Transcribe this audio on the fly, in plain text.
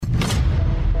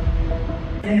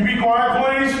Can you be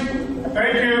quiet, please?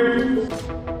 Thank you.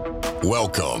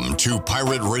 Welcome to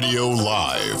Pirate Radio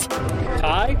Live.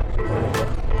 Ty?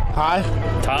 Hi.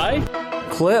 Ty?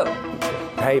 Clip.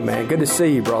 Hey, man, good to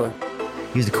see you, brother.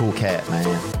 He's a cool cat, man.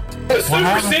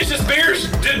 Superstitious beers.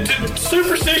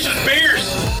 Superstitious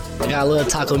beers. Got a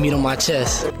little taco meat on my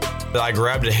chest. I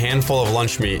grabbed a handful of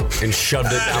lunch meat and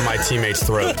shoved it down my teammate's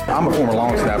throat. I'm a former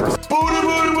long snapper. Booty,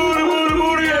 booty, booty, booty,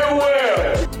 booty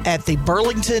everywhere. At the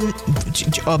Burlington...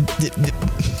 I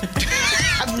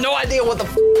have no idea what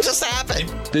the just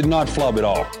happened. Did not flub at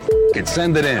all.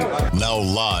 Send it in. Now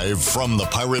live from the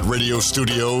Pirate Radio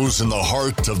studios in the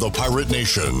heart of the Pirate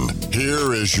Nation,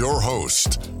 here is your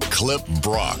host, Clip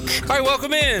Brock. All right,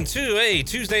 welcome in to a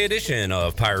Tuesday edition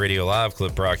of Pirate Radio Live.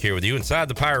 Clip Brock here with you inside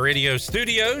the Pirate Radio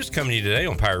studios, coming to you today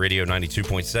on Pirate Radio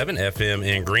 92.7 FM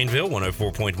in Greenville,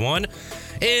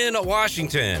 104.1 in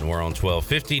Washington. We're on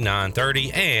 1250,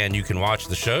 930, and you can watch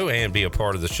the show and be a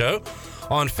part of the show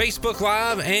on Facebook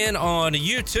Live and on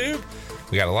YouTube.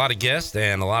 We got a lot of guests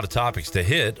and a lot of topics to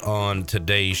hit on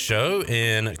today's show,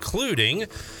 including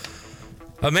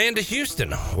Amanda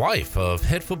Houston, wife of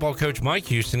head football coach Mike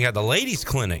Houston, got the ladies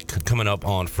clinic coming up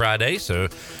on Friday, so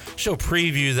she'll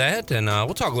preview that, and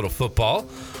we'll talk a little football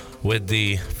with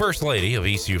the first lady of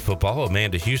ECU football.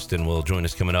 Amanda Houston will join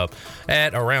us coming up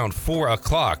at around 4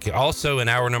 o'clock. Also in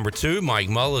hour number 2, Mike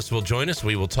Mullis will join us.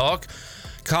 We will talk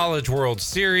College World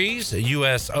Series,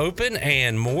 U.S. Open,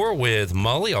 and more with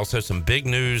Mully. Also some big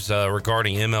news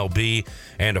regarding MLB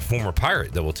and a former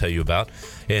Pirate that we'll tell you about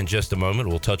in just a moment.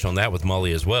 We'll touch on that with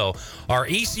Mully as well. Our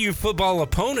ECU football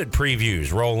opponent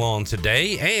previews roll on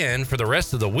today, and for the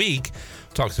rest of the week,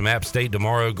 talk some App State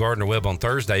tomorrow, Gardner Webb on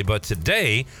Thursday. But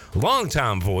today,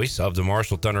 longtime voice of the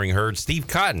Marshall Thundering Herd, Steve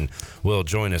Cotton, will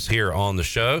join us here on the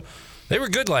show. They were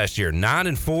good last year,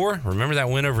 9-4. Remember that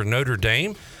win over Notre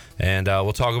Dame? And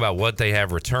we'll talk about what they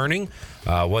have returning,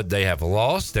 what they have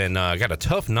lost, and got a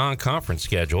tough non-conference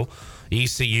schedule.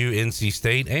 ECU, NC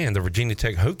State, and the Virginia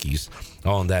Tech Hokies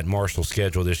on that Marshall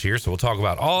schedule this year. So we'll talk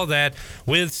about all that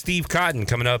with Steve Cotton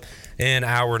coming up in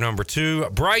hour number 2.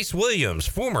 Bryce Williams,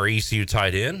 former ECU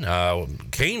tight end,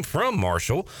 came from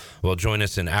Marshall, will join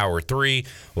us in hour 3.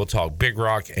 We'll talk Big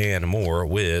Rock and more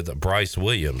with Bryce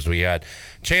Williams. We got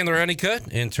Chandler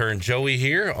Honeycutt, intern Joey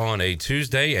here on a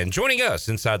Tuesday, and joining us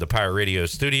inside the Pirate Radio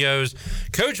studios,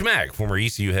 Coach Mack, former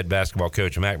ECU head basketball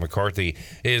coach Mack McCarthy,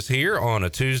 is here on a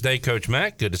Tuesday. Coach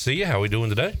Mack, good to see you. How are we doing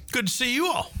today? Good to see you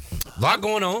all. A lot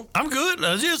going on. I'm good.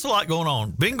 There's just a lot going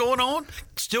on. Been going on,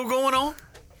 still going on.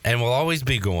 And will always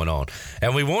be going on.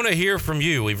 And we want to hear from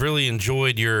you. We've really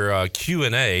enjoyed your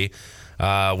Q&A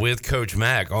with Coach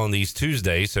Mack on these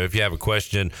Tuesdays. So if you have a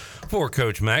question for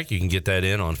Coach Mack, you can get that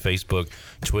in on Facebook,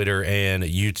 Twitter, and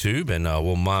YouTube, and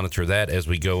we'll monitor that as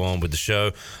we go on with the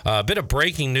show. A bit of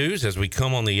breaking news as we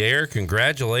come on the air.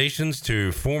 Congratulations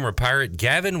to former Pirate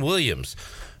Gavin Williams,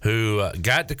 who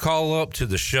got to call up to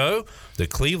the show. The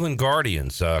Cleveland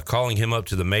Guardians calling him up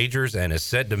to the majors and is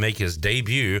set to make his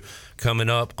debut coming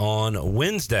up on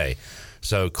Wednesday.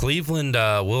 So Cleveland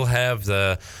will have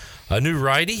a new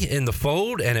righty in the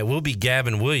fold, and it will be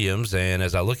Gavin Williams. And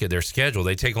as I look at their schedule,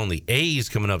 they take on the A's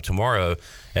coming up tomorrow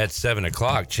at 7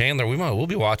 o'clock. Chandler, we'll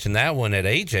be watching that one at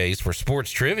AJ's for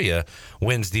sports trivia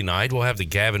Wednesday night. We'll have the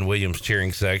Gavin Williams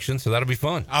cheering section, so that'll be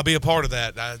fun. I'll be a part of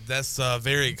that. That's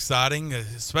very exciting,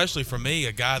 especially for me,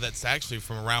 a guy that's actually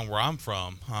from around where I'm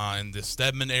from, in the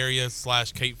Stedman area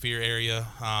 / Cape Fear area,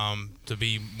 to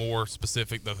be more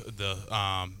specific,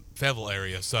 the Fayetteville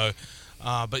area. So,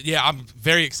 but yeah, I'm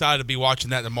very excited to be watching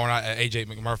that tomorrow night at AJ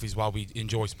McMurphy's while we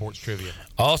enjoy sports trivia.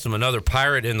 Awesome. Another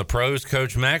Pirate in the pros,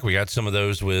 Coach Mack. We got some of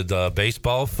those with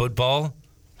baseball, football.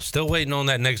 Still waiting on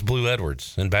that next Blue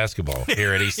Edwards in basketball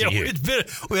here at ECU.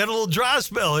 We had a little dry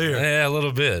spell here. Yeah, a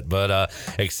little bit. But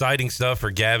exciting stuff for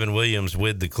Gavin Williams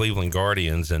with the Cleveland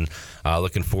Guardians, and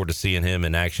looking forward to seeing him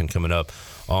in action coming up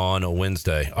on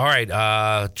Wednesday. All right,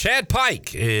 Chad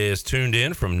Pike is tuned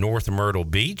in from North Myrtle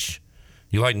Beach.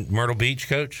 You like Myrtle Beach,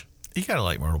 Coach? You got to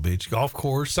like Myrtle Beach. Golf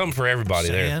course. Something for everybody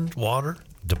there. Sand, water.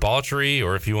 Debauchery,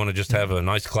 or if you want to just have a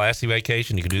nice classy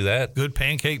vacation, you can do that. Good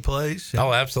pancake place. Yeah.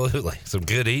 Oh, absolutely. Some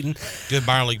good eating. Good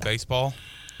minor league baseball.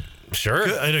 Sure.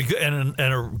 Good, and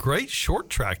a great short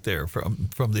track there from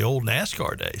the old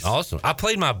NASCAR days. Awesome. I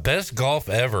played my best golf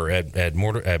ever at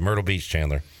Myrtle Beach,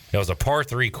 Chandler. It was a par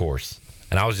 3 course,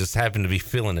 and I was just happened to be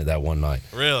feeling it that one night.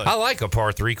 Really? I like a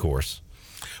par 3 course.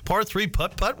 Par 3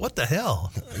 putt-putt? What the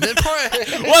hell?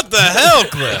 What the hell,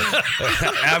 Cliff?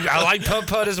 I like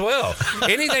putt-putt as well.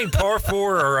 Anything par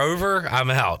 4 or over, I'm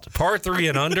out. Par 3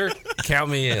 and under, count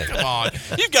me in. Come on.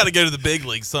 You've got to go to the big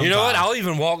leagues sometime. You know what? I'll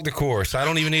even walk the course. I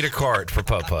don't even need a cart for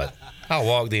putt-putt. I'll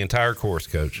walk the entire course,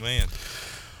 Coach. Man.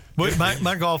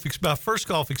 My first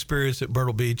golf experience at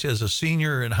Myrtle Beach as a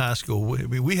senior in high school,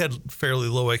 we had fairly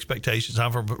low expectations.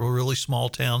 I'm from a really small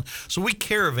town, so we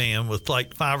caravan with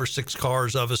like 5 or 6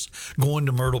 cars of us going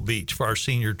to Myrtle Beach for our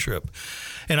senior trip.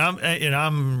 And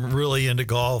I'm really into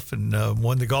golf and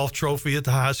won the golf trophy at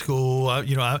the high school.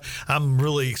 I'm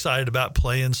really excited about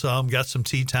playing some. Got some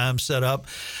tee time set up.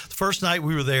 The first night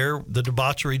we were there, the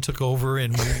debauchery took over,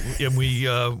 and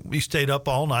we stayed up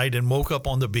all night and woke up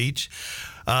on the beach.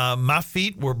 My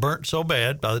feet were burnt so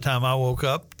bad by the time I woke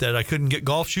up that I couldn't get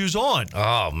golf shoes on.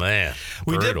 Oh, man.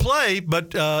 We did play,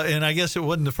 but and I guess it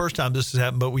wasn't the first time this has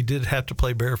happened, but we did have to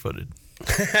play barefooted.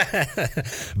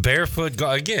 Barefoot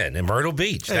again in Myrtle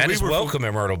Beach. Hey, that is welcome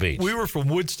at Myrtle Beach. We were from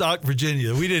Woodstock,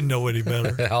 Virginia. We didn't know any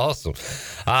better. Awesome.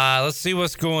 Let's see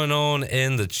what's going on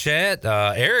in the chat.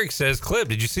 Eric says, Clip,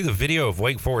 did you see the video of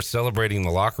Wake Forest celebrating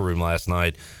the locker room last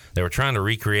night? They were trying to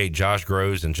recreate Josh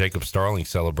Groves and Jacob Starling's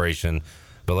celebration,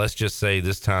 but let's just say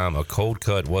this time a cold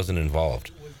cut wasn't involved.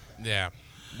 Yeah.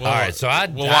 All right, so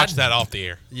we'll watch that off the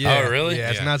air. Yeah, oh, really?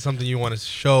 Yeah, it's not something you want to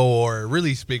show or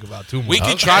really speak about too much. We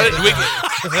can try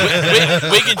to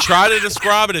we can try to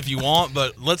describe it if you want,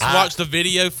 but let's watch the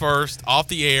video first off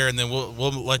the air, and then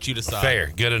we'll let you decide.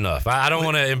 Fair, good enough. I don't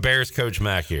want to embarrass Coach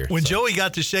Mack here. When Joey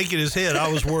got to shaking his head,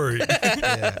 I was worried.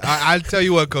 Yeah. I'll tell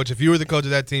you what, Coach. If you were the coach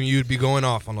of that team, you'd be going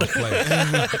off on those plays.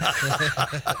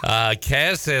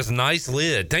 Kaz says, nice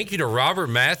lid. Thank you to Robert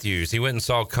Matthews. He went and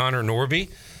saw Connor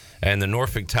Norby and the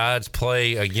Norfolk Tides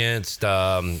play against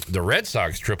the Red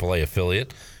Sox AAA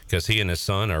affiliate, because he and his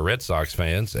son are Red Sox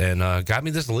fans, and got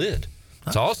me this lid.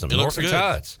 It's awesome. It Norfolk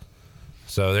Tides.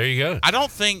 So there you go. I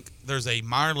don't think there's a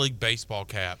minor league baseball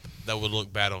cap that would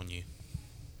look bad on you.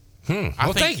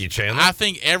 Well, thank you, Chandler. I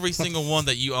think every single one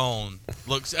that you own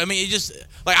looks. I mean, it just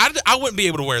like I wouldn't be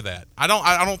able to wear that. I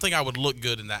don't think I would look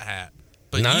good in that hat.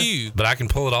 But but I can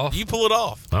pull it off. You pull it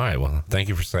off. All right. Well, thank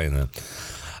you for saying that.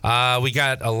 We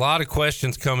got a lot of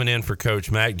questions coming in for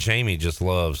Coach Mack. Jamie just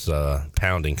loves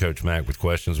pounding Coach Mack with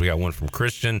questions. We got one from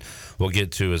Christian we'll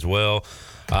get to as well.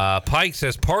 Pike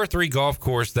says, par 3 golf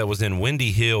course that was in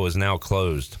Windy Hill is now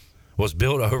closed. Was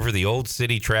built over the old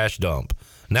city trash dump.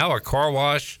 Now a car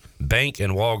wash, bank,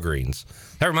 and Walgreens.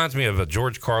 That reminds me of a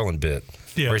George Carlin bit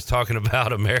where he's talking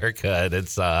about America. And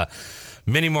it's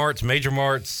mini marts, major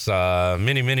marts,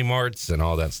 mini marts, and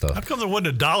all that stuff. How come there wasn't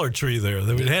a Dollar Tree there?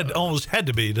 It almost had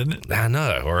to be, didn't it? I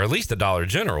know, or at least a Dollar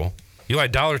General. You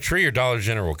like Dollar Tree or Dollar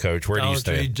General, Coach? Where do you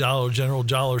stand? Dollar Tree, Dollar General,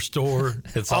 Dollar Store.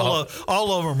 It's all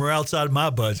of them are outside my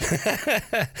budget.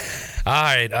 All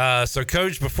right, so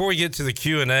Coach, before we get to the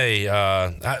Q&A,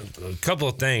 a couple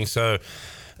of things. So,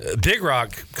 Big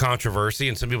Rock controversy,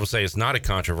 and some people say it's not a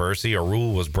controversy. A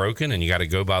rule was broken, and you got to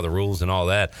go by the rules and all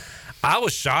that. I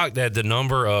was shocked at the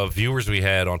number of viewers we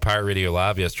had on Pirate Radio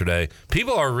Live yesterday.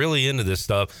 People are really into this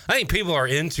stuff. I think people are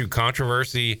into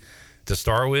controversy to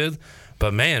start with.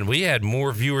 But, man, we had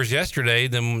more viewers yesterday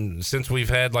than since we've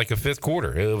had like a fifth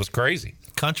quarter. It was crazy.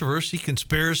 Controversy,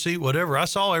 conspiracy, whatever. I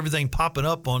saw everything popping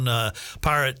up on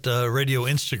Pirate Radio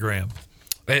Instagram.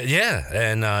 Yeah,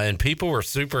 and people were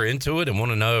super into it and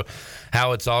want to know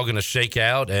how it's all going to shake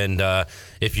out. And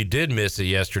if you did miss it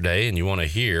yesterday and you want to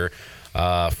hear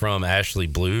from Ashley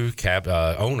Blue,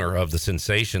 owner of the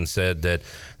Sensation, said that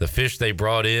the fish they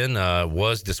brought in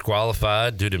was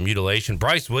disqualified due to mutilation.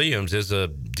 Bryce Williams is a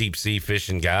deep sea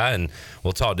fishing guy, and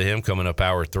we'll talk to him coming up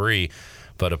hour 3.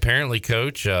 But apparently,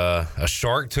 Coach, a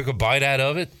shark took a bite out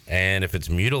of it, and if it's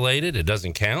mutilated, it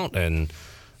doesn't count, and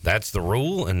that's the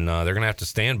rule, and they're going to have to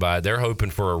stand by it. They're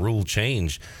hoping for a rule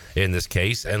change in this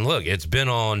case. And look, it's been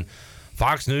on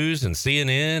Fox News and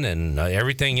CNN and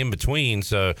everything in between.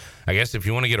 So I guess if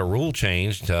you want to get a rule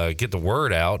changed, get the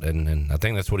word out, and I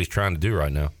think that's what he's trying to do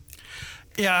right now.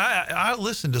 Yeah, I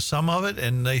listened to some of it,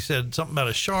 and they said something about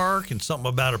a shark and something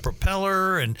about a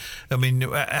propeller. And I mean,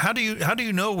 how do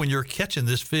you know when you're catching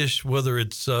this fish whether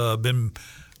it's been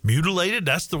mutilated?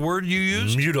 That's the word you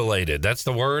use? Mutilated. That's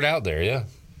the word out there, yeah.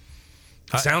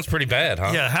 Sounds pretty bad,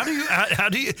 huh? Yeah. How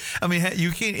do you? I mean,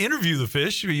 you can't interview the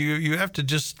fish. You have to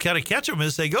just kind of catch them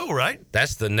as they go, right?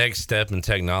 That's the next step in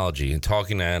technology and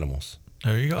talking to animals.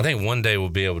 There you go. I think one day we'll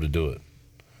be able to do it.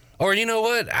 Or you know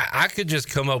what? I could just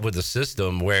come up with a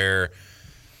system where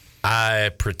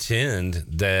I pretend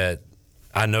that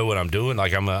I know what I'm doing.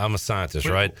 Like I'm a scientist,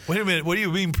 right? Wait a minute. What do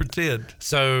you mean pretend?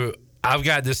 So I've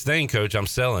got this thing, Coach, I'm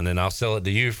selling, and I'll sell it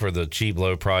to you for the cheap,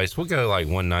 low price. We'll go like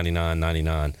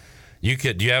 $199.99.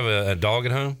 Do you have a dog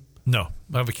at home? No,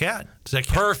 I have a cat. Is that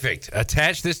cat? Perfect.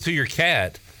 Attach this to your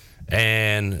cat,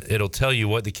 and it'll tell you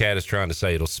what the cat is trying to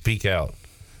say. It'll speak out.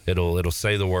 It'll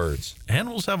say the words.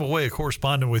 Animals have a way of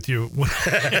corresponding with you, even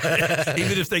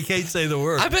if they can't say the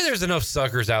words. I bet there's enough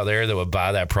suckers out there that would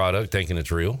buy that product thinking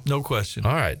it's real. No question.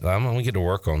 All right, I'm going to get to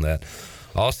work on that.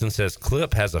 Austin says,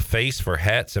 Clip has a face for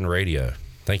hats and radio.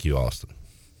 Thank you, Austin.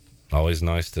 Always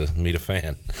nice to meet a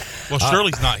fan. Well,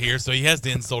 Shirley's not here, so he has to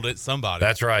insult it somebody.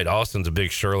 That's right. Austin's a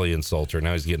big Shirley insulter.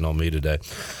 Now he's getting on me today.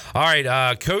 All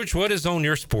right, Coach, what is on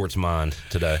your sports mind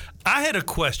today? I had a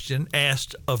question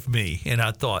asked of me, and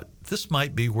I thought this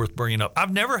might be worth bringing up.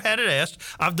 I've never had it asked.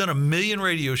 I've done a million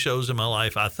radio shows in my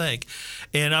life, I think,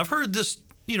 and I've heard this,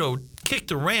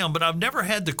 kicked around, but I've never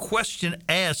had the question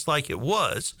asked like it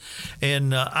was.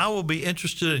 And I will be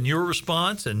interested in your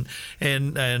response and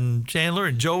Chandler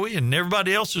and Joey and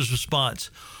everybody else's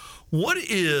response. What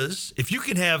is, if you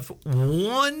can have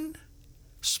one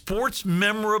sports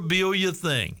memorabilia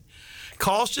thing,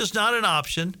 cost is not an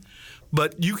option,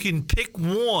 but you can pick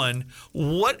one,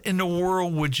 what in the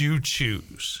world would you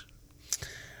choose?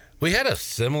 We had a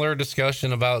similar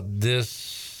discussion about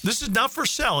this. This is not for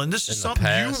selling. This is something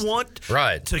you want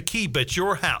to keep at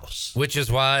your house. Which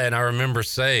is why, and I remember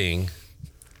saying,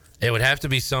 it would have to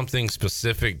be something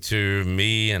specific to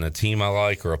me and a team I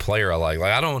like or a player I like.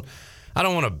 Like I don't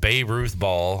want a Babe Ruth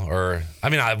ball, or I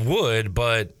mean I would,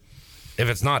 but if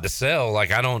it's not to sell, like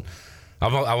I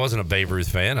wasn't a Babe Ruth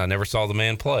fan. I never saw the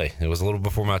man play. It was a little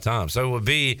before my time. So it would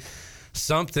be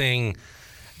something.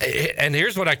 And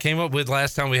here's what I came up with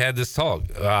last time we had this talk.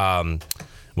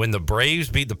 When the Braves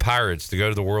beat the Pirates to go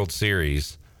to the World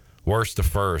Series, worst to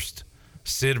first,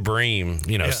 Sid Bream,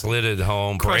 slid it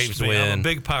home. Crushed Braves me. win. I'm a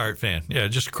big Pirate fan. Yeah,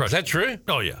 just crushed. Is that true?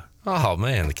 Oh, yeah. Oh,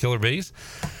 man, the Killer Bees.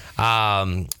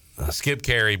 Skip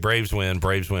Carey, Braves win,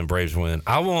 Braves win, Braves win.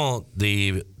 I want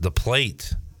the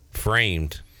plate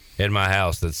framed in my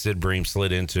house that Sid Bream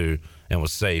slid into and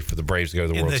was safe for the Braves to go to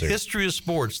the World Series. In the history of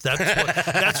sports,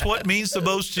 that's what means the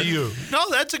most to you. No,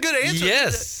 that's a good answer.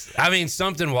 Yes. I mean,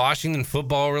 something Washington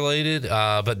football related,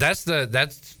 but that's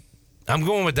I'm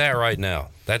going with that right now.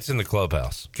 That's in the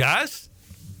clubhouse. Guys?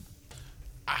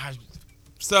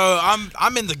 So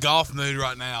I'm in the golf mood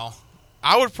right now.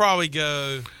 I would probably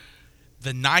go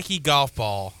the Nike golf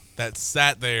ball that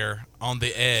sat there on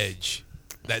the edge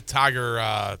that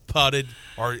Tiger putted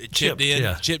or chipped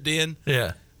in.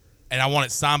 Yeah. And I want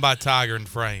it signed by Tiger and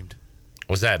framed.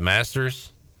 Was that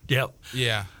Masters? Yep.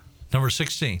 Yeah. Number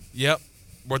 16. Yep.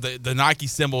 Where the Nike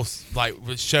symbol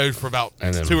showed for about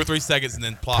 2 or 3 seconds and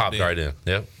then popped right in.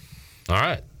 Yep. All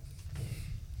right.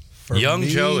 For Young me,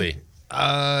 Joey.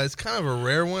 It's kind of a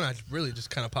rare one. I really just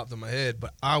kind of popped in my head,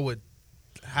 but I would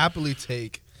happily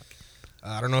take.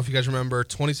 I don't know if you guys remember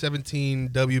 2017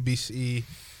 WBC.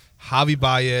 Javi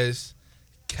Baez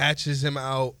catches him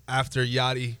out after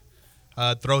Yachty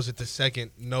throws it to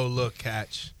second, no look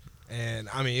catch. And,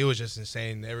 I mean, it was just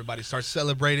insane. Everybody starts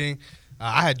celebrating.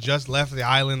 I had just left the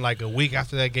island like a week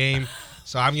after that game,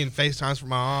 so I'm getting FaceTimes from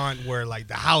my aunt where, like,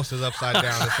 the house is upside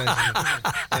down,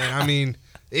 essentially. And, I mean,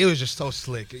 it was just so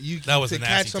slick. That was to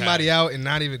catch somebody out and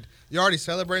not even – you're already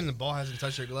celebrating, the ball hasn't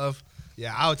touched your glove.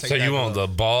 Yeah, I would take that So you want glove.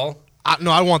 the ball? No,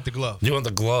 I want the glove. You want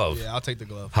the glove? Yeah, I'll take the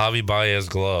glove. Javi Baez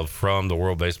glove from the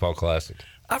World Baseball Classic.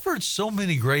 I've heard so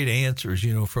many great answers,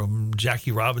 from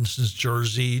Jackie Robinson's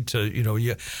jersey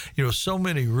to, so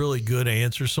many really good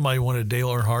answers. Somebody wanted Dale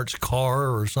Earnhardt's car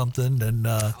or something. And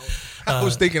I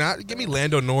was thinking, give me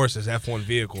Lando Norris's F1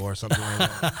 vehicle or something like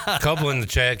that. A couple in the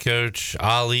chat, Coach.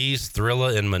 Ali's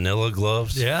Thrilla and Manila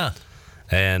gloves. Yeah.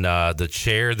 And the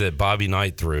chair that Bobby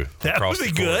Knight threw across the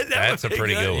court. Good. That's a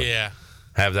pretty good one. Yeah.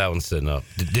 Have that one sitting up.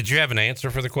 Did you have an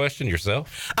answer for the question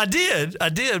yourself? I did,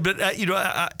 but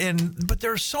but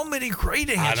there are so many great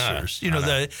answers.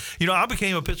 I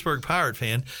became a Pittsburgh Pirate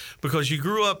fan because you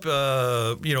grew up,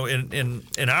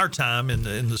 in our time in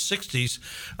the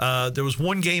 '60s. There was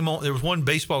one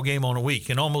baseball game on a week,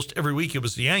 and almost every week it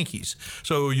was the Yankees.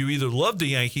 So you either loved the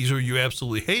Yankees or you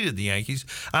absolutely hated the Yankees.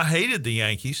 I hated the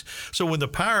Yankees. So when the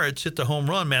Pirates hit the home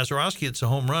run, Mazeroski hits a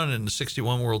home run in the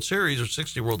 '61 World Series or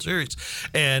 '60 World Series.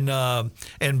 And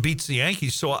beats the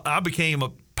Yankees. So I became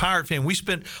a Pirate fan. We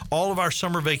spent all of our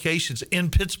summer vacations in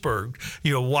Pittsburgh,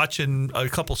 watching a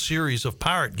couple series of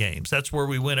Pirate games. That's where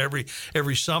we went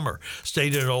every summer.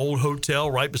 Stayed at an old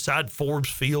hotel right beside Forbes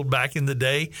Field back in the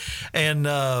day. And,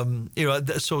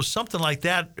 so something like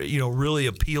that, really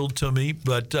appealed to me.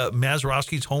 But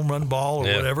Mazeroski's home run ball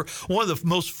or whatever. One of the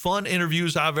most fun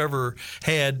interviews I've ever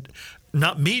had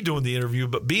not me doing the interview,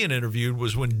 but being interviewed,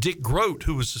 was when Dick Grote,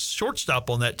 who was the shortstop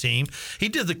on that team, he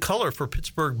did the color for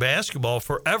Pittsburgh basketball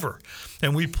forever.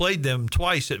 And we played them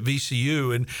twice at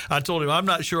VCU. And I told him, I'm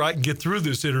not sure I can get through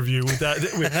this interview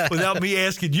without me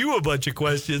asking you a bunch of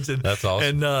questions. And that's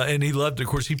awesome. And he loved it. Of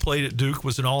course, he played at Duke,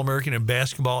 was an All-American in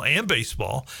basketball and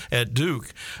baseball at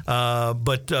Duke.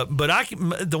 But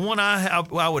the one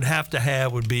I would have to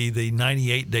have would be the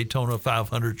 98 Daytona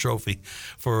 500 trophy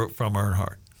from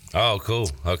Earnhardt. Oh, cool.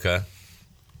 Okay.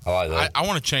 I like that. I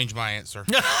want to change my answer.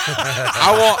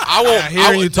 I want.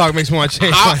 Hearing you talk makes me want to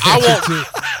change my answer too.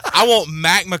 I want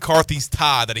Mack McCarthy's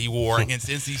tie that he wore against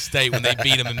NC State when they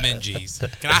beat him in Minges.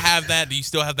 Can I have that? Do you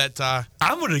still have that tie?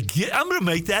 I'm gonna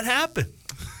make that happen.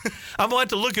 I'm going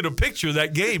to have to look at a picture of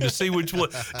that game to see which one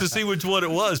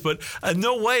it was. But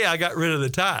no way I got rid of the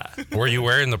tie. Were you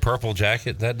wearing the purple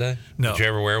jacket that day? No. Did you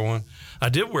ever wear one? I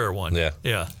did wear one.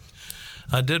 Yeah.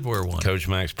 I did wear one. Coach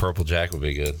Mack's purple jacket would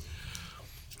be good.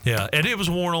 Yeah, and it was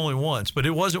worn only once, but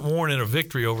it wasn't worn in a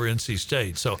victory over NC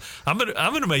State. So I'm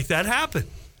gonna make that happen.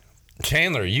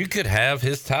 Chandler, you could have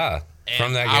his tie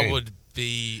from that game. I would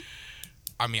be.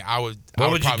 I mean, I would. What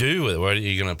would you do with it? What are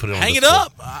you going to put it on? Hang it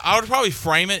up. I would probably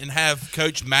frame it and have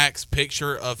Coach Mack's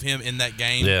picture of him in that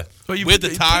game. Yeah, with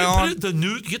the tie on.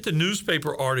 Get the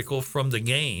newspaper article from the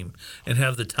game and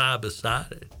have the tie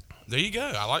beside it. There you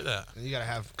go. I like that. And you got to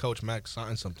have Coach Mack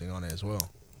sign something on it as well.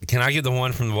 Can I get the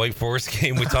one from the Wake Forest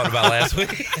game we talked about last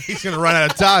week? He's going to run out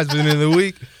of ties at the end of the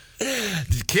week.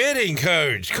 Just kidding,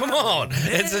 Coach. Come on.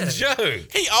 It's a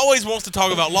joke. He always wants to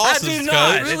talk about losses, I do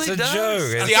not. Coach. It's a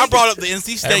joke. See, I brought up the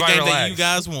NC State Everybody game relax. that you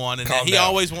guys won, and he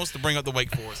always wants to bring up the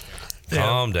Wake Forest game.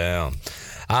 Calm down.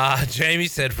 Jamie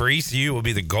said for ECU will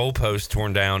be the goalpost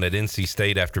torn down at NC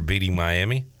State after beating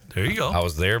Miami. There you go. I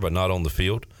was there, but not on the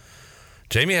field.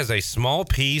 Jamie has a small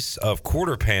piece of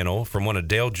quarter panel from one of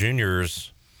Dale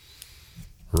Jr.'s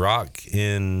rock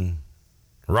and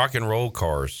roll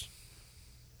cars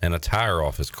and a tire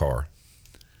off his car.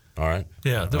 All right.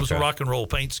 Yeah, there was a rock and roll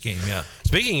paint scheme, yeah.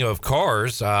 Speaking of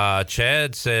cars,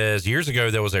 Chad says years ago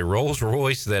there was a Rolls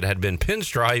Royce that had been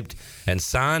pinstriped and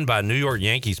signed by New York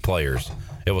Yankees players.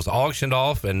 It was auctioned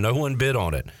off and no one bid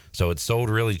on it, so it sold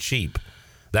really cheap.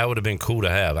 That would have been cool to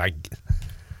have. A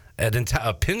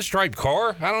pinstriped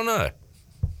car? I don't know.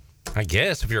 I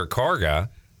guess if you're a car guy.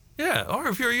 Yeah, or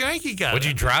if you're a Yankee guy. Would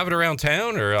you drive it around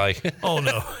town or like? Oh,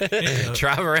 no.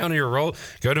 Drive around in your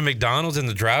go to McDonald's in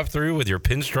the drive-thru with your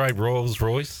pinstripe Rolls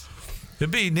Royce?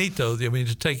 It'd be neat, though. I mean,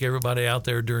 to take everybody out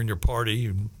there during your party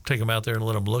and take them out there and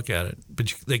let them look at it.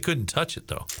 But they couldn't touch it,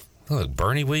 though. Look,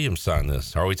 Bernie Williams signed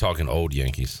this. Are we talking old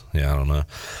Yankees? Yeah, I don't know.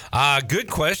 Good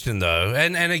question, though.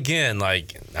 And again,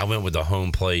 like, I went with the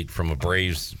home plate from a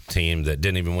Braves team that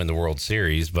didn't even win the World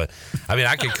Series. But, I mean,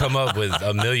 I could come up with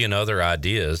a million other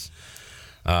ideas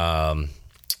of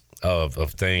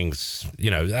things.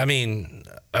 You know, I mean,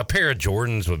 a pair of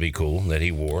Jordans would be cool that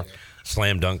he wore.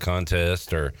 Slam dunk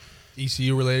contest or...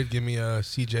 ECU related, give me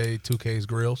CJ 2K's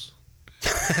grills.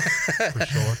 For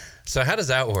sure. So how does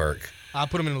that work? I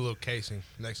put them in a little casing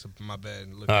next to my bed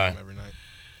and look at them every night.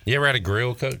 You ever had a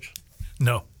grill, Coach?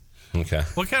 No. Okay.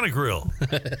 What kind of grill?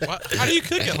 How do you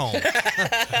cook at home?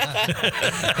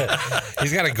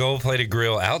 He's got a gold-plated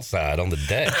grill outside on the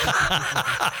deck.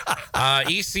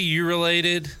 ECU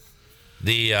related,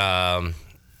 the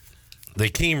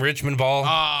Keem Richmond ball.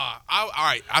 All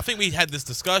right. I think we had this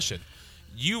discussion.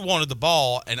 You wanted the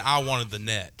ball, and I wanted the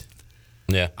net.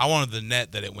 Yeah. I wanted the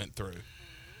net that it went through.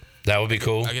 That would be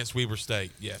cool. Against Weber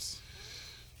State, yes.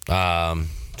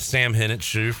 Sam Hennett's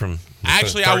shoe from the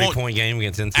 30-point game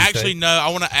against NC State. Actually, no. I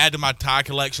want to add to my tie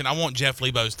collection. I want Jeff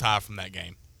Lebo's tie from that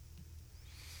game.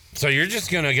 So you're just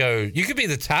going to go – you could be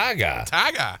the tie guy.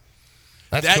 Tie guy.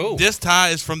 That's cool. This tie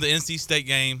is from the NC State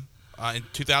game in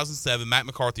 2007. Mack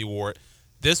McCarthy wore it.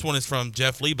 This one is from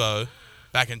Jeff Lebo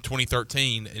back in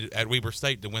 2013 at Weber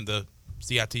State to win the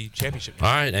CIT championship game.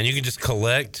 All right, and you can just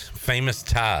collect famous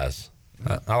ties.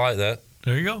 I like that.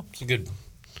 There you go. It's a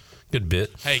good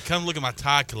bit. Hey, come look at my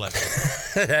tie collection.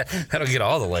 That'll get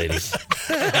all the ladies.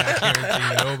 I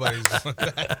guarantee nobody's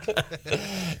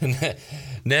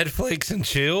Netflix and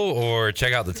chill, or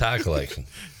check out the tie collection.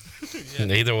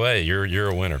 And either way, you're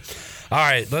a winner. All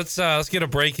right, let's get a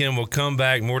break in. We'll come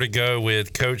back. More to go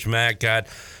with Coach Mack. Got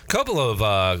a couple of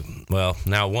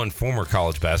now one former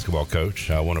college basketball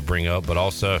coach I want to bring up, but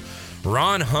also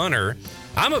Ron Hunter.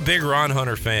 I'm a big Ron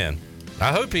Hunter fan.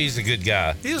 I hope he's a good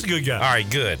guy. He is a good guy. All right,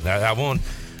 good.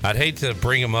 I'd hate to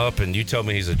bring him up and you tell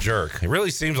me he's a jerk. He really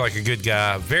seems like a good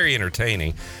guy, very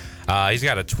entertaining. He's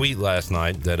got a tweet last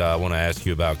night that I want to ask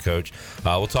you about, Coach.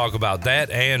 We'll talk about that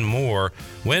and more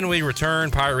when we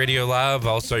return. Pirate Radio Live.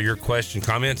 Also, your question,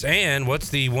 comments, and what's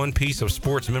the one piece of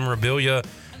sports memorabilia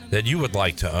that you would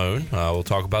like to own? We'll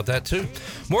talk about that too.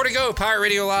 More to go. Pirate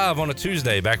Radio Live on a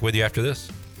Tuesday. Back with you after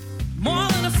this. More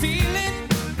than a feeling,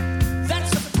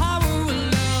 that's the power of love.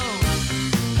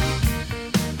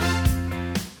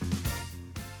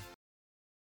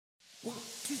 One,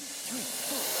 two, three,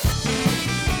 four.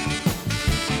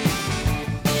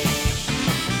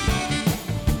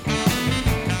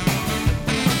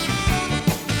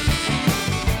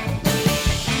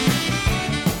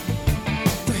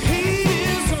 The heat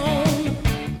is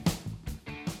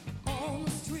on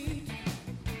the street.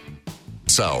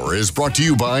 This hour is brought to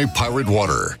you by Pirate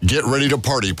Water. Get ready to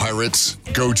party, pirates.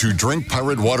 Go to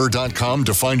drinkpiratewater.com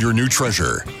to find your new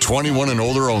treasure. 21 and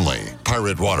older only.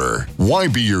 Pirate Water. Why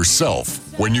be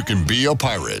yourself when you can be a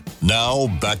pirate? Now,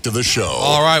 back to the show.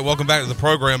 All right, welcome back to the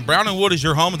program. Brown & Wood is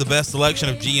your home of the best selection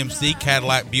of GMC,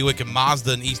 Cadillac, Buick, and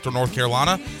Mazda in eastern North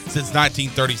Carolina since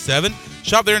 1937.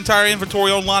 Shop their entire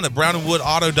inventory online at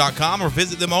brownandwoodauto.com or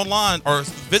visit them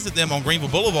on Greenville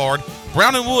Boulevard.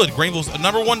 Brown & Wood, Greenville's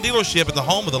 #1 dealership at the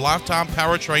home of the lifetime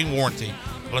powertrain warranty.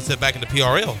 Well, let's head back into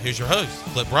PRL. Here's your host,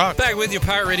 Flip Brock. Back with you,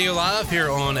 Pirate Radio Live here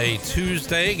on a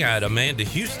Tuesday. Got Amanda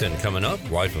Houston coming up,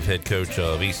 wife of head coach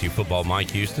of ECU football,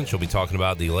 Mike Houston. She'll be talking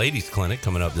about the ladies' clinic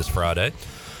coming up this Friday.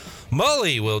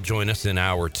 Mully will join us in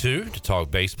hour 2 to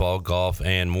talk baseball, golf,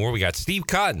 and more. We got Steve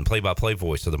Cotton, play-by-play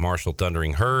voice of the Marshall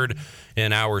Thundering Herd,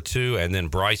 in hour 2, and then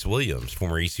Bryce Williams,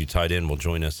 former ECU tight end, will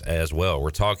join us as well.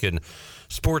 We're talking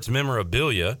sports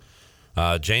memorabilia.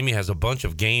 Jamie has a bunch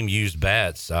of game-used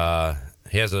bats.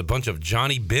 He has a bunch of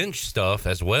Johnny Bench stuff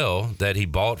as well that he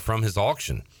bought from his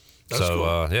auction. That's cool.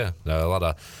 A lot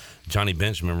of Johnny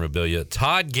Bench memorabilia.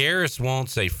 Todd Garris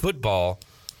wants a football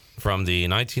from the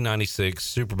 1996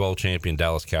 Super Bowl champion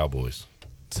Dallas Cowboys.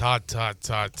 Todd.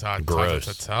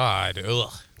 Gross. Todd.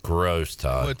 Ugh. Gross,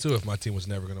 Todd. I would too if my team was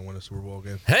never going to win a Super Bowl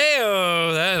game.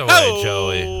 Hey-oh, that way,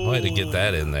 Joey. Way to get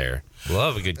that in there.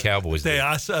 Love a good Cowboys game. Hey,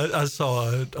 I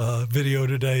saw a video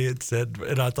today. It said,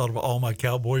 and I thought of all my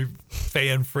Cowboy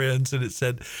fan friends, and it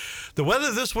said, the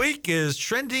weather this week is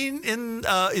trending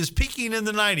is peaking in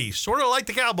the 90s, sort of like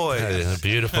the Cowboys. Yeah,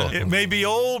 beautiful. It may be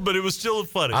old, but it was still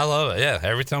funny. I love it. Yeah,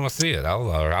 every time I see it, I'll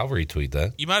retweet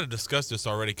that. You might have discussed this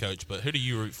already, Coach, but who do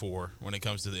you root for when it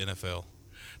comes to the NFL?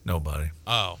 Nobody.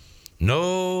 Oh.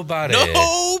 Nobody. Yeah,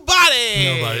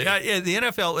 the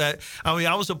NFL.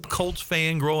 I was a Colts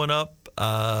fan growing up.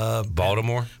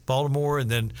 Baltimore, and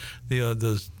then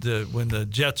the when the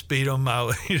Jets beat them,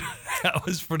 I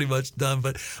was pretty much done.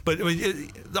 But I mean,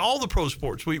 all the pro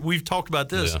sports we've talked about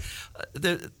this.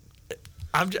 Yeah.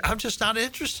 I'm just not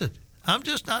interested. I'm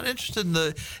just not interested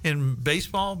in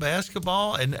baseball,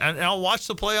 basketball, and I'll watch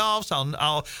the playoffs.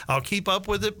 I'll keep up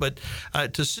with it, but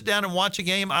to sit down and watch a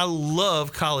game, I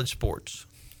love college sports.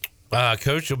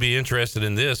 Coach, you'll be interested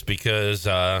in this because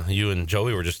you and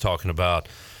Joey were just talking about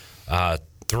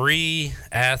 3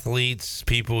 athletes,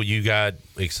 people you got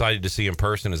excited to see in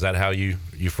person. Is that how you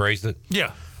phrased it?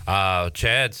 Yeah.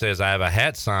 Chad says, I have a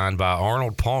hat signed by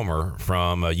Arnold Palmer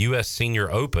from a U.S. Senior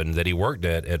Open that he worked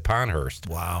at Pinehurst.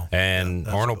 Wow. And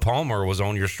Arnold cool. Palmer was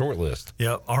on your short list.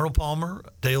 Yeah, Arnold Palmer,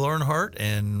 Dale Earnhardt,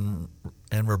 and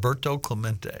Roberto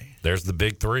Clemente. There's the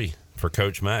big 3 for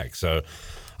Coach Mack. So,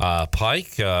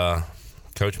 Pike,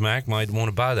 Coach Mack might want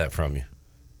to buy that from you.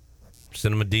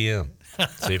 Send him a DM.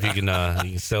 See if you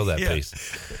can sell that piece.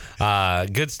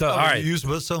 Good stuff. All right. Use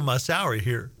some of my salary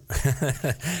here.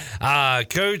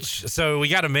 Coach, so we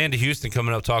got Amanda Houston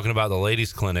coming up talking about the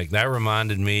ladies clinic. That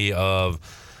reminded me of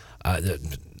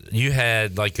you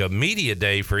had like a media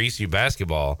day for ECU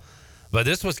basketball, but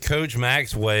this was Coach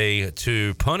Mack's way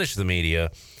to punish the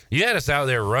media. You had us out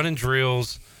there running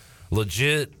drills,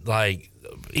 legit like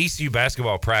ECU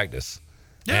basketball practice.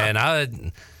 Yeah. And I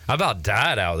about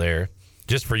died out there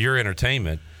just for your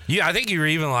entertainment. Yeah, I think you were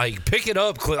even like, pick it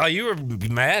up. You were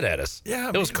mad at us. Yeah.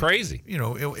 It was crazy. You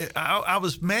know, I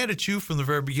was mad at you from the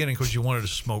very beginning because you wanted a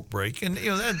smoke break. And,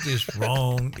 that is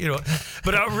wrong,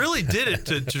 But I really did it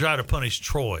to try to punish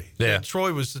Troy. Yeah.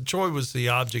 Troy was the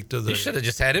object of the. You should have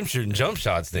just had him shooting jump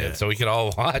shots then so we could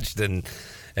all watch and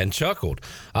chuckled.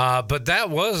 But that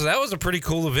was a pretty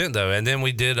cool event, though. And then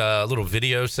we did a little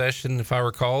video session, if I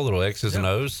recall, little X's and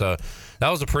O's. So that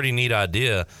was a pretty neat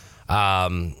idea.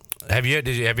 Have you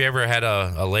ever had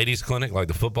a ladies clinic like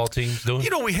the football team's doing?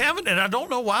 We haven't, and I don't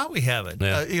know why we haven't.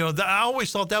 Yeah. I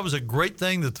always thought that was a great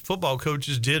thing that the football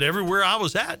coaches did everywhere I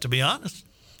was at, to be honest.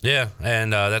 Yeah,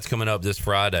 and that's coming up this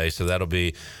Friday, so that'll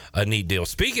be a neat deal.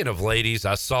 Speaking of ladies,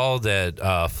 I saw that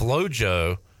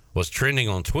FloJo was trending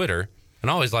on Twitter. And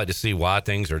I always like to see why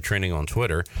things are trending on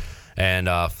Twitter. And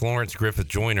Florence Griffith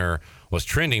Joyner was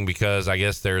trending because I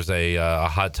guess there's a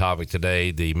hot topic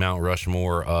today, the Mount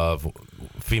Rushmore of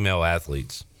female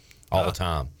athletes all the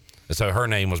time. And so her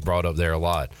name was brought up there a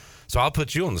lot. So I'll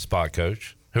put you on the spot,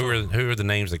 Coach. Who are the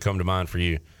names that come to mind for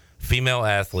you? Female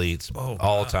athletes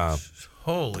all time.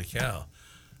 Holy cow.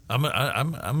 I'm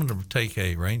going to take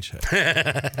a range check.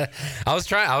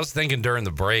 I was thinking during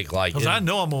the break, like, because I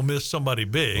know I'm going to miss somebody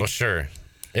big. Well, sure.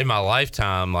 In my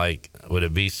lifetime, like, would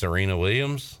it be Serena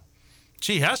Williams?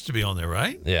 She has to be on there,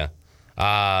 right? Yeah.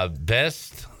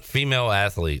 Best female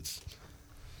athletes.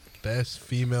 Best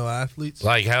female athletes?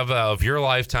 Like, how about of your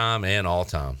lifetime and all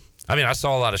time? I mean, I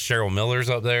saw a lot of Cheryl Millers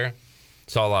up there.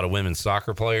 Saw a lot of women's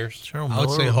soccer players. I would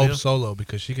say Hope Solo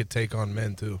because she could take on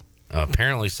men, too.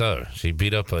 Apparently so. She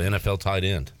beat up an NFL tight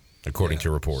end, according to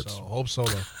reports. So Hope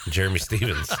Solo. Jeremy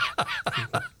Stevens.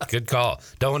 Good call.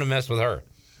 Don't want to mess with her.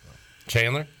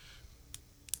 Chandler?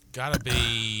 Gotta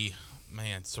be,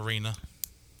 Serena.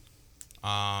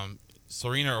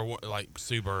 Serena or like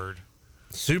Sue Bird.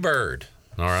 Sue Bird.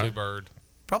 All right. Sue Bird.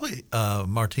 Probably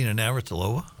Martina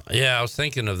Navratilova. Yeah, I was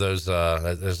thinking of those.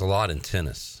 There's a lot in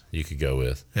tennis you could go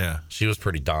with. Yeah. She was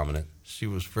pretty dominant. She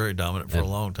was very dominant for a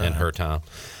long time. In her time.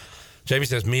 Jamie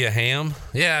says Mia Hamm.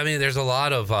 Yeah, I mean, there's a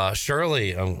lot of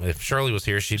Shirley. If Shirley was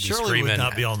here, she'd be Shirley screaming. would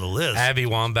not be on the list. Abby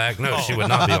Wambach. No, she would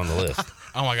not be on the list.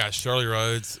 Oh, my gosh. Shirley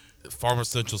Rhodes, Farmer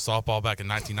Central softball back in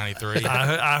 1993.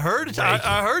 I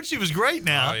heard she was great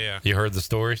now. Oh, yeah. You heard the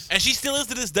stories? And she still is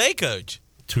to this day, Coach.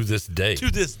 To this day.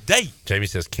 To this day. Jamie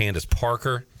says Candace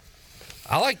Parker.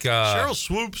 I like Cheryl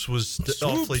Swoops was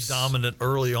awfully dominant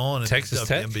early on in Texas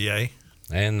the WNBA. Tech.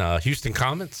 And Houston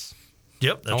Comets.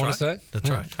 Yep, that's I want right. to say. That's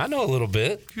right. I know a little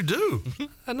bit. You do.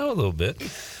 I know a little bit.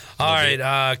 All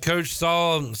right, Coach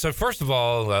Saul. So first of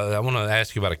all, I want to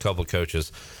ask you about a couple of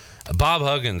coaches. Bob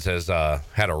Huggins has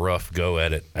had a rough go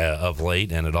at it of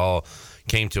late, and it all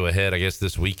came to a head, I guess,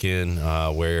 this weekend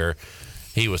where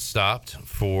he was stopped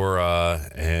for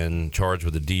and charged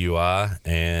with a DUI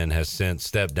and has since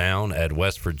stepped down at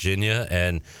West Virginia.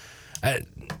 And I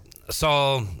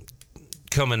saw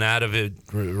coming out of it,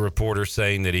 reporters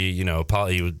saying that he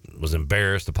was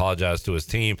embarrassed, apologized to his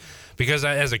team, because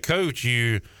as a coach,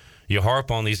 you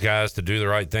harp on these guys to do the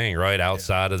right thing, right,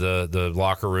 outside of the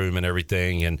locker room and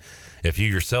everything. And if you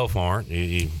yourself aren't,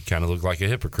 you kind of look like a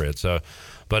hypocrite. So,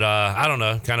 but I don't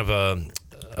know, kind of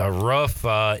a rough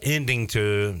ending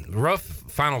to rough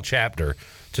final chapter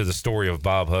to the story of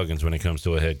Bob Huggins when it comes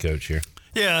to a head coach here.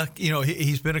 Yeah,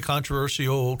 he's been a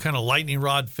controversial kind of lightning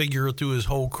rod figure through his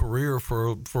whole career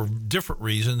for different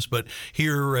reasons. But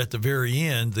here at the very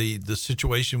end, the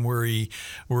situation where he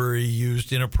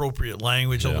used inappropriate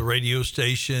language on the radio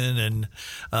station, and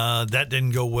that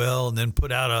didn't go well, and then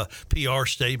put out a PR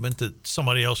statement that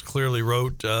somebody else clearly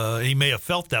wrote. He may have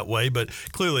felt that way, but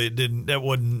clearly it didn't.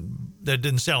 That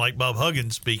didn't sound like Bob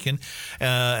Huggins speaking.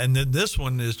 And then this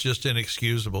one is just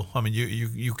inexcusable. I mean,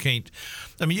 you can't.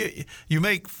 I mean, you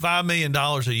make $5 million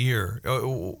a year.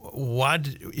 Why,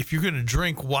 if you're going to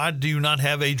drink, why do you not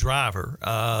have a driver?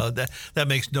 That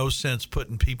makes no sense,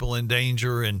 putting people in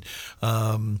danger. And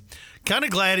kind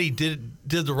of glad he did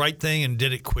the right thing and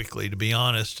did it quickly. To be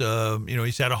honest,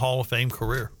 he's had a Hall of Fame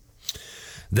career.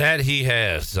 That he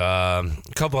has. A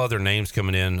couple other names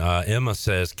coming in. Emma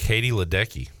says Katie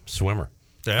Ledecky, swimmer.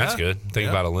 Yeah, that's good. Think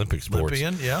about Olympic sports.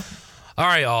 Olympian, yeah. All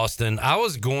right, Austin. I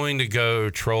was going to go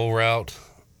troll route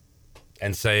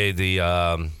and say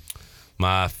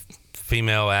my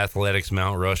female athletics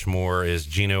Mount Rushmore is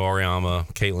Gino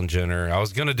Auriemma, Caitlyn Jenner. I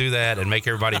was going to do that and make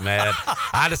everybody mad.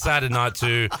 I decided not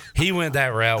to. He went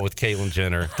that route with Caitlyn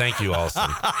Jenner. Thank you,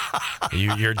 Austin.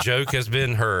 Your joke has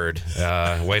been heard.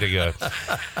 Way to go.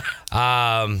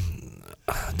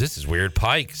 This is weird.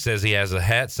 Pike says he has a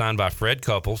hat signed by Fred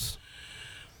Couples,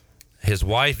 his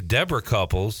wife Deborah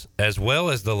Couples, as well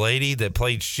as the lady that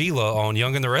played Sheila on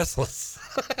Young and the Restless.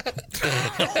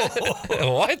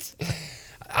 What?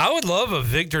 I would love a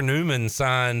Victor Newman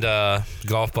signed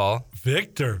golf ball.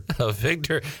 Victor. A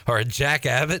Victor or a Jack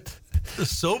Abbott. The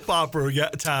soap opera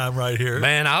time right here.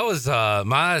 Man, I was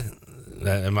my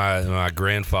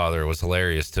grandfather was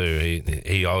hilarious too.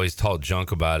 He always talked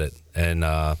junk about it, and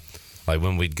like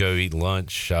when we'd go eat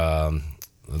lunch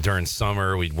during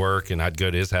summer, we'd work, and I'd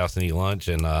go to his house and eat lunch,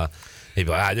 and He'd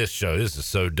be like, this is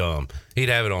so dumb. He'd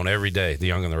have it on every day, The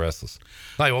Young and the Restless.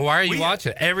 Like, well, why are you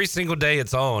watching? Every single day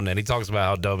it's on, and he talks about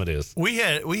how dumb it is. We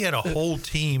had a whole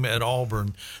team at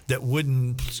Auburn that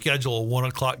wouldn't schedule a 1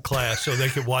 o'clock class so they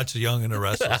could watch The Young and the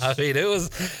Restless. I mean,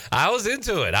 I was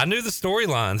into it. I knew the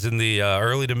storylines in the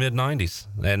early to mid 90s,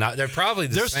 and they're probably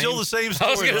still the same storylines.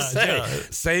 I was going to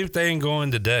say same thing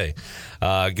going today.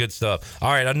 Good stuff.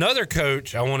 All right, another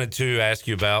coach I wanted to ask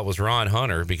you about was Ron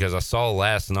Hunter, because I saw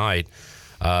last night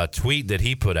a tweet that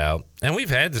he put out, and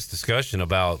we've had this discussion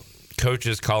about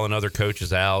coaches calling other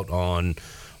coaches out on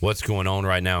what's going on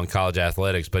right now in college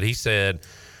athletics. But he said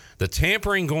the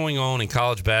tampering going on in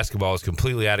college basketball is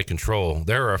completely out of control.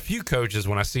 There are a few coaches,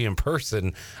 when I see in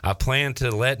person, I plan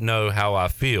to let know how I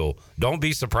feel. Don't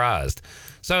be surprised.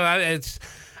 So I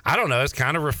don't know. It's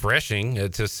kind of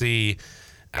refreshing to see.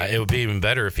 It would be even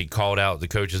better if he called out the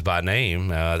coaches by name.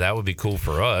 That would be cool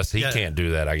for us. He can't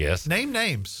do that, I guess. Name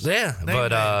names. Yeah,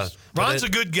 names. Ron's a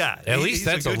good guy. At least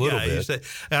that's a little bit.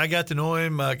 I got to know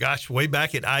him, way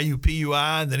back at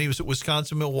IUPUI, and then he was at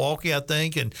Wisconsin Milwaukee, I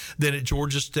think, and then at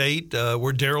Georgia State,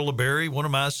 where Darryl LeBerry, one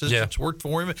of my assistants, worked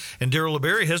for him. And Darryl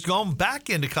LeBerry has gone back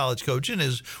into college coaching,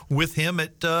 is with him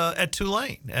at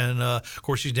Tulane. And, of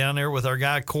course, he's down there with our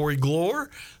guy, Corey Glore,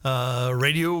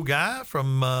 radio guy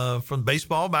from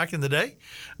baseball back in the day,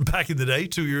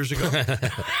 2 years ago.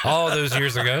 All those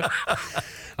years ago.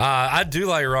 I do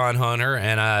like Ron Hunter,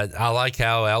 and I like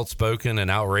how outspoken and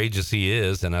outrageous he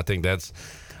is, and I think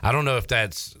I don't know if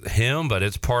that's him, but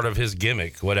it's part of his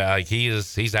gimmick.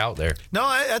 He's out there. No,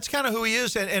 that's kind of who he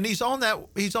is, and he's on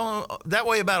that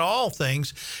way about all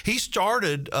things. He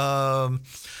started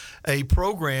a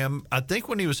program, I think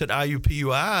when he was at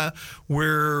IUPUI,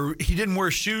 where he didn't wear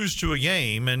shoes to a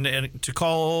game, and to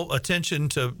call attention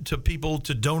to people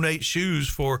to donate shoes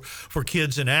for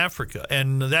kids in Africa.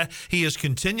 And that he has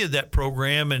continued that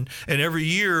program, and every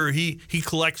year he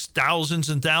collects thousands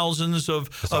and thousands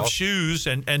of shoes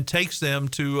and takes them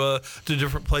to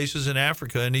different places in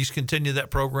Africa, and he's continued that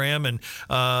program. And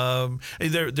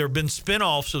there have been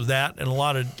spinoffs of that, and a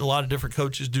lot of different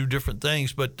coaches do different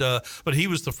things, but he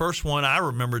was the first one I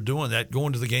remember doing that,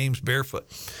 going to the games barefoot.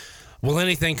 Will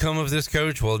anything come of this,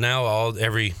 Coach? Will now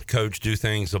every coach do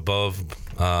things above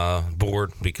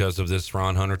board because of this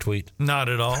Ron Hunter tweet? Not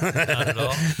at all. Not at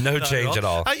all. No change at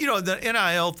all. The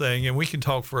NIL thing, and we can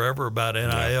talk forever about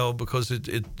NIL because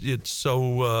it's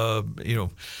so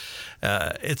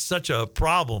it's such a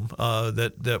problem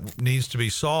that needs to be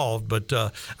solved. But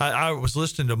I was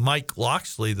listening to Mike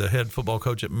Loxley, the head football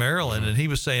coach at Maryland, and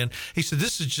he said,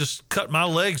 this has just cut my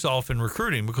legs off in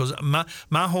recruiting, because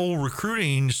my whole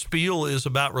recruiting spiel is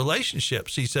about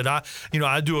relationships. He said, I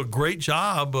do a great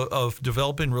job of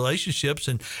developing relationships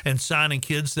and signing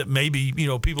kids that maybe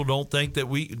people don't think that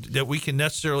we can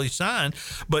necessarily sign.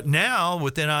 But now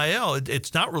with NIL,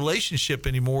 it's not relationship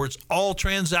anymore. It's all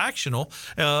transactional.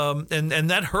 And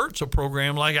that hurts a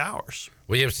program like ours.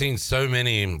 We have seen so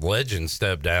many legends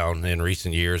step down in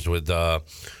recent years with Roy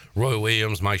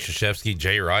Williams, Mike Krzyzewski,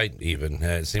 Jay Wright even.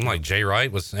 It seemed like Jay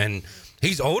Wright was – and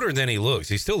he's older than he looks.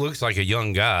 He still looks like a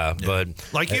young guy. But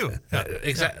like you.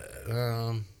 Exactly.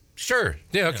 Sure.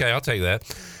 Yeah, okay, I'll take that.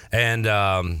 And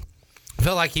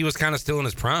felt like he was kind of still in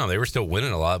his prime. They were still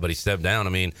winning a lot, but he stepped down. I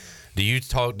mean, do you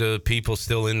talk to people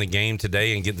still in the game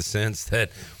today and get the sense that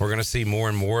we're going to see more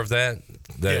and more of that?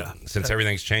 Since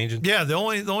everything's changing? Yeah, the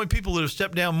only people that have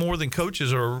stepped down more than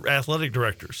coaches are athletic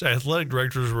directors. Athletic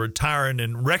directors are retiring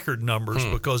in record numbers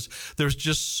because there's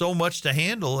just so much to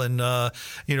handle. And,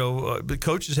 the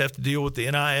coaches have to deal with the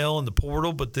NIL and the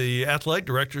portal, but the athletic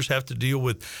directors have to deal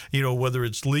with, whether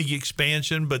it's league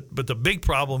expansion. But the big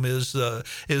problem is the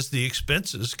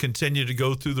expenses continue to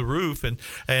go through the roof, and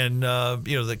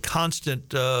the constant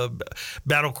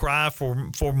battle cry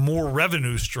for more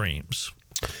revenue streams.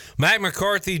 Mack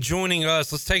McCarthy joining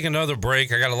us. Let's take another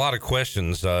break. I got a lot of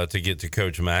questions to get to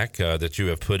Coach Mack that you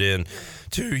have put in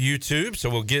to YouTube, so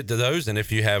we'll get to those. And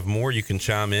if you have more, you can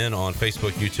chime in on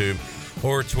Facebook, YouTube,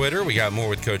 or Twitter. We got more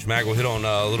with Coach Mack. We'll hit on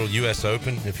a little U.S.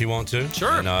 Open if you want to.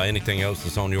 Sure. And anything else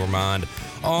that's on your mind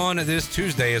on this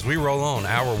Tuesday as we roll on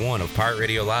Hour 1 of Pirate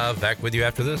Radio Live. Back with you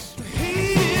after this.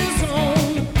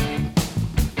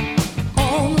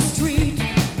 On the street.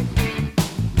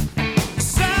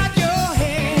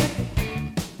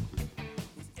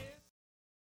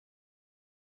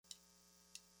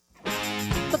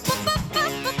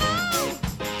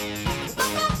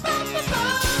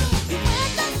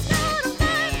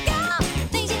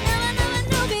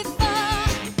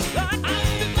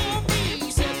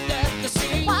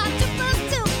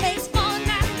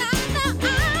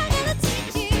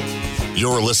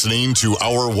 You're listening to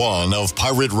Hour 1 of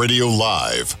Pirate Radio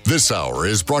Live. This hour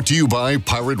is brought to you by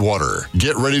Pirate Water.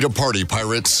 Get ready to party,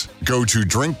 pirates. Go to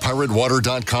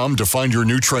drinkpiratewater.com to find your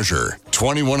new treasure.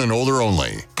 21 and older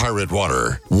only. Pirate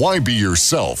Water. Why be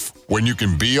yourself when you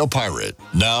can be a pirate?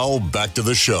 Now, back to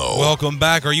the show. Welcome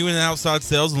back. Are you in outside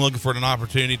sales and looking for an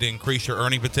opportunity to increase your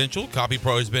earning potential? Copy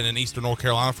Pro has been in Eastern North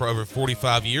Carolina for over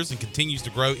 45 years and continues to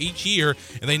grow each year,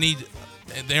 and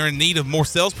they're in need of more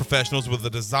sales professionals with a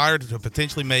desire to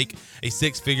potentially make a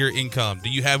six-figure income. Do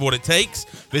you have what it takes?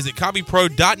 Visit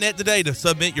copypro.net today to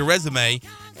submit your resume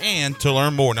and to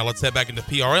learn more. Now let's head back into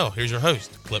PRL. Here's your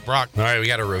host, Clip Brock. All right, we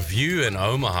got a review in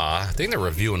Omaha. I think they're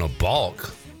reviewing a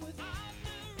balk.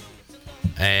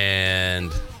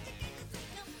 And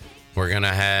we're going to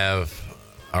have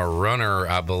a runner,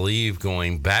 I believe,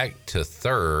 going back to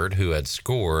third who had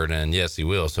scored, and yes, he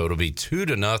will. So it'll be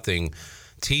 2-0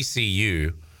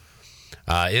 TCU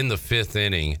in the fifth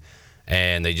inning,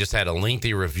 and they just had a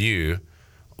lengthy review.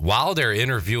 While they're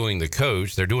interviewing the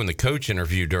coach, they're doing the coach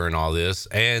interview during all this,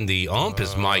 and the ump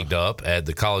is mic'd up at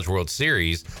the College World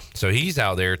Series, so he's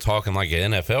out there talking like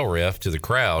an NFL ref to the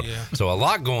crowd. Yeah. So a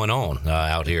lot going on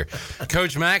out here.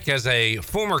 Coach Mack, as a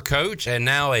former coach and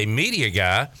now a media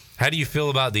guy, how do you feel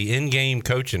about the in-game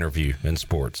coach interview in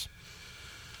sports?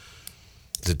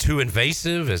 Is it too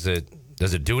invasive?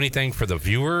 Does it do anything for the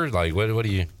viewer? Like, what do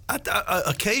you?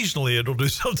 Occasionally, it'll do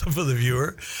something for the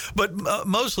viewer, but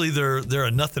mostly they're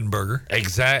a nothing burger.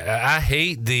 Exactly. I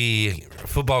hate the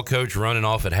football coach running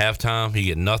off at halftime. You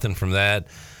get nothing from that.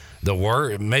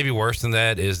 Maybe worse than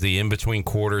that is the in between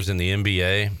quarters in the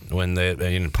NBA when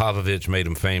Popovich made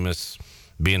him famous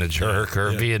being a jerk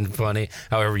or being funny,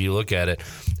 however you look at it,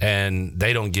 and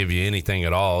they don't give you anything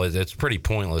at all. It's pretty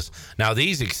pointless. Now,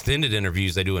 these extended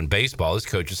interviews they do in baseball, this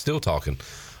coach is still talking.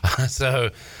 So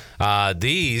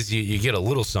these, you get a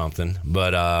little something,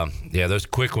 but those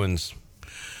quick ones,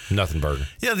 nothing burger.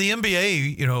 Yeah, the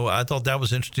NBA, I thought that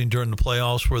was interesting during the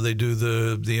playoffs where they do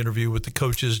the interview with the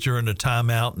coaches during the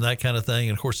timeout and that kind of thing.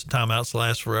 And, of course, the timeouts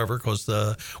last forever because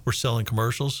we're selling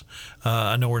commercials.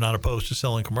 I know we're not opposed to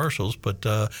selling commercials, but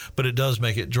it does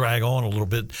make it drag on a little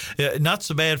bit. Not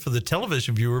so bad for the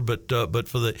television viewer, but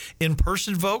for the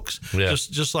in-person folks,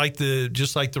 just like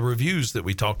the reviews that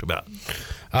we talked about.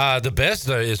 The best,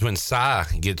 though, is when Cy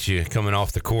gets you coming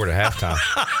off the court at halftime.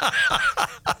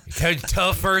 Coach,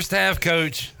 tough first half,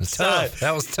 Coach. Tough.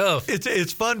 That was tough.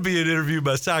 It's fun being interviewed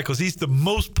by Cy because he's the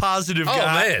most positive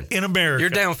guy in America. You're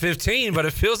down 15, but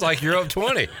it feels like you're up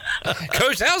 20.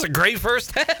 Coach, that was a great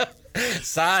first half.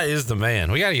 Cy is the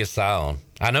man. We got to get Cy on.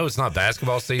 I know it's not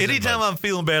basketball season. Anytime I'm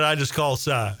feeling bad, I just call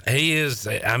Cy. He is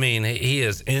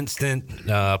instant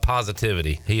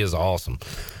positivity. He is awesome.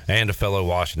 And a fellow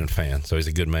Washington fan, so he's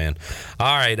a good man.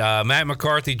 All right, Mack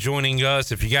McCarthy joining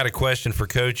us. If you got a question for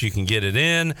Coach, you can get it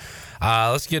in.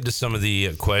 Let's get to some of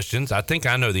the questions. I think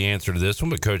I know the answer to this one,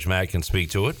 but Coach Mack can speak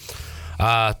to it.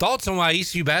 Thoughts on why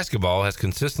ECU basketball has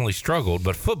consistently struggled,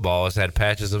 but football has had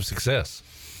patches of success?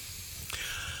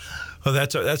 Well,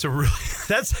 that's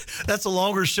a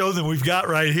longer show than we've got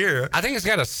right here. I think it's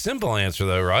got a simple answer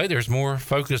though, right? There's more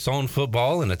focus on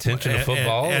football and attention to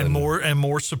football, and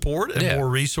more support and more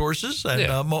resources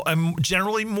and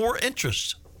generally more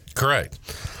interest. Correct.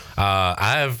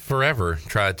 I have forever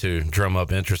tried to drum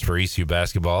up interest for ECU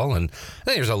basketball, and I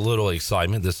think there's a little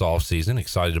excitement this offseason,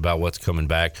 excited about what's coming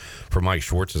back for Mike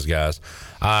Schwartz's guys.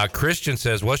 Christian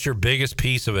says, what's your biggest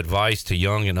piece of advice to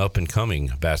young and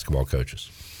up-and-coming basketball coaches?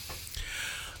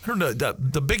 I don't know.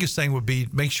 The biggest thing would be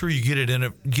make sure you get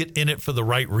in it for the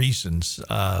right reasons.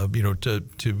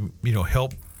 To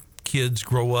help kids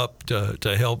grow up,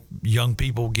 to help young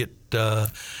people get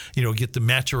the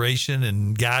maturation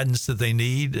and guidance that they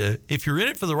need. If you're in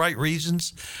it for the right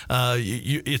reasons,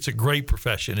 it's a great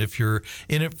profession. If you're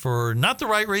in it for not the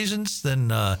right reasons,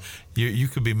 then you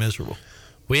could be miserable.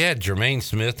 We had Jermaine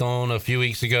Smith on a few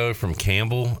weeks ago from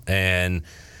Campbell, and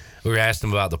we were asking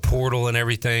him about the portal and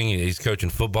everything. He's coaching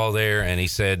football there, and he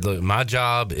said, look, my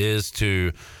job is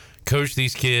to coach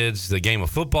these kids the game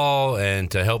of football and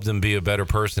to help them be a better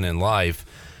person in life.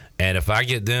 And if I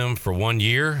get them for 1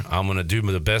 year, I'm going to do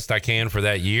the best I can for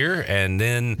that year. And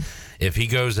then if he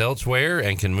goes elsewhere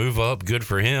and can move up, good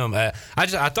for him. I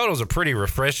thought it was a pretty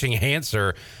refreshing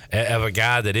answer of a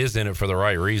guy that is in it for the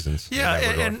right reasons. Yeah,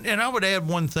 and I would add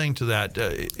one thing to that.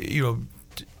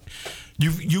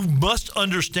 You must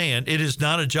understand it is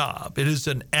not a job. It is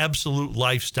an absolute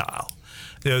lifestyle.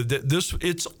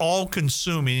 It's all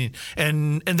consuming,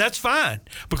 and that's fine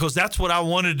because that's what I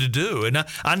wanted to do. And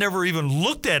I never even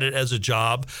looked at it as a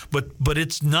job, but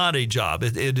it's not a job.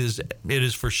 It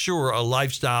is for sure a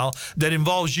lifestyle that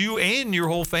involves you and your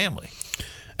whole family.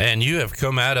 And you have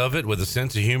come out of it with a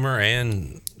sense of humor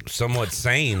and somewhat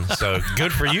sane. So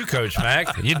good for you, Coach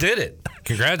Mack. You did it.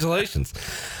 Congratulations.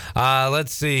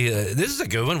 Let's see. This is a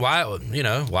good one.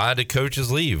 Why did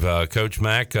coaches leave? Coach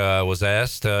Mack was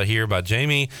asked here by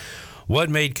Jamie, what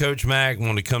made Coach Mack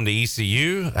want to come to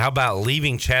ECU? How about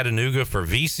leaving Chattanooga for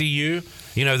VCU?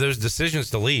 Those decisions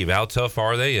to leave, how tough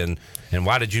are they? And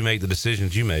why did you make the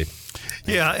decisions you made?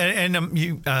 Yeah,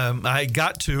 I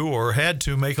got to or had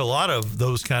to make a lot of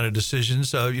those kind of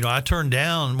decisions. I turned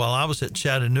down, while I was at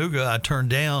Chattanooga, I turned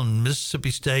down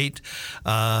Mississippi State,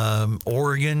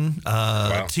 Oregon,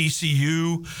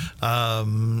 TCU,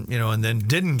 and then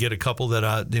didn't get a couple that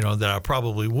I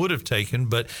probably would have taken.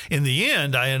 But in the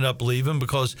end, I ended up leaving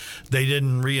because they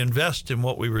didn't reinvest in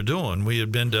what we were doing. We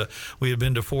had been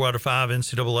to 4 out of 5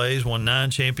 NCAAs, won 9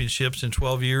 championships in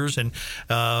 12 years, and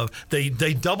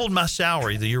they doubled my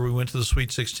salary the year we went to the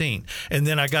Sweet 16. And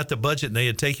then I got the budget, and they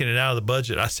had taken it out of the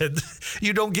budget. I said,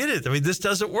 you don't get it. I mean, this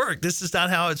doesn't work. This is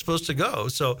not how it's supposed to go.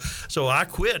 So I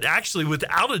quit, actually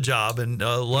without a job, and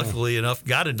luckily enough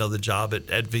got another job at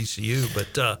VCU.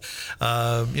 But,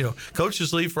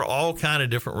 coaches leave for all kind of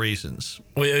different reasons.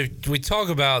 We talk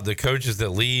about the coaches that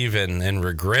leave and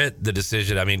regret the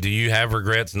decision. I mean, do you have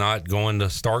regrets not going to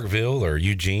Starkville or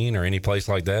Eugene or any place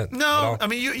like that? No, I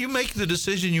mean, you make the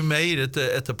decision you made at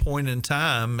that point in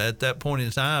time,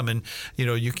 and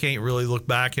you can't really look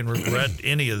back and regret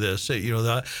any of this.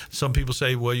 Some people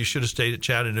say, well, you should have stayed at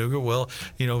Chattanooga. Well,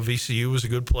 VCU was a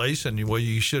good place, and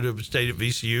you should have stayed at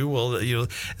VCU. Well,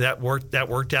 that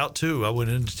worked out too. I went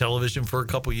into television for a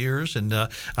couple years, and I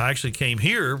actually came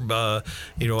here. I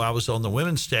was on the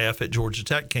women's staff at Georgia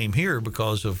Tech. Came here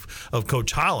because of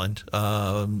Coach Holland.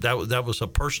 That was a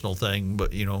personal thing,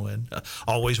 but and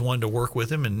always wanted to work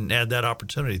with him and had that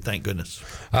opportunity. Thank goodness.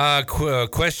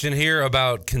 Question here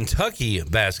about Kentucky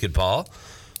basketball.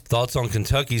 Thoughts on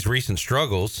Kentucky's recent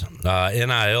struggles?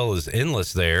 NIL is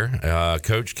endless there.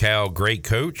 Coach Cal, great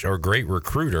coach or great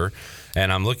recruiter,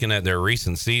 and I'm looking at their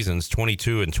recent seasons: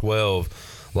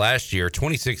 22-12 last year,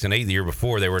 26-8 the year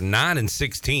before. They were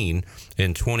 9-16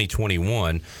 in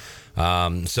 2021.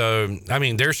 So, I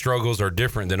mean, their struggles are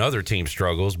different than other teams'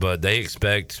 struggles, but they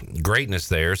expect greatness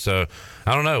there. So,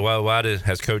 I don't know. Why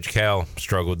has Coach Cal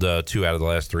struggled 2 out of the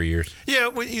last 3 years? Yeah,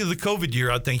 the COVID year,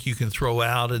 I think you can throw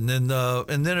out, and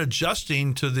then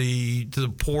adjusting to the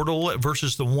portal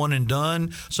versus the one and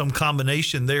done, some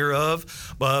combination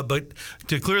thereof. But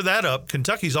to clear that up,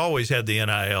 Kentucky's always had the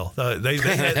NIL. They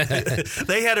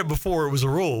had it before it was a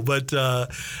rule. But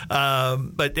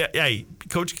hey,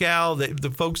 Coach Cal,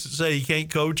 the folks that say he can't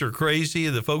coach are crazy,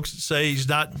 and the folks that say he's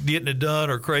not getting it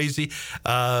done are crazy.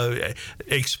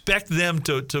 Expect them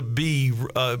to be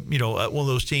one of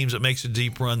those teams that makes a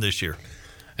deep run this year.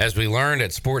 As we learned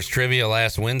at Sports Trivia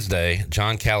last Wednesday,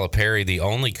 John Calipari, the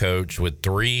only coach with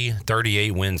 3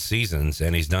 38-win seasons,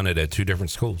 and he's done it at 2 different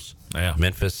schools,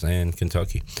 Memphis and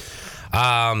Kentucky.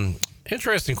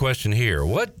 Interesting question here.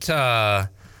 What did the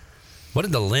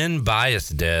Lynn Bias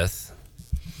death,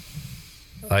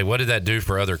 what did that do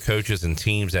for other coaches and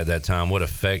teams at that time? What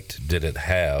effect did it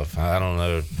have? I don't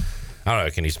know.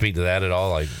 Can you speak to that at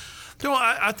all? No,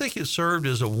 I think it served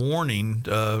as a warning,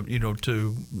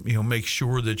 to make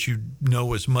sure that you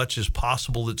know as much as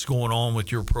possible that's going on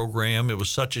with your program. It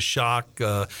was such a shock.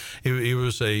 It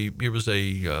was a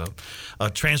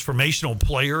transformational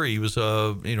player. He was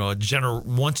a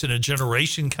once in a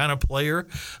generation kind of player.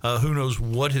 Who knows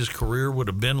what his career would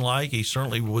have been like? He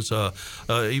certainly was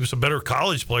he was a better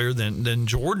college player than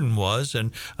Jordan was,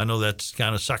 and I know that's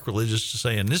kind of sacrilegious to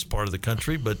say in this part of the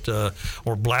country, but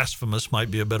or blasphemous might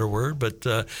be a better word. But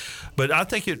I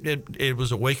think it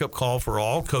was a wake up call for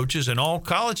all coaches and all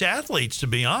college athletes, to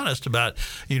be honest, about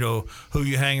who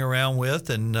you hang around with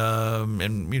and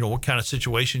what kind of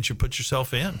situations you put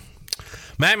yourself in.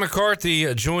 Mack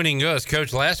McCarthy joining us.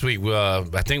 Coach, last week I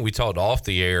think we talked off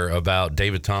the air about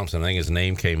David Thompson. I think his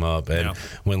name came up, and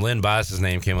when Lynn Bias's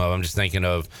name came up, I'm just thinking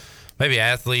of maybe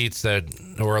athletes that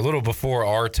were a little before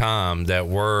our time that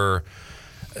were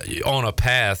on a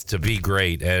path to be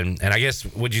great, and I guess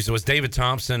was David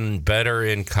Thompson better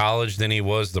in college than he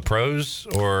was the pros,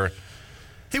 or?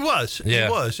 He was,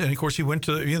 and of course he went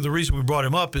to the reason we brought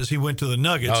him up is he went to the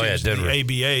Nuggets. Oh yeah, Denver.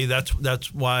 The ABA.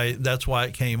 That's why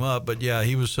it came up. But yeah,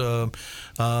 he was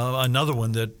another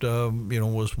one that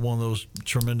was one of those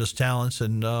tremendous talents,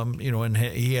 and and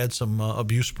he had some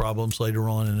abuse problems later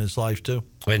on in his life too.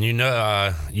 And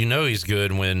he's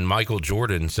good when Michael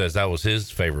Jordan says that was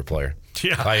his favorite player.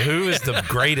 Yeah. Like, who is the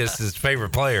greatest, his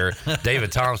favorite player?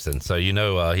 David Thompson. So,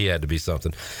 he had to be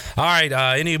something. All right.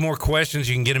 Any more questions?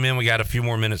 You can get them in. We got a few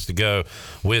more minutes to go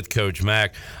with Coach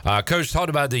Mack. Coach talked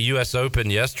about the U.S. Open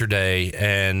yesterday,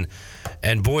 and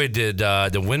boy, did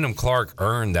the Wyndham Clark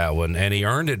earn that one. And he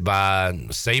earned it by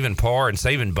saving par and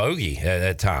saving bogey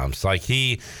at times. Like,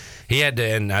 he had to,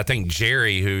 and I think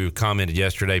Jerry, who commented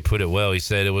yesterday, put it well. He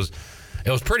said it was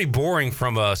pretty boring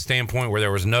from a standpoint where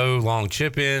there was no long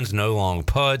chip-ins, no long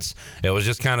putts. It was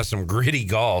just kind of some gritty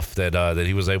golf that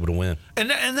he was able to win. And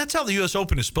that's how the U.S.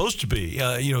 Open is supposed to be.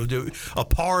 A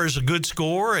par is a good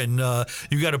score, and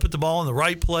you got to put the ball in the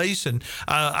right place. And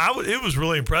it was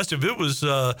really impressive. It was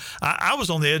I was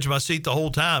on the edge of my seat the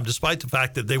whole time, despite the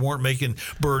fact that they weren't making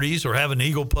birdies or having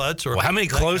eagle putts. Or how many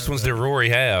close ones did Rory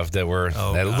have that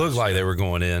looked like they were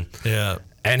going in? Yeah,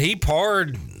 and he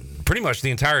parred pretty much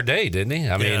the entire day, didn't he?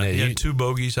 I mean, he had 2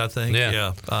 bogeys, I think.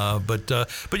 Yeah. But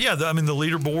yeah, the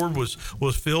leaderboard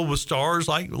was filled with stars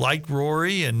like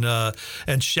Rory and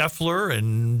Scheffler,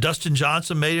 and Dustin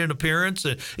Johnson made an appearance,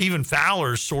 and even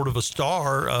Fowler's sort of a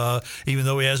star, even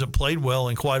though he hasn't played well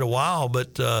in quite a while.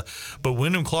 But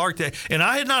Wyndham Clark, and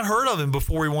I had not heard of him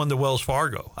before he won the Wells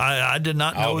Fargo. I did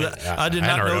not know that. I did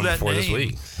not know that before name. This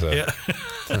week. So.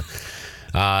 Yeah.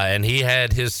 And he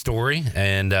had his story,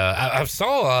 and I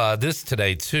saw this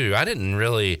today too. I didn't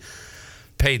really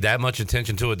pay that much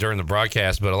attention to it during the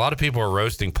broadcast, but a lot of people are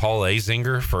roasting Paul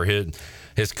Azinger for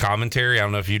his commentary. I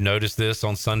don't know if you noticed this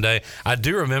on Sunday. I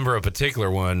do remember a particular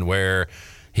one where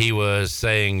he was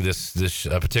saying this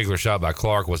particular shot by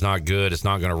Clark was not good. It's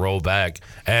not going to roll back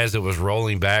as it was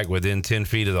rolling back within 10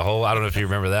 feet of the hole. I don't know if you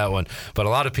remember that one, but a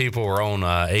lot of people were on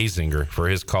Azinger for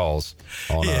his calls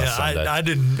on Sunday. I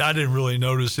didn't really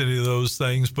notice any of those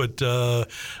things, but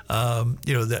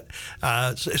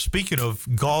speaking of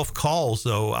golf calls,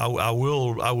 though,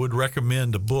 I would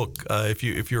recommend a book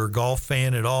if you're a golf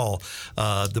fan at all.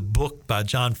 The book by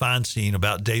John Feinstein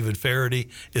about David Faraday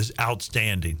is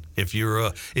outstanding. If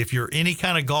you're any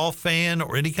kind of golf fan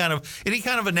or any kind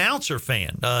of announcer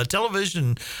fan,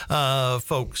 television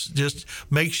folks, just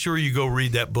make sure you go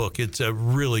read that book. It's a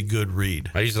really good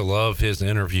read. I used to love his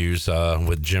interviews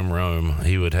with Jim Rome.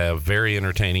 He would have very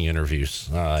entertaining interviews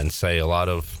and say a lot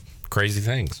of crazy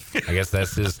things. I guess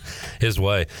that's his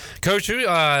way. Coach,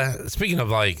 speaking of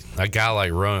like a guy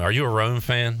like Rome, are you a Rome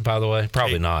fan, by the way?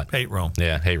 Probably not. Hate Rome.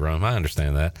 Yeah, hate Rome. I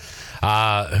understand that.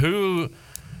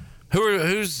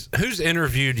 Who's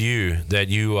interviewed you that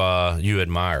you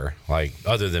admire, like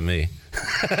other than me?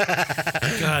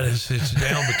 God, it's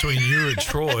down between you and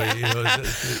Troy.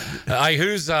 Like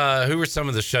who are some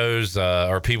of the shows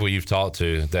or people you've talked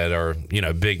to that are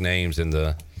big names in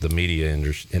the media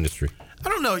industry? I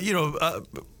don't know.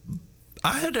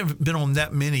 I haven't been on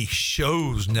that many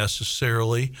shows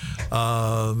necessarily.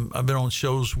 I've been on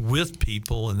shows with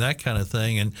people and that kind of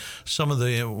thing. And some of the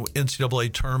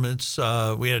NCAA tournaments,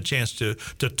 we had a chance to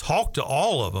talk to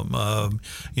all of them.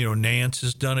 Nance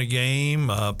has done a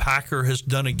game. Packer has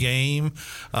done a game.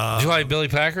 Did you like Billy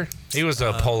Packer? He was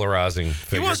a polarizing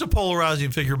figure. He was a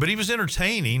polarizing figure, but he was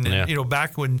entertaining. And,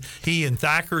 back when he and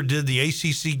Thacker did the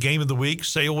ACC Game of the Week,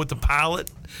 Sail with the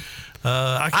Pilot,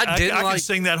 I can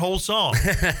sing that whole song.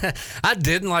 I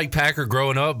didn't like Packer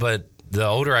growing up, but the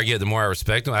older I get, the more I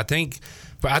respect him. I think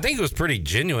it was pretty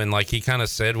genuine. Like, he kind of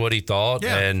said what he thought.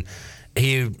 Yeah. And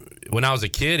when I was a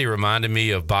kid, he reminded me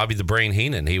of Bobby the Brain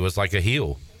Heenan. He was like a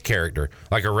heel character,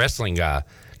 like a wrestling guy.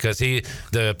 Because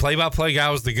the play-by-play guy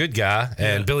was the good guy,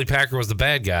 and Billy Packer was the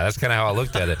bad guy. That's kind of how I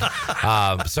looked at it.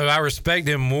 So I respect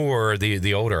him more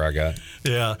the older I got.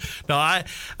 Yeah. No, I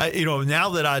now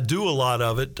that I do a lot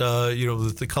of it,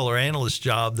 with the color analyst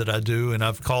job that I do, and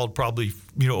I've called probably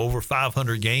over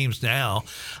 500 games now.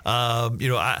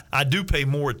 I do pay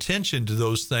more attention to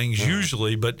those things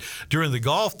usually, but during the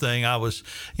golf thing, I was,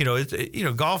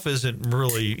 golf isn't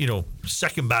really,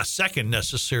 second by second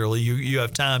necessarily. You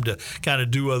have time to kind of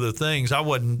do other things. I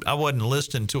wasn't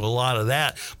listening to a lot of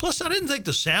that. Plus, I didn't think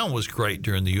the sound was great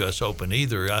during the U.S. Open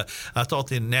either. I thought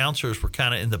the announcers were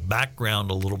kind of in the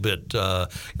background a little bit.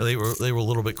 They were a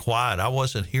little bit quiet. I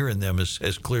wasn't hearing them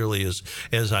as clearly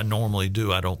as I normally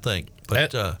do, I don't think.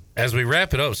 But as we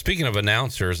wrap it up, speaking of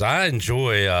announcers, I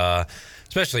enjoy,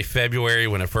 especially February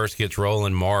when it first gets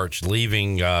rolling, March,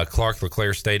 leaving Clark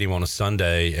LeClaire Stadium on a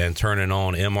Sunday and turning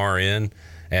on MRN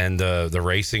and the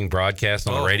racing broadcast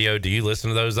on the radio. Do you listen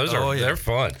to those? They're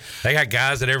fun. They got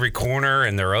guys at every corner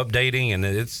and they're updating, and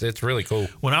it's really cool.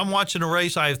 When I'm watching a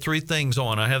race, I have three things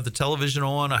on. I have the television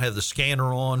on, I have the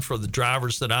scanner on for the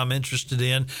drivers that I'm interested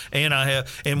in,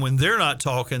 and when they're not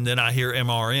talking, then I hear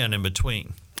MRN in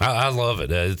between. I love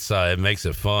it. It makes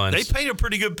it fun. They paint a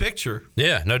pretty good picture.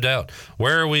 Yeah, no doubt.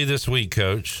 Where are we this week,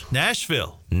 Coach?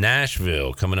 Nashville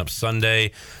coming up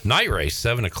Sunday night race,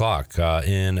 7:00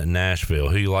 in Nashville.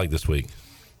 Who you like this week?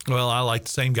 Well, I like the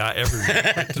same guy every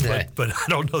week, but I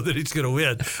don't know that he's going to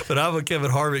win. But I'm a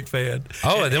Kevin Harvick fan.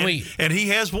 Oh, and then and he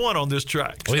has won on this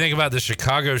track. What do you think about the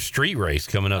Chicago Street Race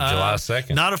coming up July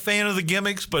 2nd? Not a fan of the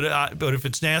gimmicks, but if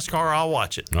it's NASCAR, I'll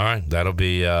watch it. All right, that'll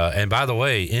be. And by the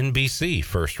way, NBC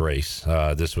first race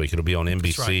this week. It'll be on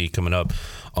NBC coming up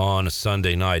on a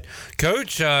Sunday night.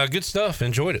 Coach, good stuff.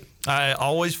 Enjoyed it.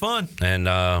 Always fun. And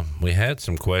we had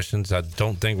some questions I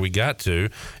don't think we got to,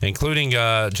 including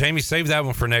Jamie, save that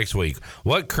one for next week.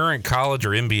 What current college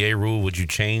or NBA rule would you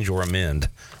change or amend?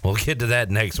 We'll get to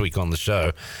that next week on the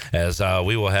show, as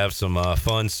we will have some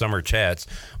fun summer chats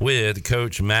with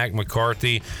Coach Mack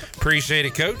McCarthy. Appreciate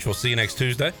it, Coach. We'll see you next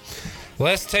Tuesday.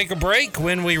 Let's take a break.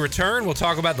 When we return, we'll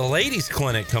talk about the ladies'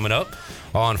 clinic coming up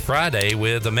on Friday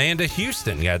with Amanda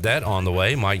Houston. Got that on the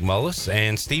way. Mike Mullis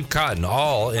and Steve Cotton,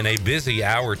 all in a busy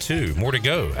hour 2. More to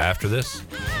go after this.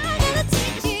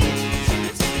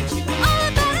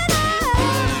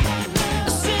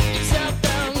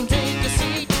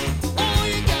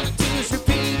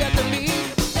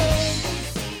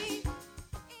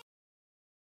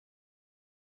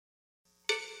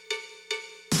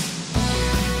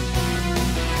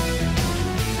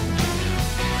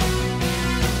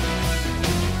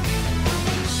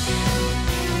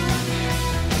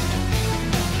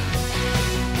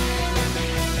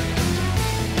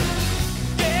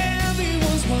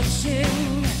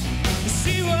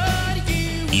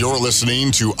 You're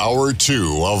listening to Hour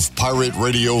 2 of Pirate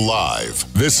Radio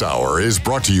Live. This hour is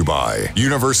brought to you by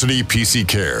University PC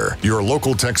Care, your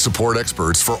local tech support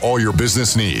experts for all your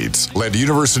business needs. Let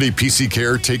University PC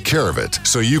Care take care of it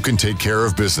so you can take care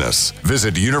of business.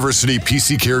 Visit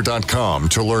universitypccare.com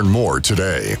to learn more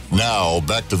today. Now,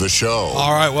 back to the show.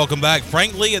 All right, welcome back.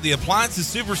 Frank Lee at the Appliances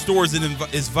Superstore is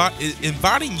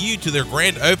inviting you to their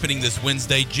grand opening this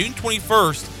Wednesday, June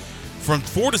 21st. From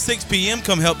 4 to 6 p.m.,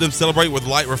 come help them celebrate with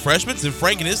light refreshments, and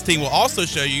Frank and his team will also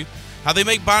show you how they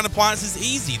make buying appliances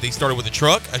easy. They started with a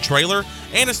truck, a trailer,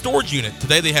 and a storage unit.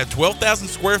 Today, they have 12,000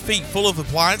 square feet full of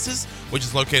appliances, which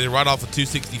is located right off of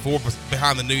 264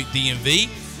 behind the new DMV.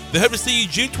 They hope to see you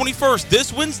June 21st,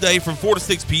 this Wednesday, from 4 to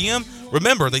 6 p.m.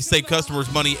 Remember, they save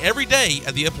customers money every day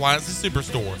at the Appliances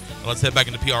Superstore. Now let's head back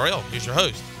into PRL. Here's your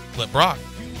host, Flip Brock.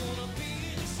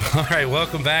 All right,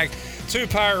 welcome back to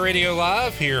Pirate Radio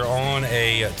Live here on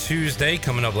a Tuesday.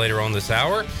 Coming up later on this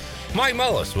hour, Mike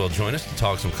Mullis will join us to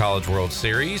talk some College World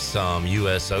Series, some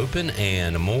U.S. Open,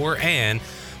 and more. And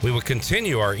we will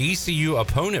continue our ECU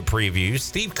opponent previews.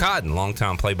 Steve Cotton,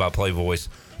 longtime play-by-play voice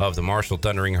of the Marshall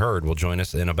Thundering Herd, will join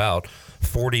us in about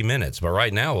 40 minutes. But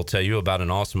right now, we'll tell you about an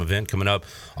awesome event coming up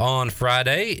on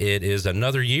Friday. It is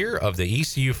another year of the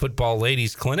ECU Football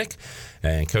Ladies Clinic.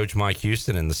 And Coach Mike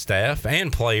Houston and the staff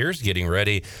and players getting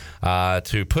ready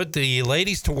to put the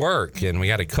ladies to work. And we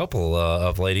got a couple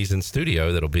of ladies in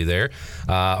studio that'll be there.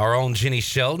 Our own Ginny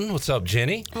Shelton. What's up,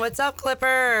 Ginny? What's up,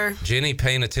 Clipper? Ginny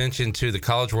paying attention to the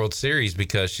College World Series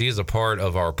because she is a part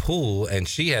of our pool, and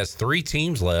she has 3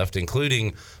 teams left,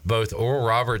 including both Oral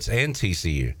Roberts and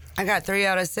TCU. I got 3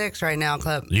 out of 6 right now,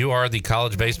 Clip. You are the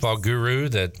college baseball guru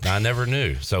that I never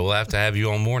knew. So we'll have to have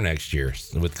you on more next year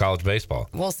with college baseball.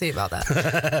 We'll see about that.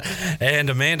 And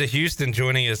Amanda Houston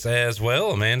joining us as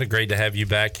well. Amanda, great to have you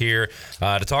back here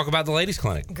to talk about the ladies'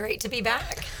 clinic. Great to be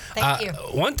back. Thank you.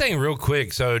 One thing real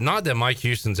quick. So not that Mike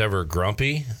Houston's ever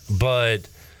grumpy, but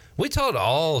we talked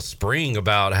all spring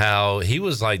about how he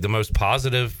was like the most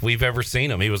positive we've ever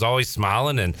seen him. He was always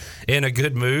smiling and in a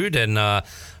good mood, and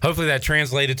hopefully that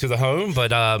translated to the home.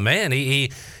 But man, he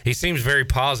seems very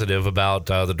positive about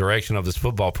the direction of this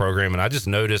football program, and I just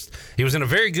noticed he was in a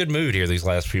very good mood here these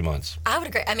last few months. I would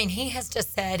agree. I mean, he has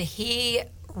just said he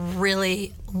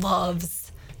really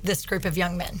loves this group of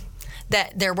young men,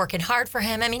 that they're working hard for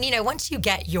him. I mean, you know, once you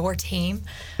get your team,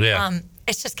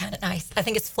 it's just kind of nice. I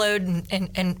think it's flowed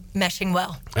and meshing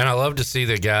well. And I love to see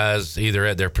the guys either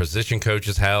at their position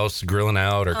coach's house grilling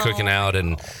out or cooking out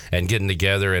and getting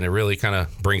together, and it really kind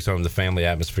of brings home the family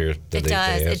atmosphere.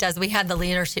 It does. We had the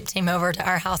leadership team over to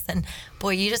our house, and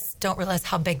boy, you just don't realize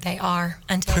how big they are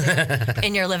until they're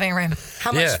in your living room.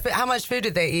 How much food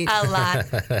did they eat? A lot.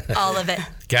 All of it.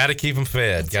 Got to keep them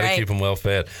fed. Got to keep them well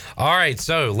fed. All right,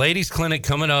 so ladies clinic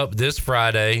coming up this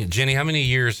Friday. Jenny, how many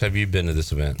years have you been to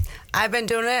this event? I've been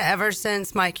doing it ever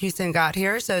since Mike Houston got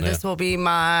here, so this will be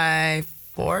my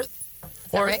fourth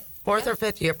Fourth or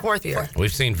fifth year? Fourth year.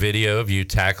 We've seen video of you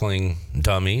tackling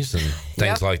dummies and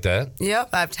things like that. Yep,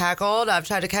 I've tackled. I've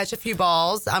tried to catch a few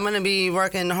balls. I'm going to be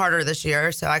working harder this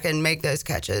year so I can make those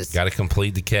catches. Got to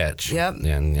complete the catch. Yep.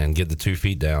 And get the 2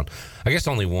 feet down. I guess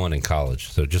only one in college,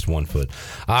 so just 1 foot.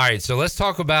 All right, so let's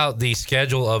talk about the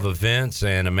schedule of events.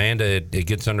 And Amanda, it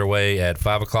gets underway at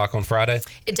 5 o'clock on Friday?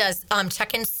 It does.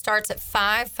 Check-in starts at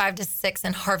 5 to 6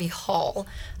 in Harvey Hall.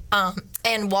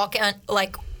 And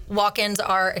walk-ins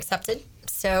are accepted,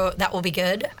 so that will be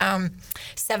good.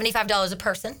 $75 a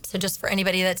person, so just for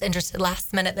anybody that's interested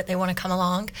last minute that they want to come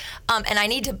along. And I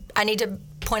need to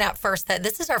point out first that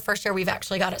this is our first year we've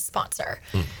actually got a sponsor.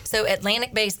 So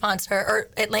Atlantic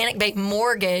Bay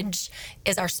Mortgage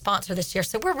is our sponsor this year.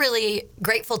 So we're really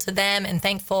grateful to them and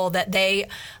thankful that they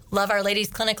love our ladies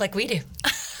clinic like we do.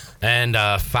 And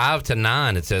 5 to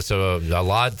 9, it says, so a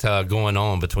lot going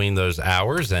on between those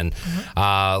hours. And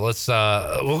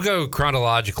we'll go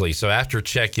chronologically. So after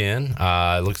check-in,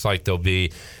 it looks like there'll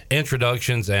be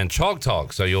introductions and chalk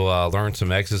talk. So you'll learn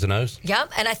some X's and O's.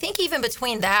 Yep, and I think even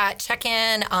between that,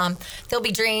 check-in, there'll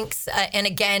be drinks. And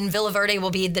again, Villa Verde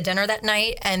will be the dinner that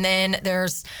night. And then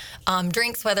there's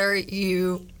drinks, whether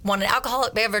you want an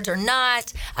alcoholic beverage or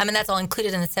not. I mean, that's all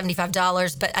included in the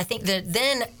 $75. But I think that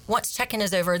then once check-in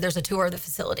is over, there's a tour of the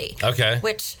facility. Okay.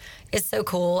 Which is so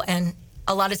cool. And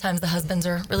a lot of times the husbands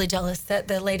are really jealous that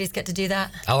the ladies get to do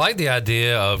that. I like the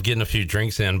idea of getting a few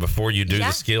drinks in before you do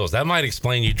the skills. That might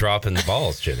explain you dropping the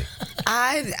balls, Jenny.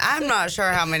 I'm not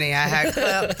sure how many I had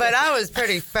clipped, but I was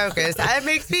pretty focused. It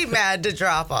makes me mad to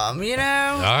drop them, you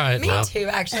know? All right. Me too,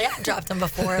 actually. I've dropped them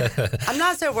before. I'm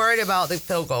not so worried about the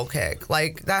field goal kick.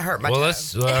 Like, that hurt my toe.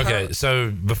 Okay, so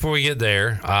before we get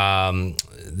there,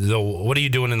 what are you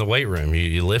doing in the weight room?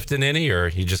 You lifting any, or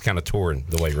you just kind of touring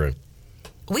the weight room?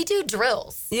 We do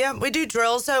drills. Yeah, we do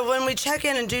drills. So when we check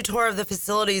in and do tour of the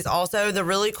facilities, also the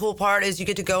really cool part is you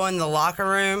get to go in the locker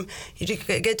room. You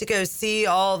get to go see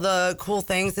all the cool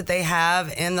things that they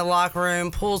have in the locker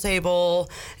room, pool table,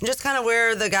 and just kind of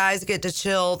where the guys get to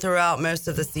chill throughout most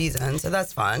of the season. So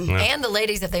that's fun. Yeah. And the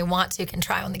ladies, if they want to, can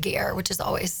try on the gear, which is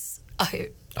always a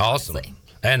hoot. Awesome. Honestly.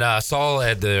 And I saw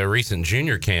at the recent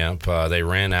junior camp, they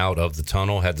ran out of the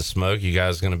tunnel, had the smoke. You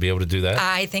guys going to be able to do that?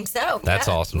 I think so. That's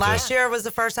awesome. Last year was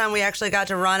the first time we actually got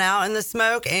to run out in the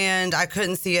smoke, and I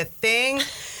couldn't see a thing.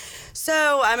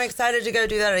 So I'm excited to go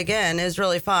do that again. It was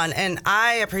really fun. And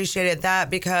I appreciated that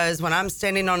because when I'm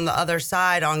standing on the other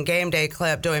side on game day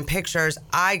clip doing pictures,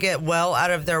 I get well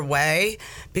out of their way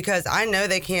because I know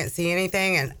they can't see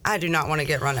anything and I do not want to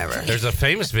get run over. There's a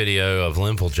famous video of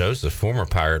Linville Joseph, former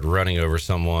Pirate, running over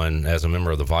someone as a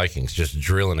member of the Vikings, just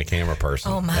drilling a camera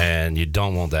person. Oh, my. And you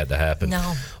don't want that to happen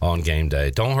on game day.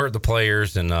 Don't hurt the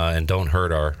players and don't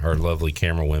hurt our lovely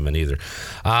camera women either.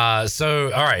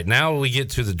 So, all right, now we get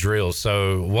to the drills.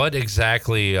 So what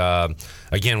exactly,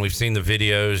 again, we've seen the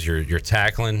videos, you're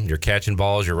tackling, you're catching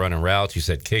balls, you're running routes, you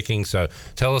said kicking. So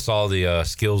tell us all the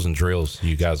skills and drills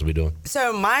you guys will be doing.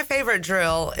 So my favorite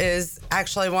drill is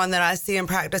actually one that I see in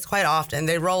practice quite often.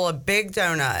 They roll a big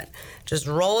donut, just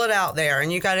roll it out there,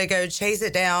 and you got to go chase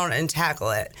it down and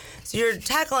tackle it. So you're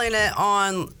tackling it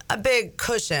on a big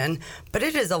cushion, but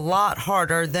it is a lot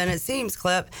harder than it seems,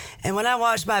 Clip. And when I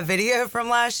watched my video from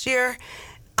last year,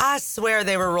 I swear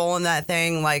they were rolling that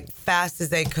thing like fast as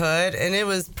they could, and it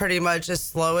was pretty much as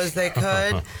slow as they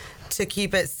could to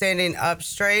keep it standing up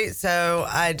straight, so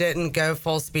I didn't go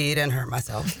full speed and hurt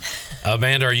myself.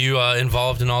 Amanda, are you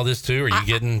involved in all this too? Are you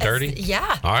getting dirty?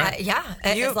 Yeah. All right.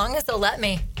 As long as they'll let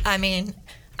me. I mean,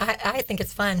 I think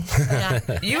it's fun. Yeah.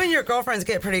 You and your girlfriends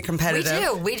get pretty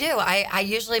competitive. We do. I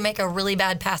usually make a really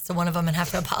bad pass to one of them and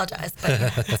have to apologize, but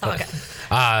it's all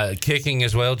good. Kicking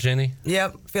as well, Jenny?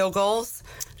 Yep, field goals.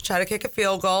 Try to kick a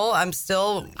field goal. I'm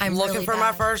looking really for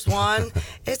my first one.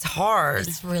 It's hard.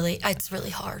 It's really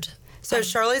hard. So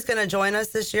Shirley's going to join us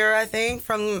this year, I think,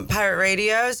 from Pirate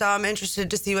Radio. So I'm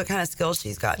interested to see what kind of skills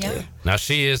she's got too. Now,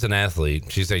 she is an athlete.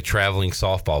 She's a traveling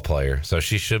softball player, so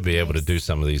she should be able to do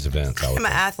some of these events. I'm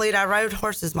an athlete. I rode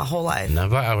horses my whole life.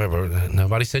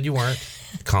 Nobody said you weren't.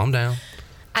 Calm down.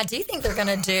 I do think they're going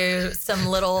to do some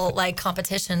little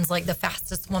competitions like the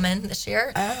fastest woman this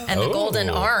year. And the golden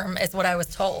arm is what I was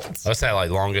told. Let's say like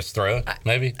throw,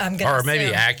 maybe? Or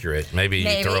maybe accurate. Maybe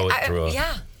you throw it through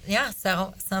a... Yeah,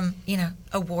 so some,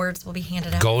 awards will be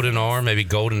handed out. Golden arm, maybe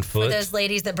golden foot. For those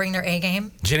ladies that bring their A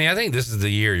game. Jenny, I think this is the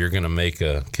year you're going to make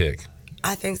a kick.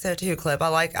 I think so too, Clip. I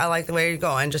like the way you're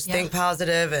going. Just think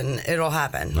positive and it'll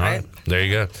happen, right? There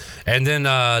you go. And then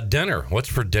dinner. What's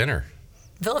for dinner?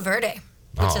 Villa Verde,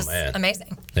 which is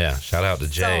amazing. Yeah, shout out to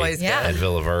Jay always at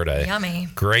Villa Verde. Yummy.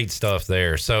 Great stuff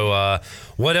there. So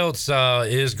what else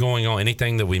is going on?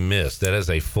 Anything that we missed? That is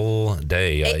a full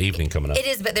day evening coming up. It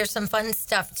is, but there's some fun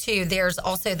stuff too. There's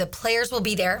also the players will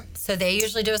be there. So they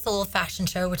usually do us a little fashion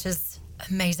show, which is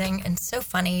amazing and so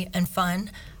funny and fun.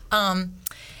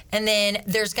 And then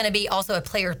there's going to be also a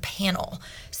player panel.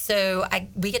 So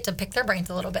we get to pick their brains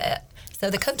a little bit. So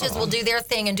the coaches will do their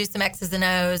thing and do some X's and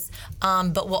O's,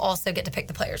 but we'll also get to pick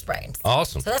the players' brains.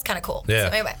 Awesome. So that's kind of cool. Yeah.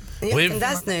 So anyway. Yeah,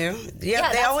 that's new.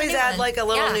 Yeah, they always add like a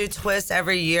little new twist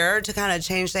every year to kind of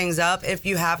change things up. If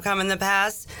you have come in the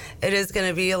past, it is going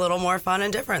to be a little more fun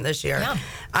and different this year. Yeah.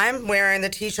 I'm wearing the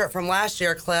T-shirt from last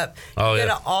year, Clip. You get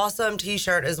an awesome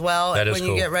T-shirt as well when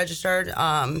you get registered.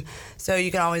 So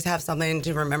you can always have something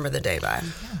to remember the day by.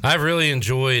 I've really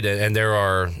enjoyed it, and there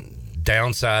are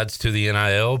downsides to the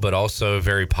NIL, but also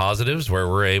very positives where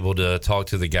we're able to talk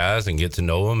to the guys and get to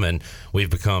know them. And we've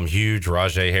become huge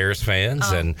Rajay Harris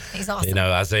fans, and he's awesome.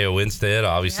 Isaiah Winstead,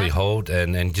 obviously Holt,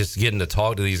 and just getting to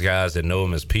talk to these guys and know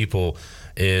them as people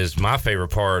is my favorite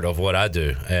part of what I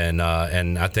do, and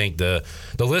I think the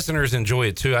listeners enjoy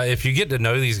it too. If you get to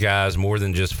know these guys more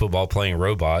than just football playing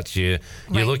robots, you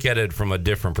look at it from a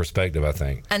different perspective, I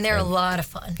think. And they're a lot of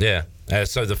fun. Yeah.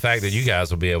 So the fact that you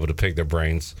guys will be able to pick their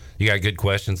brains, you got good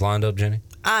questions lined up, Jenny?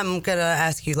 I'm gonna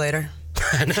ask you later.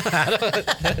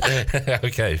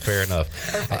 Okay, fair enough.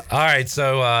 All right,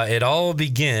 so it all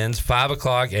begins 5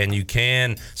 o'clock,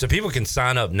 and so people can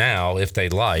sign up now if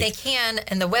they'd like. They can,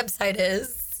 and the website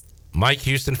is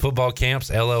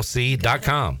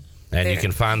MikeHoustonFootballCampsLLC.com. And you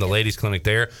can find the ladies clinic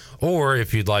there. Or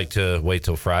if you'd like to wait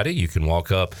till Friday, you can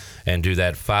walk up and do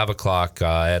that 5 o'clock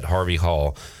at Harvey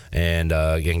Hall and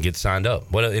get signed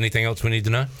up. Anything else we need to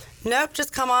know? Nope,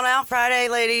 just come on out Friday,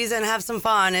 ladies, and have some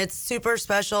fun. It's a super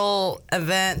special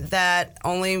event that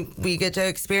only we get to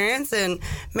experience and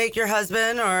make your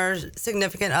husband or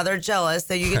significant other jealous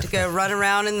that you get to go run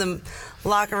around in the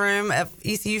locker room of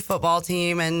ECU football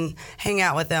team and hang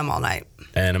out with them all night.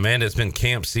 And Amanda, it's been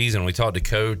camp season. We talked to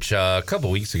Coach a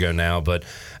couple weeks ago now, but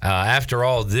after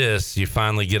all this, you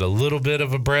finally get a little bit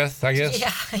of a breath, I guess?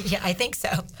 Yeah, I think so.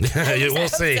 We'll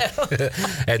see. So.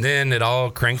 And then it all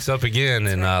cranks up again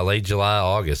in late July,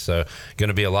 August. So going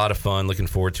to be a lot of fun. Looking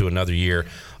forward to another year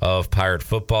of Pirate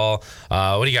football.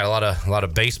 What do you got? A lot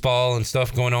of baseball and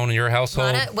stuff going on in your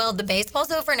household? Well, the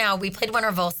baseball's over now. We played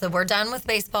Winterville, so we're done with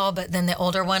baseball, but then the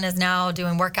older one is now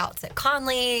doing workouts at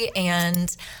Conley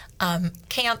and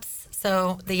camps.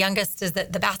 So the youngest is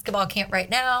at the basketball camp right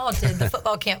now, did the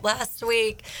football camp last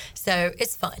week. So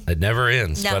it's fun. It never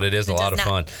ends, but it is a lot of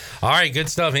fun. All right, good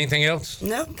stuff. Anything else?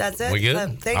 Nope, that's it. We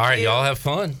good? Thank All right, you. y'all have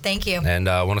fun. Thank you. And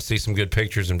I want to see some good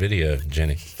pictures and video,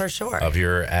 Jenny. For sure. Of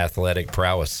your athletic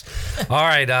prowess. All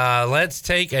right, let's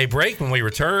take a break. When we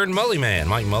return, Mully Man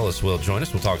Mike Mullis will join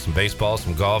us. We'll talk some baseball,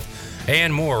 some golf,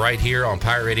 and more right here on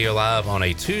Pirate Radio Live on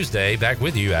a Tuesday. Back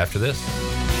with you after this.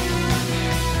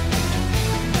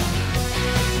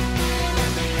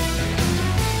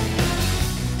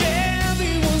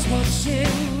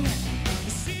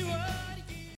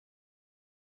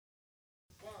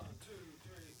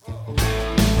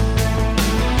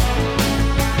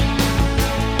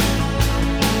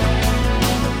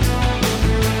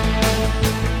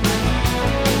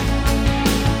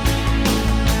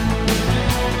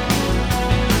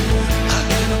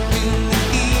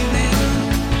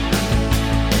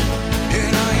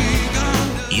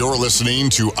 You're listening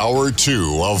to Hour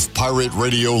 2 of Pirate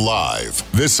Radio Live.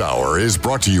 This hour is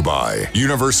brought to you by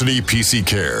University PC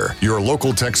Care, your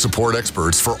local tech support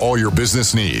experts for all your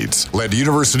business needs. Let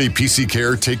University PC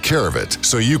Care take care of it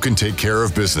so you can take care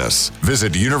of business.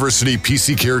 Visit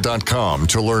universitypccare.com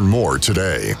to learn more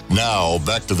today. Now,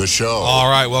 back to the show. All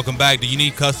right, welcome back. Do you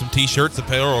need custom t-shirts,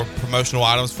 apparel, or promotional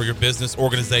items for your business,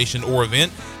 organization, or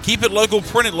event? Keep it local,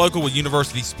 print it local with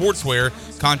University Sportswear.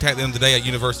 Contact them today at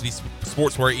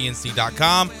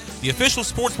universitysportswearenc.com, the official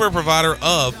sportswear provider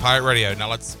of Pirate Radio.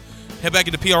 Now let's head back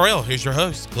into PRL. Here's your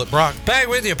host, Clip Brock. Back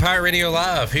with you, Pirate Radio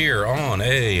Live here on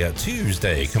a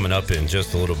Tuesday. Coming up in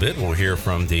just a little bit, we'll hear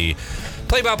from the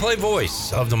play-by-play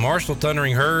voice of the Marshall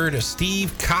Thundering Herd,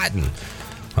 Steve Cotton.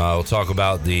 We'll talk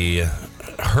about the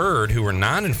Herd, who were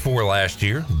 9-4 last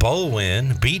year, bowl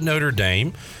win, beat Notre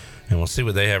Dame. And we'll see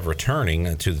what they have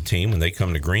returning to the team when they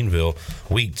come to Greenville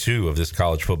week 2 of this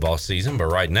college football season. But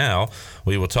right now,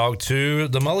 we will talk to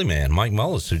the Mully Man, Mike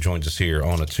Mullis, who joins us here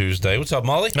on a Tuesday. What's up,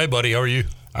 Mully? Hey, buddy. How are you?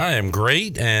 I am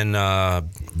great. And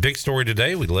big story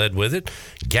today. We led with it.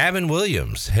 Gavin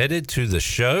Williams headed to the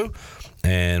show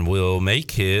and will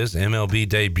make his MLB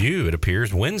debut, it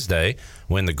appears, Wednesday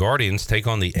when the Guardians take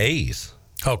on the A's.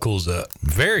 How cool is that?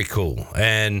 Very cool.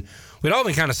 And we'd all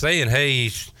been kind of saying, hey,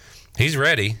 he's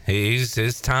ready.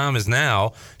 His time is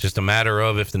now. Just a matter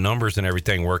of if the numbers and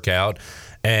everything work out.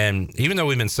 And even though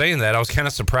we've been saying that, I was kind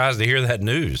of surprised to hear that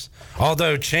news.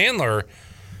 Although Chandler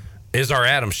is our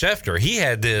Adam Schefter. He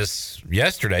had this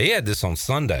yesterday. He had this on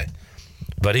Sunday.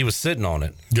 But he was sitting on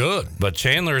it. Good. But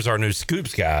Chandler is our new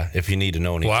scoops guy, if you need to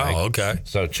know anything. Wow, okay.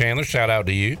 So, Chandler, shout out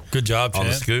to you. Good job, on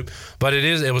the scoop. But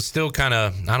it was still kind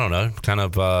of, I don't know,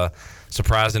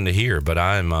 surprising to hear. But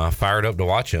I'm fired up to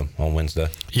watch him on Wednesday.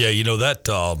 Yeah, you know, that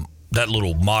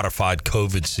little modified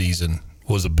COVID season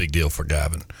was a big deal for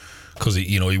Gavin. Because,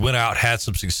 he went out, had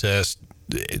some success.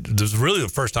 It was really the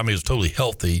first time he was totally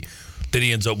healthy. Then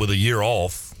he ends up with a year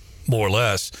off, more or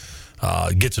less.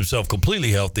 Gets himself completely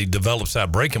healthy, develops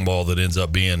that breaking ball that ends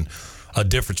up being a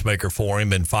difference maker for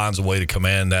him, and finds a way to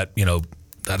command that,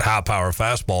 that high power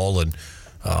fastball. And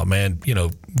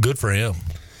good for him.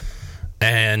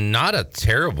 And not a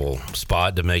terrible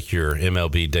spot to make your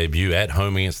MLB debut at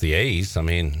home against the A's. I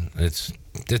mean, it's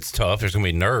tough. There's going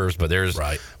to be nerves, but there's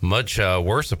much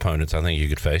worse opponents I think you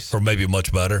could face. Or maybe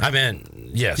much better. I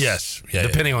mean, yes. Yes. Yeah,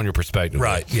 depending on your perspective.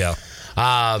 Right, yeah.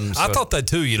 I thought that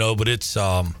too, but it's,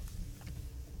 I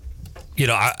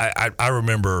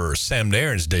remember Sam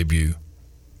Nairn's debut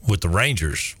with the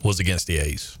Rangers was against the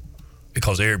A's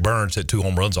because Eric Burns had 2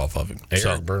 home runs off of him.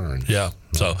 Eric Burns. Yeah.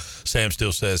 So Sam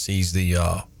still says he's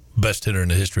the best hitter in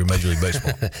the history of Major League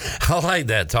Baseball. I like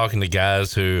that, talking to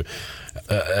guys who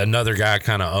another guy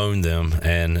kind of owned them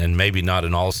and maybe not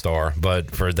an all-star, but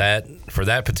for that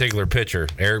particular pitcher,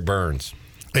 Eric Burns.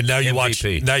 And now you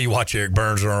MVP. watch Eric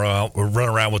Burns run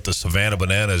around with the Savannah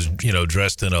Bananas,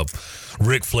 dressed in a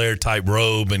Ric Flair type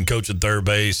robe and coaching third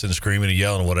base and screaming and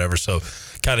yelling and whatever. So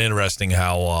kind of interesting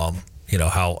how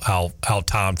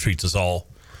time treats us all.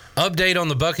 Update on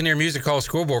the Buccaneer Music Hall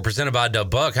scoreboard presented by Da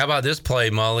Buck. How about this play,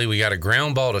 Mully? We got a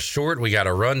ground ball to short. We got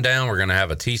a rundown. We're going to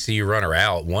have a TCU runner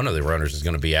out. One of the runners is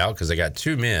going to be out because they got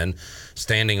 2 men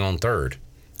standing on third.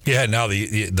 Yeah, now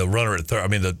the runner at third. I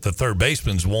mean, the third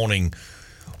baseman's wanting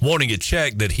a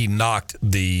check that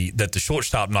the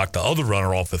shortstop knocked the other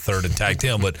runner off at third and tagged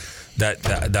him, but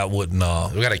that wouldn't.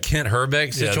 We got a Kent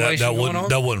Herbeck situation going on.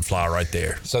 That wouldn't fly right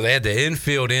there. So they had the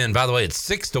infield in. By the way, it's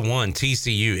 6-1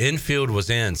 TCU. Infield was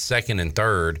in second and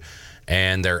third,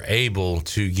 and they're able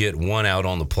to get one out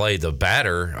on the play. The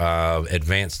batter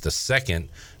advanced to second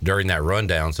during that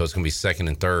rundown, so it's going to be second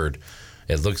and third.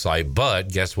 It looks like, but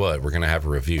guess what? We're going to have a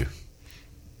review.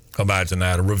 Imagine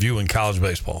that, a review in college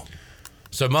baseball.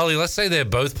 So, Mully, let's say that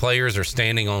both players are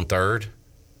standing on third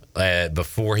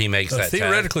before he makes that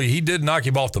theoretically, tag. he did knock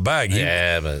him off the bag.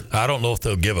 But I don't know if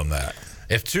they'll give him that.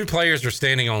 If 2 players are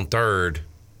standing on third,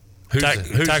 who's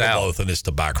tackle out? Both, and it's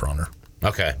the back runner.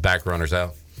 Okay, back runner's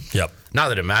out. Yep. Not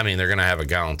that they're going to have a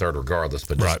guy on third regardless,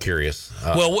 but just curious.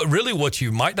 What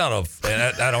you might not have,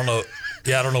 and I don't know.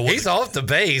 Yeah, I don't know. He's off the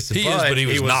base. He is, but he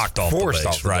was knocked off the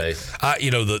base. Right.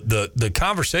 The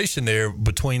conversation there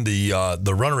between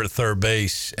the runner at third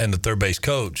base and the third base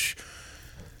coach,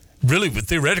 really,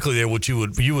 theoretically, there, what you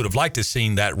would have liked to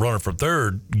seen that runner from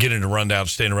third get in the rundown,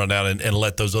 stay in the rundown, and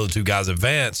let those other 2 guys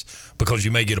advance because you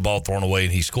may get a ball thrown away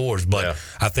and he scores. But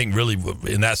I think really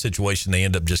in that situation they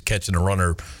end up just catching the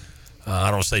runner. I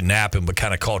don't want to say napping, but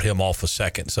kind of caught him off a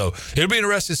second. So it'll be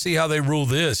interesting to see how they rule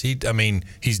this. He's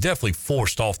definitely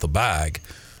forced off the bag,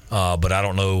 but I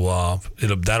don't know.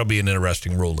 That'll be an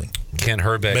interesting ruling. Kent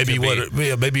Herbeck maybe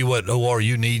what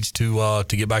ORU needs to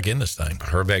get back in this thing.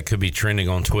 Herbeck could be trending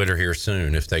on Twitter here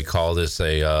soon if they call this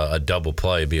a double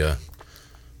play. Be a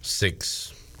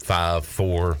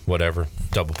 6-5-4 whatever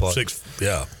double play. 6.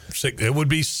 It would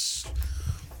be.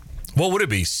 What would it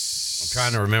be? I'm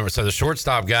trying to remember. So the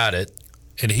shortstop got it,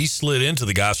 and he slid into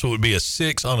the guy, so it would be a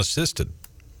 6 unassisted.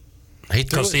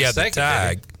 Because he had the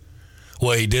tag.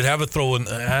 Well, he did have a throw in.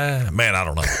 Man, I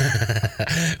don't know.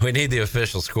 We need the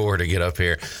official score to get up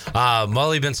here.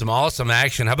 Mully, been some awesome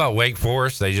action. How about Wake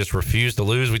Forest? They just refused to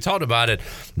lose. We talked about it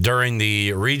during the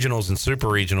regionals and super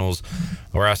regionals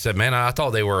where I said, man, I thought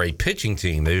they were a pitching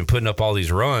team. They've been putting up all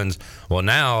these runs. Well,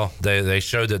 now they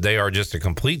showed that they are just a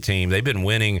complete team. They've been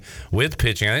winning with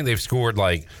pitching. I think they've scored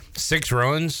like 6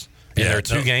 runs. In their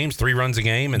 2 games, 3 runs a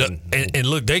game, and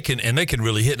look, they can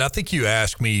really hit. And I think you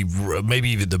asked me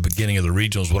maybe even at the beginning of the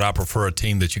regionals, would I prefer a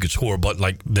team that you could score, but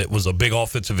like that was a big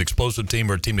offensive, explosive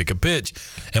team, or a team that could pitch?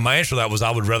 And my answer to that was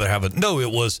I would rather have it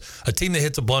was a team that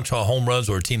hits a bunch of home runs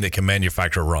or a team that can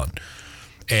manufacture a run.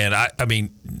 And I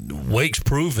mean, Wake's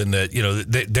proven that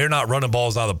they're not running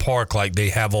balls out of the park like they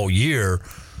have all year,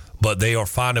 but they are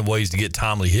finding ways to get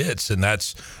timely hits, and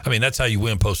that's how you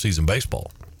win postseason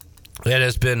baseball. It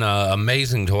has been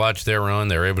amazing to watch their run.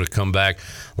 They were able to come back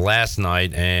last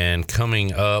night, and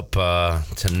coming up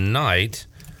tonight,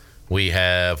 we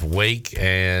have Wake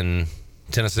and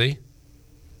Tennessee.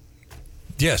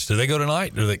 Yes, do they go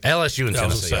tonight? LSU and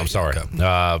Tennessee. I'm sorry,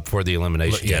 for the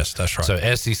elimination. Yes, that's right.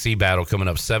 So SEC battle coming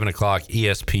up 7:00.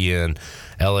 ESPN,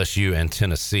 LSU and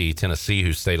Tennessee. Tennessee,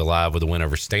 who stayed alive with a win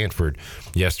over Stanford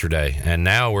yesterday, and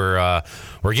now we're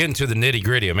getting to the nitty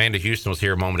gritty. Amanda Houston was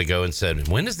here a moment ago and said,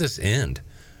 "When does this end?"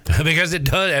 Because it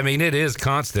does. I mean, it is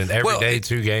constant every day,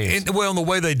 2 games. And the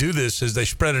way they do this is they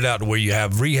spread it out to where you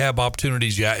have rehab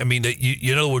opportunities. Yeah, I mean,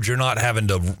 in other words, you're not having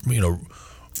to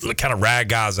kind of rag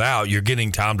guys out. You're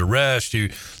getting time to rest.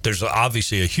 There's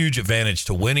obviously a huge advantage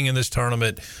to winning in this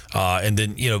tournament, and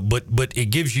then but it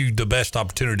gives you the best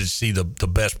opportunity to see the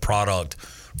best product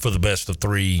for the best of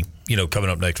 3, coming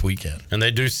up next weekend. And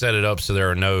they do set it up so there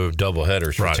are no double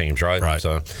headers for teams, right? Right.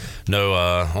 So no,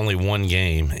 only one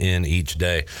game in each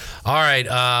day. All right,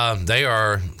 they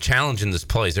are challenging this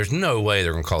place. There's no way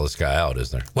they're going to call this guy out,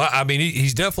 is there? Well, I mean,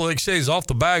 he's definitely, like I say, he's off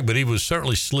the bag, but he was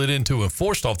certainly slid into and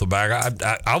forced off the bag.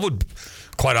 I would,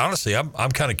 quite honestly,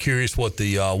 I'm kind of curious what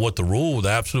the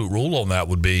absolute rule on that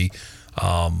would be.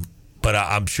 But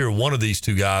I'm sure one of these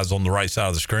two guys on the right side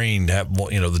of the screen,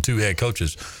 the two head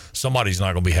coaches, somebody's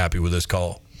not going to be happy with this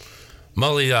call.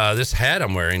 Mully, this hat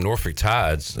I'm wearing, Norfolk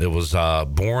Tides, it was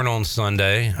born on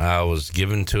Sunday. I was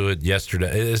given to it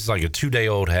yesterday. It's like a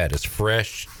 2-day-old hat. It's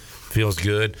fresh, feels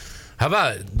good. How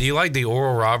about, do you like the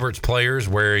Oral Roberts players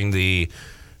wearing the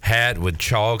hat with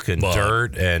chalk and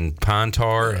dirt and pine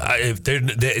tar? If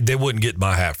they wouldn't get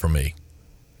my hat from me.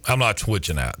 I'm not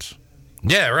switching hats.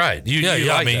 Yeah, right. You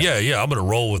like I mean, that. I'm going to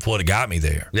roll with what got me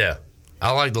there. Yeah,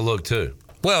 I like the look too.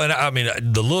 Well, and I mean,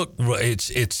 the look,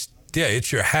 it's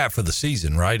your hat for the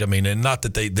season, right? I mean, and not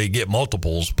that they get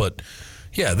multiples, but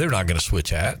yeah, they're not going to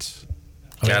switch hats.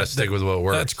 Got to stick with what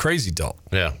works. That's crazy talk.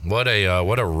 Yeah, what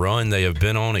a run they have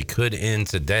been on. It could end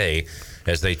today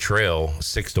as they trail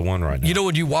 6-1 right now.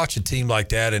 When you watch a team like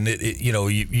that, and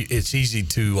it's easy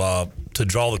to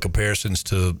draw the comparisons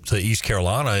to East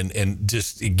Carolina, and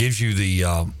just it gives you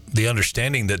the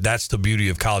understanding that that's the beauty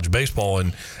of college baseball,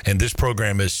 and this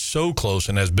program is so close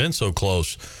and has been so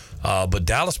close. But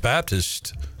Dallas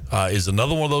Baptist is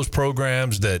another one of those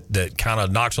programs that kind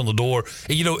of knocks on the door.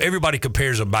 And, everybody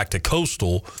compares them back to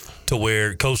Coastal, to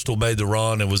where Coastal made the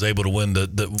run and was able to win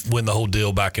the whole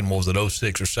deal back in, what was it,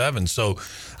 06 or 07. So,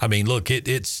 I mean, look,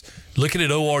 it's looking at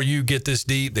ORU get this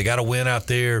deep. They got to win out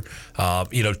there.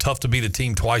 Tough to beat a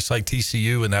team twice like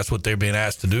TCU, and that's what they're being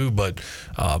asked to do. But,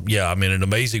 I mean, an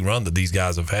amazing run that these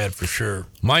guys have had for sure.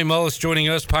 Mike Mullis joining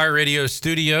us, Pirate Radio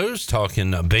Studios,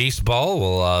 talking baseball.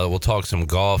 We'll talk some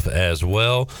golf as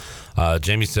well.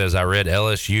 Jamie says, I read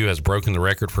LSU has broken the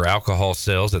record for alcohol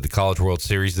sales at the College World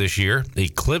Series this year,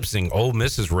 eclipsing Ole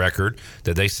Miss's record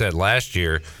that they set last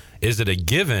year. Is it a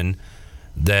given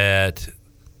that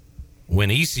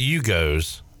when ECU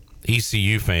goes,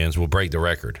 ECU fans will break the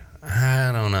record?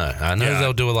 I don't know. I know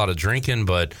they'll do a lot of drinking,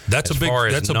 but that's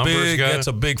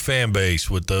a big fan base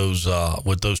with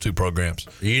those two programs.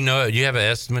 You have an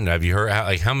estimate? Have you heard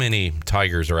how many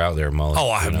Tigers are out there, Mullis?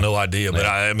 Oh, I have no idea, but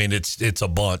I mean it's a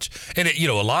bunch, and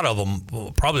a lot of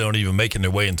them probably aren't even making their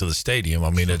way into the stadium.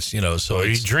 I mean it's so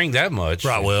you drink that much,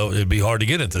 right? Well, it'd be hard to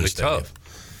get into the stadium. Tough.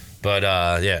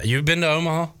 But you've been to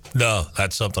Omaha? No,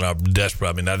 that's something I'm desperate.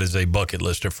 I mean that is a bucket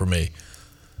lister for me.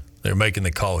 They're making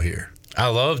the call here. I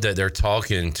love that they're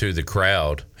talking to the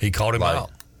crowd. He called him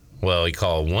out. Well, he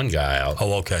called one guy out.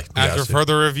 Oh, okay. After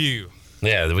further review.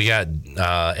 Yeah, we got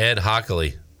Ed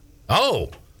Hockley. Oh,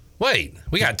 wait.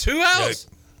 We got 2 outs?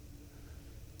 Yeah.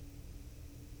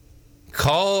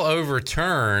 Call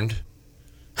overturned.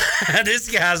 This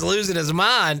guy's losing his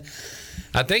mind.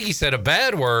 I think he said a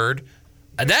bad word.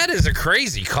 That is a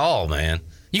crazy call, man.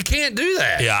 You can't do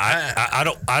that.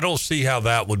 Yeah, I don't see how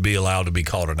that would be allowed to be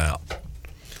called an out.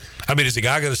 I mean, is the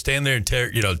guy going to stand there and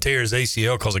tear his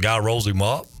ACL because a guy rolls him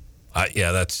up?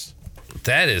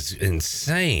 That is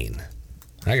insane.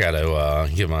 I got to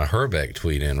get my Herbeck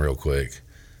tweet in real quick.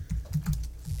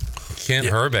 Kent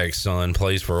Herbeck's son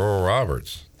plays for Oral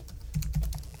Roberts.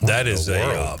 That is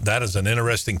an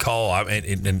interesting call. I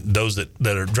mean, and those that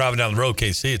are driving down the road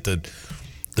can't see it.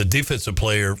 The defensive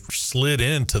player slid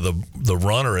into the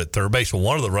runner at third base, or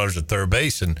one of the runners at third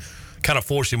base, and kind of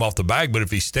force him off the bag. But if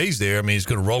he stays there, I mean, he's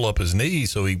going to roll up his knee,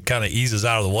 so he kind of eases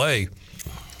out of the way.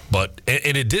 But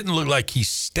and it didn't look like he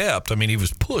stepped. I mean, he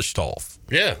was pushed off.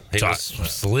 Yeah, he was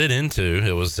slid into.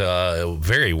 It was a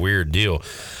very weird deal.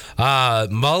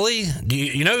 Mully, do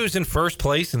you know who's in first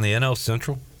place in the NL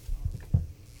Central?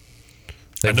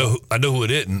 I know who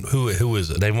it is. And who is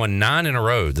it? They won 9 in a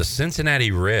row. The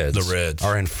Cincinnati Reds. The Reds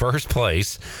are in first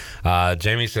place.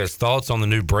 Jamie says thoughts on the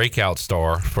new breakout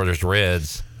star for the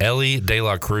Reds, Ellie De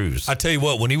La Cruz. I tell you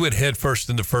what, when he went head first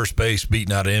into first base,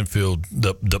 beating out of infield,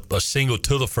 a single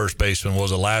to the first baseman was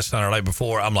the last night or night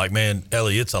before. I'm like, man,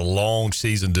 Ellie, it's a long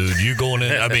season, dude. You going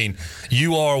in? I mean,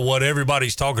 you are what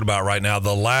everybody's talking about right now.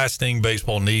 The last thing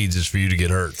baseball needs is for you to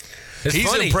get hurt.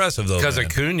 He's impressive though, because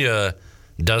Acuna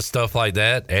does stuff like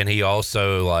that, and he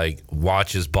also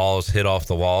watches balls hit off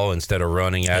the wall instead of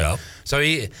running at. Yeah. So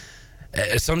he.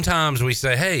 Sometimes we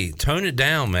say, "Hey, tone it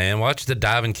down, man. Watch the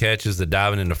diving catches, the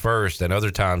diving into first." And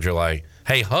other times you're like,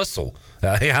 "Hey, hustle."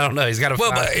 I don't know. He's got to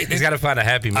find a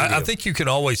happy medium. I think you can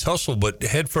always hustle, but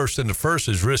head first into first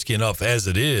is risky enough as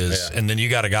it is, and then you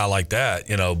got a guy like that,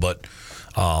 But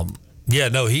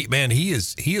he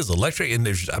is electric,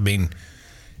 and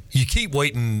you keep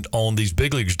waiting on these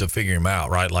big leaguers to figure him out,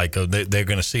 right? Like they're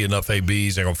going to see enough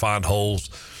ABs, they're going to find holes.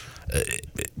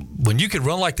 When you can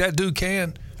run like that dude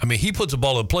can, he puts a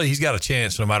ball in play, he's got a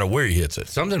chance no matter where he hits it.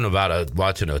 Something about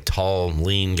watching a tall,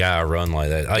 lean guy run like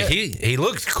that. He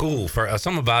looks cool.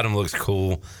 Something about him looks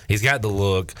cool. He's got the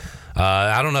look.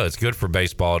 I don't know. It's good for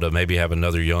baseball to maybe have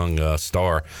another young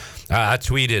star. I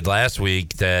tweeted last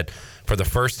week that for the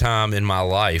first time in my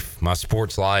life, my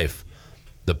sports life,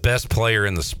 the best player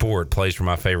in the sport plays for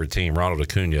my favorite team, Ronald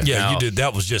Acuna. Yeah, now, you did.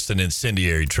 That was just an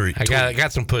incendiary treat. I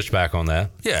got some pushback on that.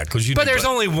 Yeah, because you. But there's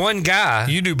only one guy.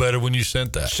 You knew better when you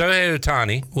sent that. Shohei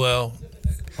Ohtani. Well,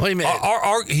 what do you mean?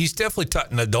 He's definitely.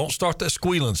 Now, don't start that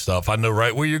squealing stuff. I know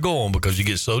right where you're going because you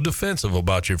get so defensive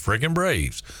about your freaking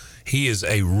Braves. He is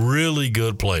a really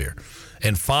good player,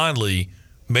 and finally,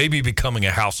 maybe becoming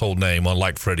a household name,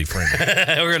 unlike Freddie Freeman.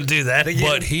 We're going to do that again.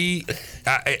 But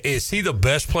is he the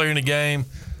best player in the game?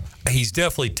 He's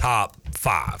definitely top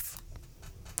 5.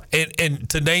 And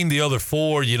to name the other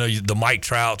 4, the Mike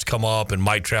Trouts come up, and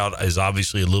Mike Trout is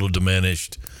obviously a little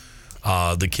diminished.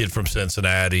 The kid from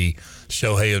Cincinnati,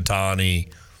 Shohei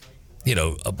Ohtani.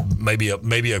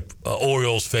 Maybe a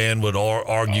Orioles fan would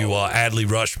argue Adley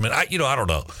Rutschman. I don't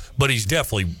know, but he's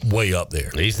definitely way up there.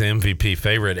 He's the MVP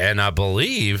favorite, and I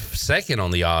believe second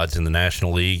on the odds in the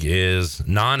National League is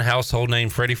non-household name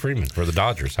Freddie Freeman for the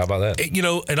Dodgers. How about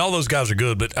that? And all those guys are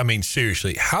good, but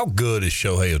seriously, how good is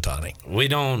Shohei Ohtani? We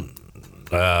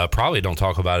probably don't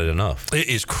talk about it enough. It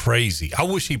is crazy. I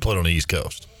wish he played on the East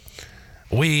Coast.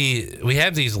 We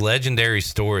have these legendary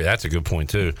stories. That's a good point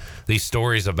too. These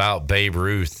stories about Babe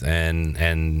Ruth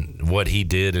and what he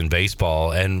did in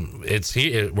baseball, and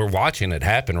we're watching it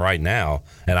happen right now,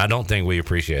 and I don't think we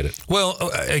appreciate it. Well,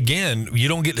 again, you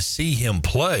don't get to see him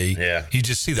play. Yeah, you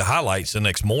just see the highlights the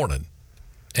next morning,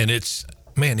 and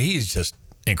he's just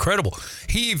incredible.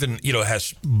 He even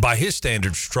has, by his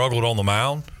standards, struggled on the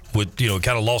mound with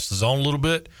kind of lost his own a little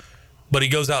bit. But he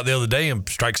goes out the other day and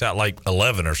strikes out like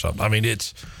 11 or something.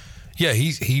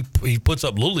 He puts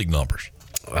up little league numbers.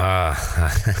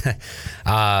 I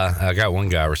got one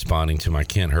guy responding to my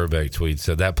Kent Herbeck tweet,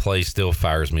 said that play still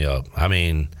fires me up.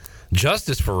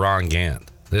 Justice for Ron Gant.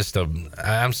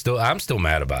 I'm still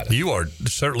mad about it. You are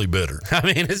certainly bitter.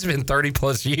 It's been 30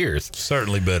 plus years.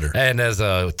 Certainly bitter. And as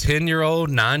a 10-year-old,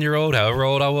 9-year-old, however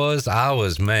old I was,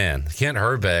 Kent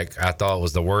Herbeck, I thought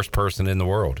was the worst person in the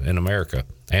world, in America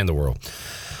and the world.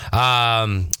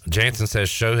 Jansen says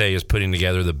Shohei is putting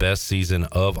together the best season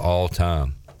of all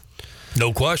time.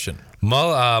 No question.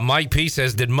 Mike P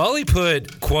says, did Mully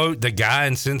put, quote, the guy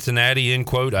in Cincinnati, end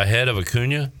quote, ahead of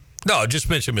Acuna? No, just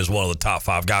mention him as one of the top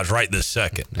 5 guys right this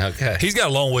second. Okay. He's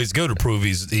got a long ways to go to prove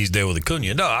he's there with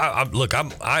Acuna. No, I am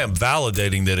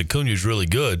validating that Acuna is really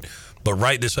good, but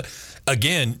right this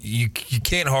again, you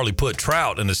can't hardly put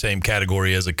Trout in the same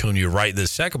category as Acuna right this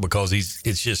second because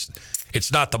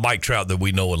it's not the Mike Trout that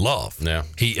we know and love. Yeah.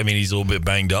 He's a little bit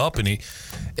banged up, and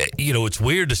it's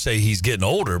weird to say he's getting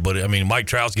older, but Mike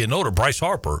Trout's getting older. Bryce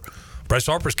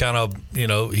Harper's kind of,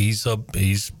 he's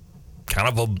kind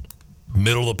of a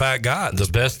middle of the pack guy. The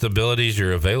best ability is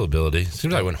your availability.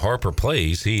 Seems like when Harper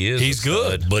plays, he's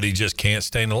good, but he just can't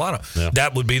stay in the lineup. Yeah.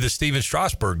 That would be the Steven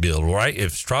Strasburg deal, right?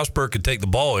 If Strasburg could take the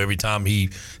ball every time he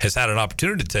has had an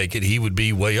opportunity to take it, he would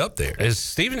be way up there. Is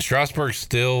Steven Strasburg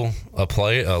still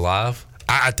alive?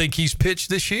 I think he's pitched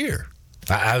this year.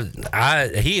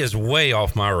 He is way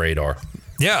off my radar.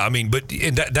 Yeah, but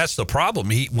that's the problem.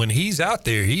 When he's out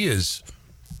there, he is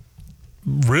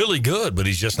really good, but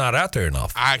he's just not out there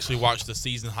enough. I actually watched the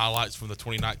season highlights from the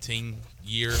 2019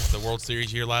 year, the World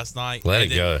Series year last night. Let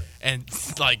it go. And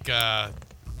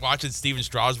watching Steven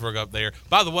Strasburg up there.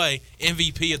 By the way,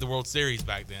 MVP of the World Series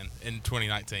back then in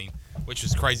 2019, which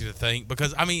is crazy to think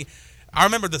because I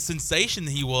remember the sensation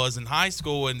he was in high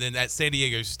school and then at San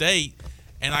Diego State.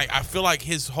 And I feel like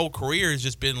his whole career has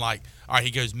just been like, all right, he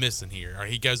goes missing here, or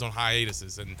he goes on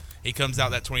hiatuses, and he comes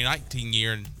out that 2019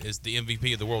 year and is the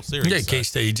MVP of the World Series. Yeah,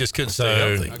 K-State, he just couldn't stay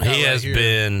healthy. He has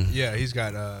been. Yeah, he's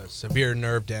got severe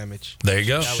nerve damage. There you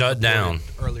go. Shut down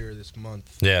earlier this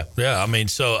month. Yeah. Yeah, I mean,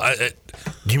 so.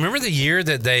 Do you remember the year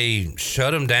that they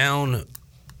shut him down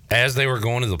as they were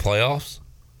going to the playoffs?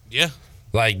 Yeah.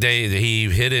 Like he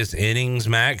hit his innings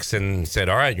max and said,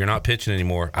 all right, you're not pitching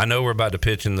anymore. I know we're about to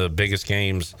pitch in the biggest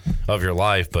games of your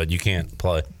life, but you can't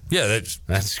play. Yeah,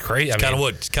 that's crazy. It's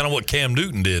kind of what Cam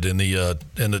Newton did in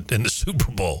the Super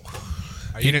Bowl.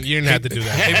 You didn't have to do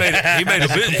that.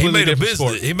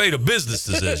 He made a business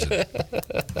decision.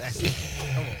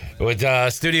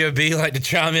 Would Studio B like to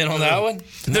chime in on that one?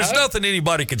 There's nothing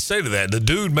anybody could say to that. The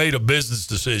dude made a business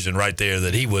decision right there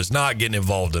that he was not getting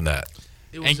involved in that.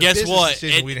 And guess what? We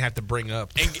didn't have to bring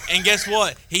up. And guess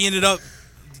what? He ended up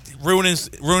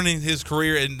ruining his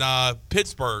career in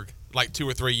Pittsburgh like 2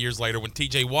 or 3 years later when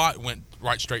T.J. Watt went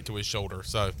right straight to his shoulder.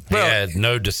 So he had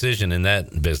no decision in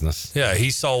that business. Yeah,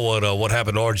 he saw what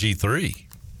happened to RG3.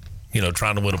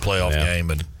 Trying to win a playoff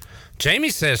game. And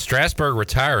Jamie says Strasburg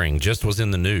retiring just was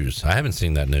in the news. I haven't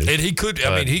seen that news. And he could.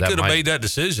 He could have made that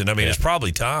decision. I mean, it's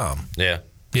probably time. Yeah,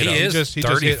 he just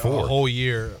 34. hit a whole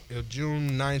year.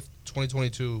 June 9th.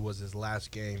 2022 was his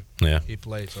last game he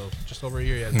played, so just over a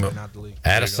year he has been out the league.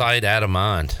 Out of sight, out of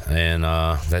mind, and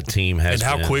that team has. And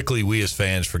how quickly we as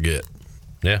fans forget.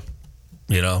 Yeah,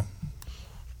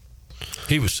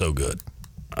 he was so good.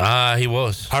 He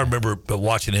was. I remember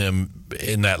watching him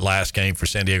in that last game for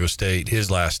San Diego State,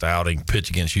 his last outing, pitch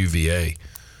against UVA,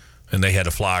 and they had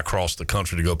to fly across the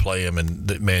country to go play him.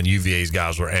 And man, UVA's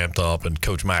guys were amped up, and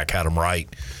Coach Mack had him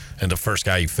right. And the first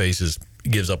guy he faces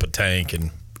gives up a tank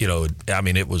and.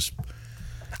 It was.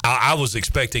 I was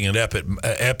expecting an epic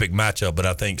matchup, but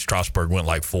I think Strasburg went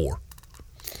like 4.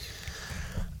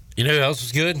 You know who else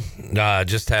was good? I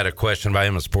just had a question about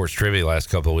him in sports trivia last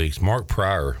couple of weeks. Mark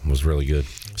Pryor was really good.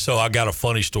 So I got a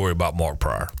funny story about Mark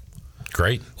Pryor.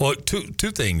 Great. Well, two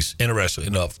things, interestingly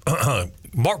enough.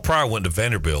 Mark Pryor went to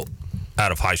Vanderbilt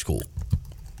out of high school,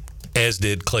 as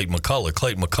did Clayton McCullough.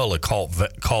 Clayton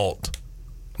McCullough caught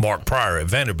Mark Pryor at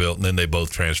Vanderbilt, and then they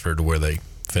both transferred to where they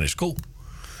finished school.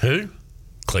 Who?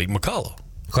 Clayton McCullough.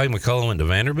 Clayton McCullough went to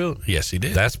Vanderbilt? Yes, he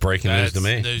did. That's breaking news to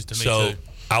me. So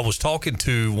I was talking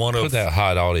to one of... Put that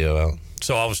hot audio out.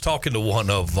 So I was talking to one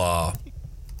of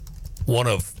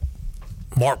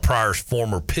Mark Pryor's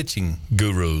former pitching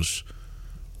gurus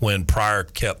when Pryor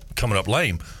kept coming up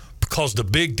lame, because the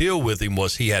big deal with him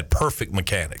was he had perfect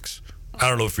mechanics. I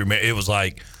don't know if you remember. It was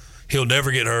like he'll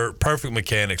never get hurt, perfect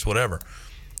mechanics, whatever.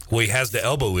 Well, he has the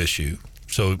elbow issue.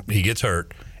 So he gets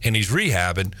hurt, and he's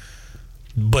rehabbing.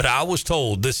 But I was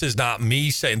told, this is not me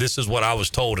saying, this is what I was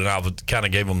told, and I kind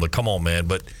of gave him the come on, man.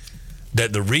 But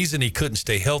that the reason he couldn't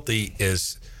stay healthy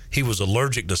is he was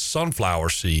allergic to sunflower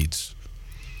seeds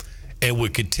and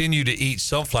would continue to eat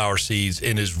sunflower seeds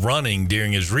in his running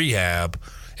during his rehab,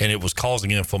 and it was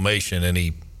causing inflammation, and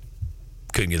he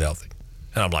couldn't get healthy.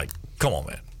 And I'm like, come on,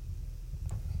 man.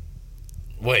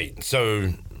 Wait,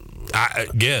 so...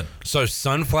 So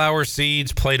sunflower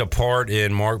seeds played a part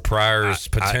in Mark Pryor's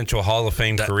potential Hall of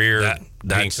Fame career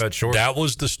being cut short? That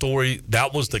was the story.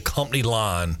 That was the company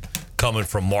line coming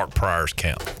from Mark Pryor's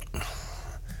camp.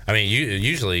 I mean,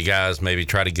 usually guys maybe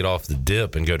try to get off the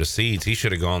dip and go to seeds. He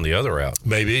should have gone the other route.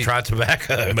 Maybe. Try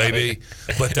tobacco. Maybe.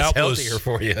 But that was healthier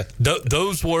for you.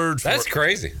 Those words. That's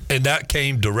crazy. And that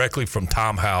came directly from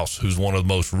Tom House, who's one of the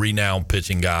most renowned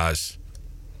pitching guys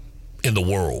in the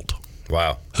world.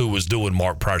 Wow. Who was doing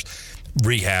Mark Pryor's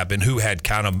rehab and who had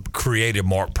kind of created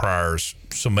Mark Pryor's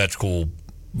symmetrical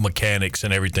mechanics,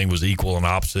 and everything was equal and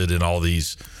opposite in all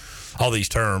these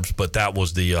terms. But that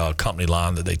was the company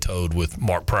line that they towed with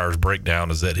Mark Pryor's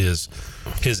breakdown, is that his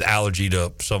allergy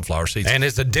to sunflower seeds. And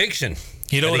his addiction.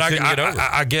 You know what?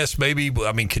 I guess maybe,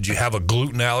 I mean, could you have a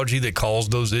gluten allergy that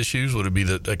caused those issues? Would it be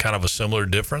the kind of a similar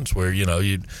difference where,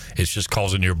 it's just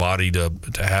causing your body to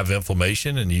have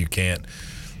inflammation and you can't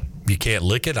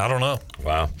lick it? I don't know.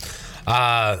 Wow.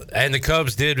 And the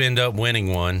Cubs did end up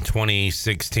winning one,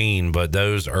 2016, but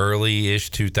those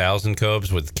early-ish 2000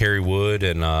 Cubs with Kerry Wood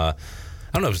and I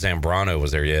don't know if Zambrano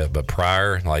was there yet, but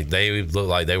Pryor, they looked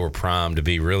like they were primed to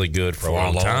be really good for a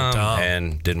long time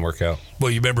and didn't work out.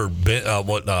 Well, you remember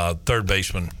third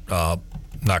baseman,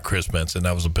 not Chris Benson,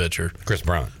 that was a pitcher. Chris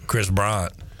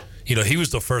Bryant. He was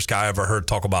the first guy I ever heard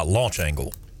talk about launch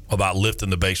angle, about lifting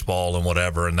the baseball and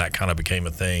whatever, and that kind of became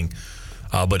a thing.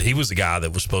 But he was the guy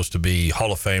that was supposed to be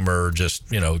Hall of Famer, just,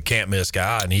 can't miss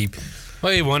guy. And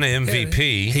Well, he won an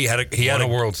MVP. He had a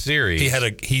World Series.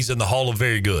 He's in the Hall of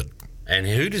Very Good. And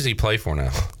who does he play for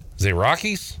now? Is it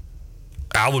Rockies?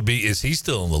 Is he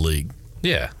still in the league?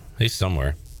 Yeah, he's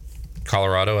somewhere.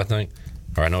 Colorado, I think.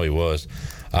 Or I know he was.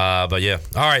 But yeah.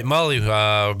 All right, Mully,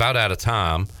 about out of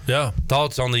time. Yeah.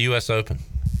 Thoughts on the U.S. Open?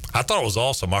 I thought it was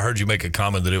awesome. I heard you make a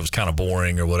comment that it was kind of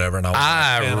boring or whatever. And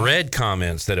I read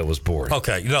comments that it was boring.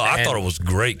 Okay. I thought it was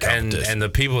great competition. And the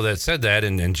people that said that,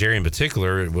 and Jerry in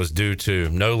particular, it was due to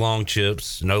no long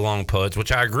chips, no long putts,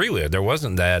 which I agree with. There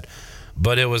wasn't that.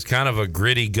 But it was kind of a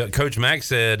gritty. Coach Mack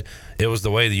said it was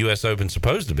the way the U.S. Open's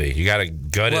supposed to be. You got to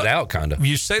gut it out, kind of.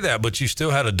 You say that, but you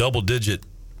still had a double-digit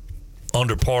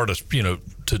under par to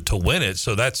win it.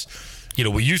 So that's,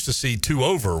 we used to see 2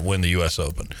 over win the U.S.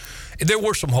 Open. And there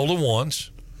were some hole-in-ones.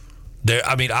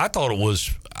 I thought it was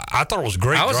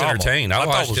great. I was drama. entertained. I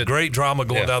thought it was great drama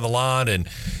going down the line, and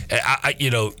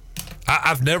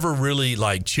I've never really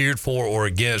cheered for or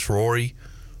against Rory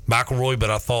McIlroy, but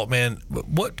I thought, man,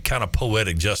 what kind of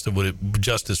poetic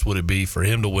justice would it be for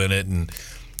him to win it? And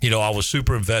I was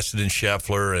super invested in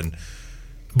Scheffler,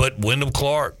 but Wyndham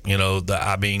Clark,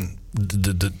 the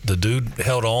dude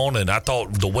held on, and I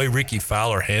thought the way Ricky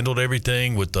Fowler handled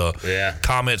everything with the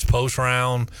comments post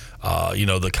round,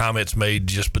 the comments made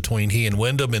just between he and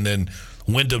Wyndham, and then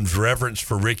Wyndham's reverence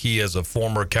for Ricky as a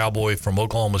former Cowboy from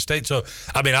Oklahoma State. So,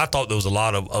 I thought there was a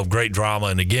lot of great drama.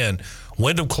 And again,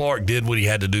 Wyndham Clark did what he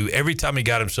had to do. Every time he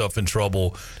got himself in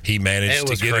trouble, he managed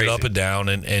to get it up and down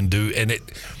and do. And it,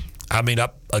 I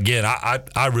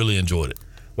really enjoyed it.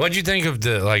 What did you think of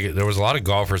there was a lot of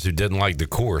golfers who didn't like the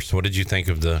course. What did you think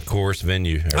of the course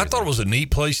venue? Everything? I thought it was a neat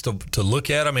place to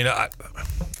look at.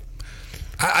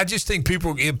 I just think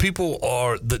people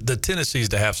are the tendency is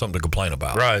to have something to complain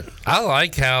about. Right. I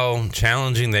like how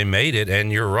challenging they made it,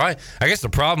 and you're right. I guess the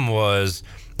problem was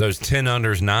those 10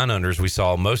 unders, 9 unders we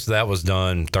saw. Most of that was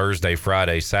done Thursday,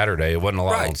 Friday, Saturday. It wasn't a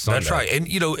lot on Sunday. That's right. And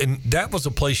and that was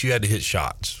a place you had to hit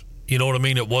shots. You know what I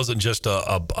mean? It wasn't just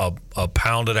a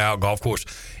pounded out golf course.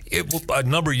 It was a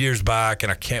number of years back,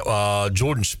 and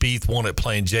Jordan Spieth won it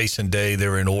playing Jason Day. They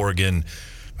were in Oregon.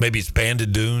 Maybe it's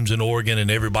Banded Dunes in Oregon, and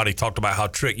everybody talked about how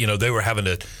they were having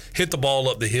to hit the ball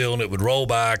up the hill and it would roll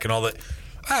back and all that.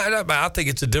 I think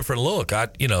it's a different look. I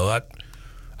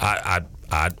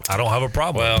don't have a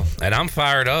problem. Well, and I'm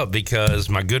fired up because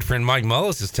my good friend Mike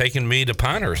Mullis is taking me to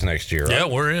Pinehurst next year. Right? Yeah,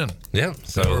 we're in. Yeah,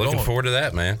 so we're looking forward to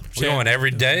that, man. We're going every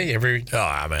day, every day,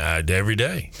 every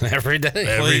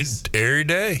day, every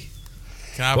day.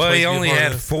 Well, he only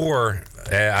had 4.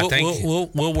 I think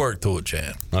we'll work through it,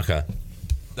 Chan. Okay.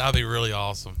 That'd be really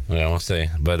awesome. Yeah, we'll see.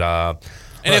 But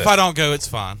and if I don't go, it's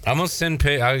fine. I'm gonna send.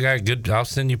 I'll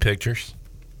send you pictures.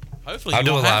 Hopefully, I'll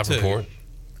do a live report.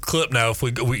 Clip now. If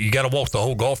you got to walk the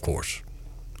whole golf course,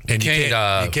 and you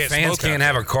can't fans can't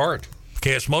have a cart.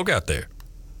 Can't smoke out there.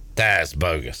 That's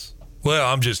bogus. Well,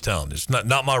 I'm just telling you, it's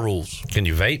not my rules. Can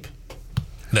you vape?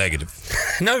 Negative.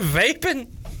 No vaping.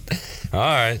 All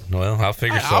right. Well, I'll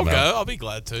figure something out. I'll go. I'll be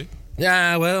glad to.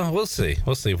 Yeah, well, we'll see.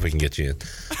 We'll see if we can get you in.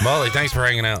 Molly, thanks for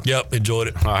hanging out. Yep, enjoyed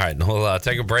it. All right, we'll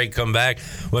take a break, come back.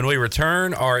 When we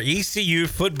return, our ECU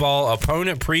football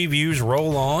opponent previews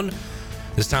roll on.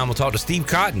 This time we'll talk to Steve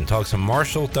Cotton, talk some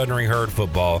Marshall Thundering Herd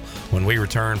football when we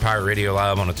return Pirate Radio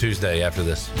Live on a Tuesday after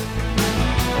this.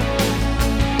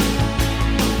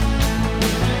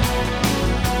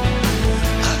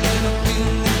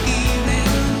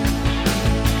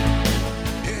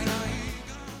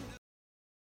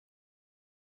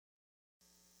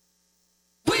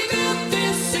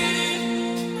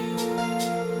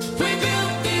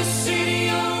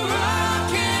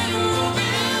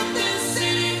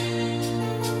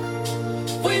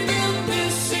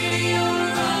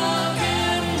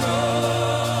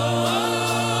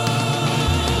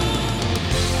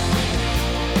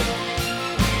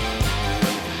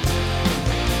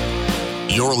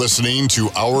 You're listening to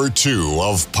Hour 2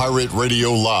 of Pirate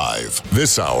Radio Live.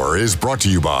 This hour is brought to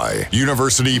you by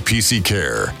University PC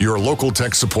Care, your local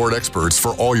tech support experts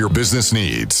for all your business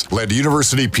needs. Let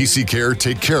University PC Care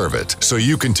take care of it so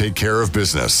you can take care of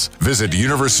business. Visit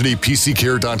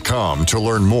universitypccare.com to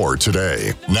learn more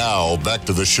today. Now, back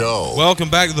to the show. Welcome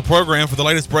back to the program for the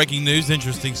latest breaking news,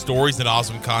 interesting stories, and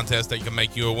awesome contests that can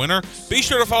make you a winner. Be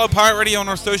sure to follow Pirate Radio on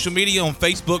our social media on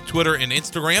Facebook, Twitter, and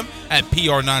Instagram at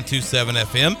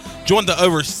PR927FM. Join the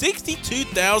over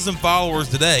 62,000 followers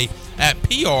today at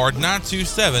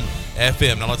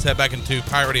PR927FM. Now let's head back into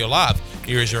Pirate Radio Live.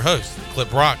 Here is your host, Clip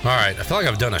Brock. All right, I feel like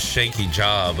I've done a shaky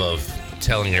job of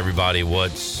telling everybody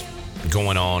what's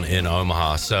going on in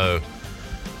Omaha. So,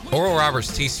 Oral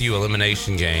Roberts TCU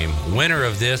elimination game. Winner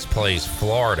of this plays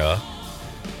Florida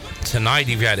tonight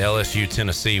you've got LSU,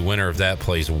 Tennessee. Winner of that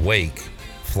plays Wake.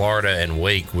 Florida and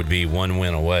Wake would be 1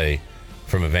 win away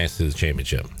from advancing to the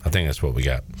championship. I think that's what we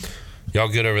got. Y'all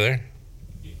good over there?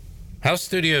 How's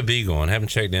Studio B going? Haven't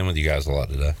checked in with you guys a lot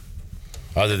today.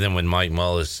 Other than when Mike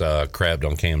Mullis crabbed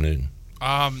on Cam Newton.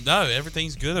 No,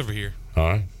 everything's good over here. All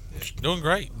right. Doing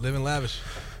great. Living lavish.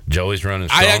 Joey's running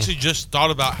strong. I actually just thought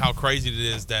about how crazy it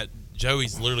is that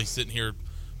Joey's literally sitting here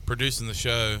producing the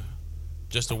show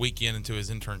just a weekend into his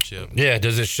internship. Yeah,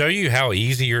 does it show you how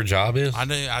easy your job is? I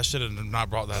knew I should have not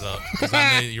brought that up because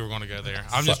I knew you were going to go there.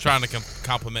 I'm just trying to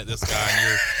compliment this guy, and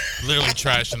you're literally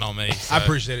trashing on me. So I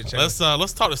appreciate it, Chandler.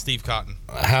 Let's talk to Steve Cotton.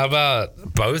 How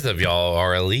about both of y'all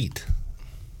are elite?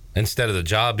 Instead of the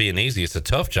job being easy, it's a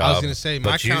tough job. I was going to say,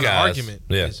 my counter argument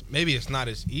is maybe it's not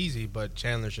as easy, but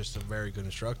Chandler's just a very good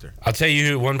instructor. I'll tell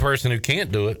you one person who can't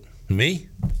do it, me.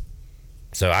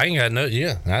 So I ain't got no,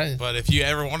 But if you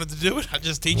ever wanted to do it, I'd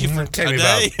just teach you for a take me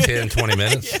day. about 10, 20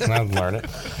 minutes, and I'd learn it.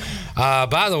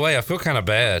 By the way, I feel kind of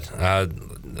bad.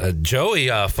 Joey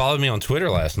followed me on Twitter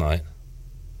last night,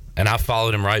 and I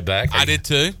followed him right back. I did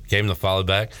too. Gave him the follow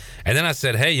back. And then I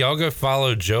said, hey, y'all go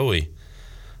follow Joey,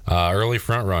 early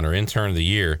front runner, intern of the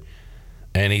year.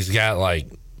 And he's got like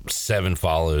 7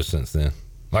 follows since then.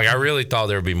 Like, I really thought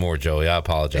there would be more, Joey. I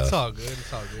apologize. It's all good.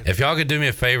 It's all good. If y'all could do me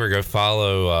a favor, go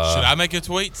follow. Should I make a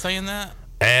tweet saying that?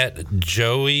 At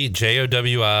Joey,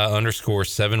 JOWI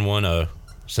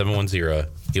 _710.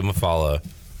 Give him a follow.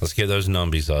 Let's get those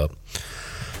numbies up.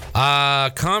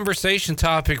 Conversation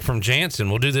topic from Jansen.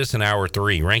 We'll do this in hour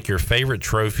 3. Rank your favorite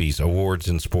trophies, awards,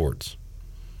 in sports.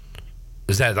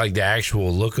 Is that like the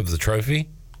actual look of the trophy?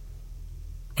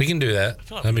 We can do that. I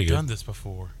feel like That'd be we've good. done this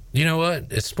before. You know what?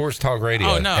 It's Sports Talk Radio.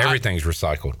 Oh, no, everything's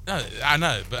recycled. No, I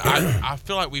know, but I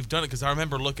feel like we've done it because I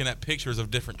remember looking at pictures of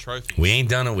different trophies. We ain't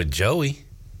done it with Joey.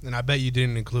 And I bet you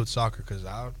didn't include soccer because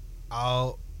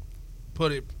I'll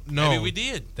put it. No, maybe we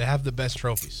did. They have the best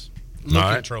trophies.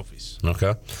 Looking trophies.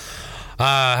 Okay.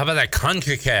 How about that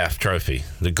CONCACAF trophy,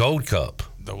 the Gold Cup?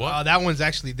 The what? That one's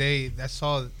actually I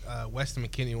saw Weston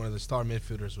McKinney, one of the star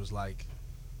midfielders, was like,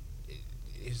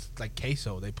 it's like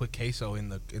queso. They put queso in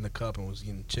the cup and was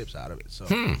getting chips out of it. So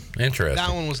interesting.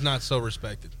 That one was not so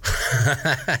respected.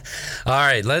 All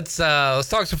right, let's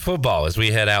talk some football as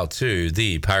we head out to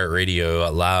the Pirate Radio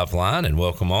live line and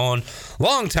welcome on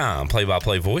longtime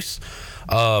play-by-play voice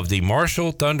of the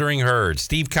Marshall Thundering Herd.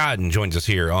 Steve Cotton joins us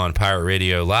here on Pirate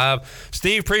Radio Live.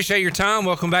 Steve, appreciate your time.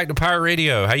 Welcome back to Pirate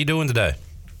Radio. How you doing today?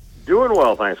 Doing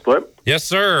well, thanks, Clip. Yes,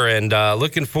 sir, and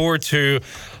looking forward to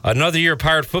another year of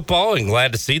Pirate football, and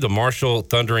glad to see the Marshall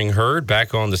Thundering Herd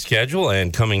back on the schedule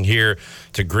and coming here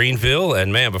to Greenville.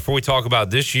 And, man, before we talk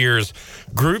about this year's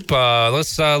group,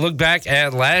 let's look back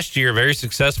at last year. Very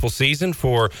successful season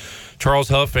for Charles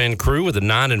Huff and crew with a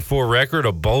 9-4 record,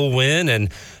 a bowl win.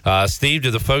 And, Steve,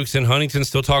 do the folks in Huntington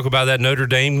still talk about that Notre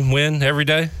Dame win every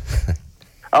day?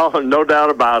 Oh, no doubt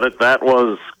about it. That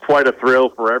was quite a thrill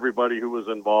for everybody who was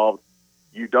involved.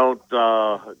 You don't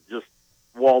just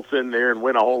waltz in there and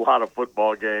win a whole lot of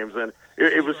football games. And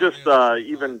it was just,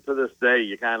 even to this day,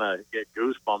 you kind of get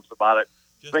goosebumps about it.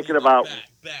 Just thinking about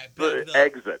the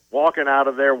exit, walking out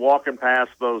of there, walking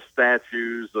past those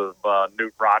statues of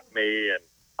Newt Rockne and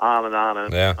on and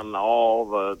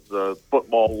all the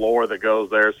football lore that goes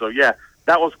there. So, yeah,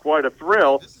 that was quite a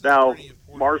thrill. Now,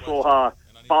 Marshall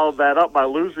followed that up by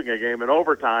losing a game in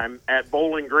overtime at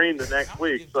Bowling Green the next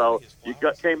week. So you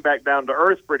came back down to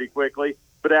earth pretty quickly.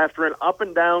 But after an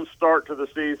up-and-down start to the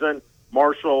season,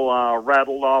 Marshall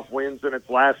rattled off wins in its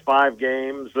last 5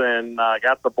 games and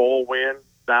got the bowl win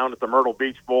down at the Myrtle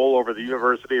Beach Bowl over the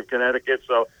University of Connecticut.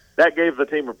 So that gave the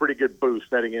team a pretty good boost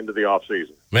heading into the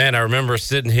offseason. Man, I remember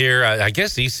sitting here. I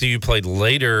guess ECU played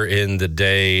later in the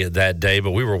day that day,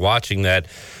 but we were watching that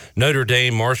Notre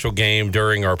Dame Marshall game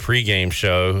during our pregame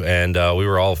show, and we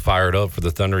were all fired up for the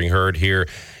Thundering Herd here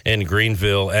in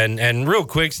Greenville. And real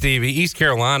quick, Steve, East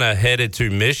Carolina headed to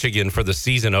Michigan for the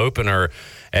season opener,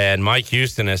 and Mike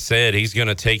Houston has said he's going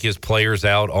to take his players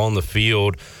out on the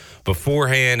field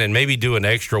beforehand and maybe do an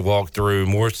extra walkthrough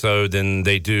more so than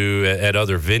they do at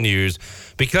other venues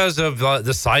because of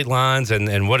the sightlines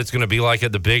and what it's going to be like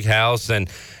at the big house. And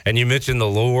you mentioned the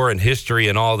lore and history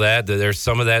and all that. There's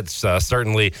some of that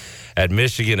certainly at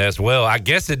Michigan as well. I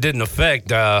guess it didn't affect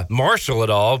Marshall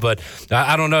at all, but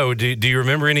I don't know. Do you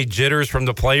remember any jitters from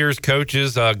the players,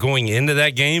 coaches going into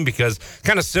that game? Because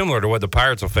kind of similar to what the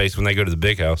Pirates will face when they go to the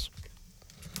big house.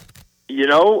 You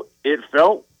know, it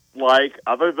felt like,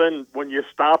 other than when you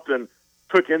stopped and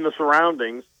took in the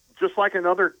surroundings, just like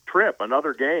another trip,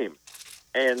 another game.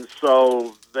 And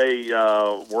so they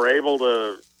were able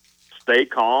to stay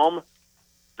calm,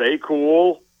 stay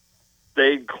cool,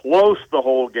 stayed close the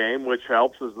whole game, which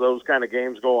helps as those kind of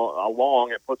games go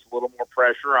along. It puts a little more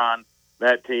pressure on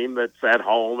that team that's at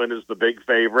home and is the big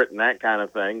favorite and that kind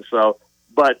of thing. So,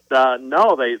 but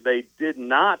no, they did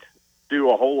not do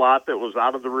a whole lot that was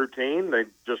out of the routine. They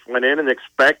just went in and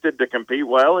expected to compete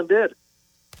well and did.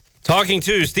 Talking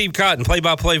to Steve Cotton,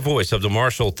 play-by-play voice of the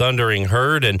Marshall Thundering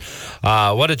Herd, and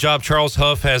what a job Charles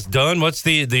Huff has done. What's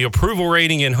the approval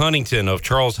rating in Huntington of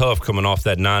Charles Huff coming off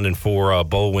that 9-4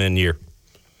 bowl win year?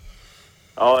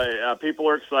 Oh, people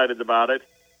are excited about it.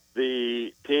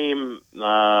 The team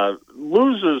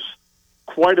loses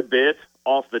quite a bit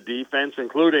off the defense,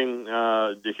 including,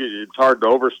 it's hard to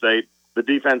overstate, the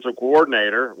defensive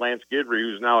coordinator, Lance Guidry,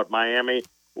 who's now at Miami,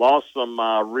 lost some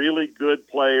really good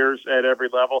players at every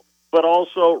level, but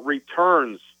also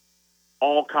returns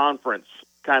all-conference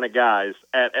kind of guys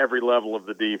at every level of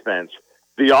the defense.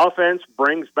 The offense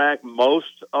brings back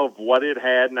most of what it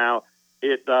had. Now,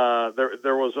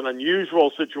 there was an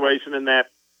unusual situation in that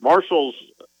Marshall's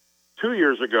 2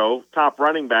 years ago, top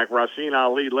running back, Rasheen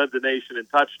Ali, led the nation in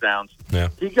touchdowns. Yeah.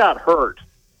 He got hurt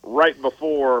right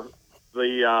before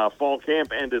the fall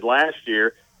camp ended last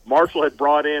year. Marshall had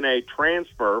brought in a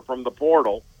transfer from the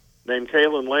portal named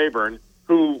Kalen Laburn,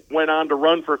 who went on to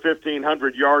run for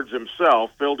 1,500 yards himself,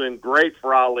 filled in great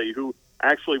for Ali, who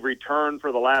actually returned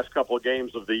for the last couple of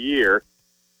games of the year.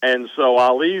 And so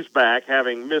Ali's back,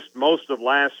 having missed most of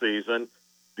last season.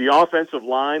 The offensive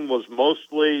line was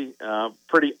mostly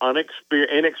pretty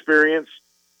inexperienced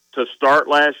to start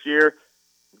last year,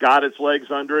 got its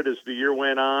legs under it as the year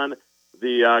went on.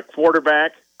 The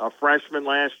quarterback, a freshman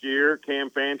last year, Cam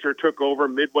Fancher, took over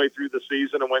midway through the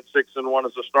season and went 6-1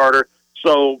 as a starter.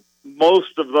 So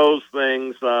most of those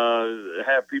things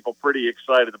have people pretty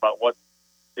excited about what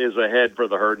is ahead for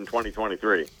the Herd in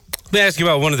 2023. Let me ask you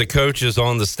about one of the coaches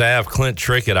on the staff, Clint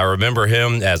Trickett. I remember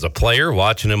him as a player,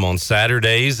 watching him on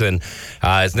Saturdays, and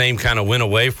his name kind of went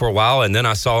away for a while, and then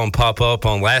I saw him pop up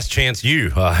on Last Chance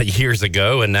U years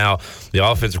ago, and now the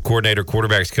offensive coordinator,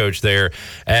 quarterbacks coach there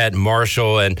at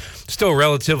Marshall, and still a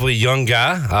relatively young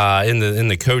guy in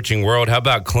the coaching world. How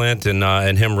about Clint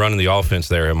and him running the offense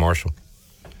there at Marshall?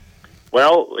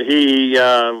 Well, he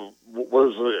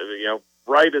was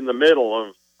right in the middle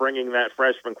of bringing that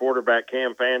freshman quarterback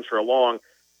Cam Fancher along,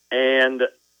 and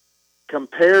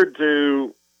compared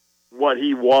to what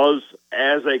he was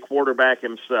as a quarterback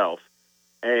himself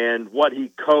and what he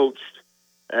coached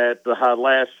at the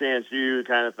Last Chance U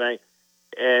kind of thing,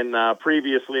 and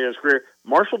previously in his career,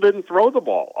 Marshall didn't throw the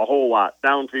ball a whole lot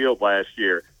downfield last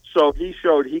year. So he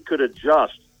showed he could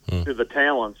adjust to the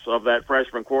talents of that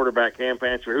freshman quarterback Cam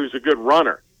Fancher, who's a good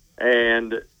runner,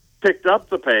 and picked up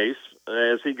the pace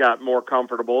as he got more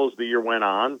comfortable as the year went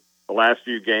on. The last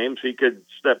few games, he could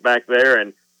step back there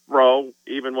and throw,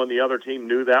 even when the other team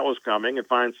knew that was coming, and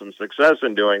find some success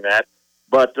in doing that.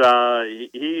 But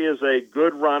he is a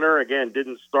good runner. Again,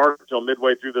 didn't start until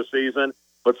midway through the season,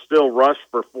 but still rushed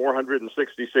for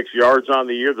 466 yards on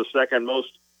the year, the second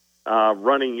most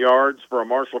running yards for a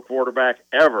Marshall quarterback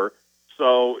ever.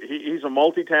 So he's a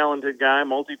multi-talented guy,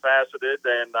 multifaceted,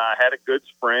 and had a good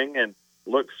spring, and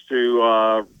looks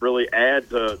to really add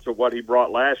to what he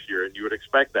brought last year, and you would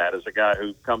expect that as a guy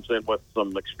who comes in with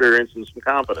some experience and some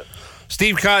confidence.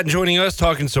 Steve Cotton joining us,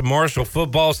 talking some Marshall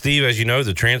football. Steve, as you know,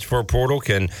 the transfer portal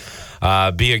can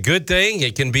be a good thing.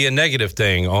 It can be a negative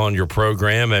thing on your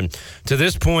program. And to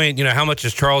this point, how much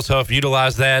has Charles Huff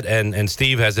utilized that? And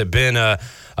Steve, has it been a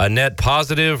net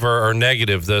positive or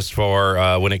negative thus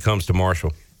far when it comes to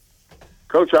Marshall?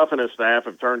 Coach Huff and his staff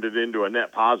have turned it into a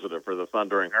net positive for the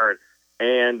Thundering Herd.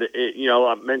 And,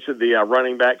 I mentioned the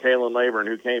running back, Kalen Laburn,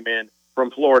 who came in from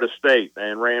Florida State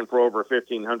and ran for over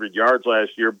 1,500 yards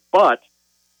last year. But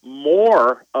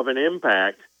more of an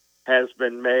impact has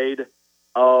been made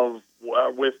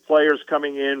with players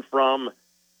coming in from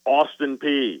Austin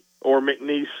Peay or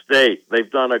McNeese State. They've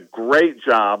done a great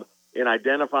job in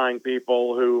identifying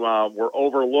people who were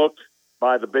overlooked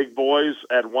by the big boys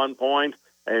at one point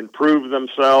and proved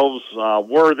themselves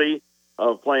worthy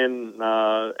of playing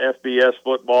FBS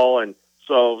football. And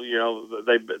so,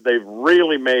 they've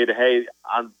really made hay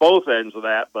on both ends of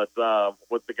that. But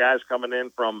with the guys coming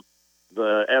in from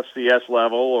the FCS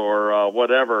level or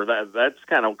whatever, that's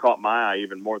kind of caught my eye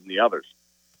even more than the others.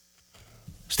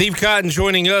 Steve Cotton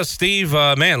joining us. Steve,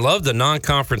 man, love the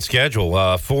non-conference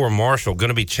schedule for Marshall. Going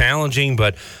to be challenging,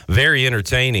 but very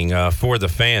entertaining for the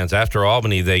fans. After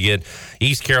Albany, they get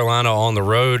East Carolina on the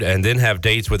road and then have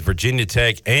dates with Virginia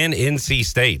Tech and NC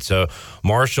State. So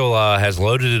Marshall has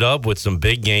loaded it up with some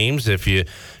big games. If you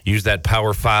use that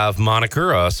Power 5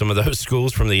 moniker, some of those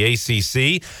schools from the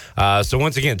ACC. So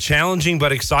once again, challenging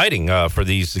but exciting for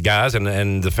these guys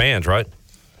and the fans, right?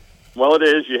 Well, it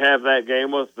is. You have that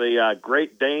game with the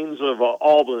Great Danes of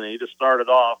Albany to start it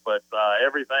off, but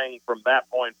everything from that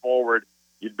point forward,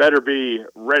 you'd better be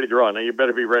ready to run. Now, you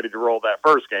better be ready to roll that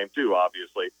first game, too,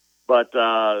 obviously. But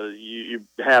you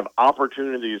have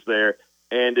opportunities there,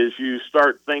 and as you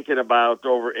start thinking about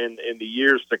over in the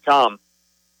years to come,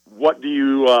 what do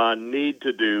you need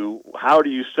to do? How do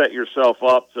you set yourself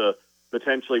up to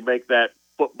potentially make that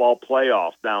football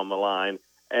playoff down the line?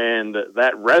 And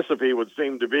that recipe would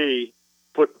seem to be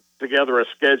put together a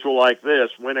schedule like this,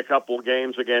 win a couple of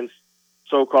games against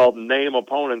so-called name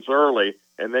opponents early,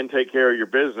 and then take care of your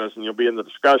business, and you'll be in the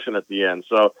discussion at the end.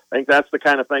 So I think that's the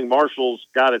kind of thing Marshall's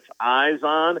got its eyes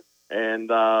on. And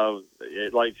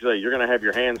like you say, you're going to have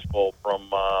your hands full from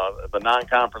the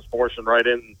non-conference portion right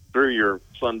in through your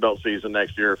Sun Belt season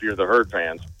next year if you're the Herd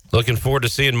fans. Looking forward to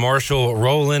seeing Marshall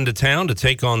roll into town to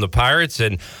take on the Pirates,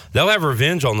 and they'll have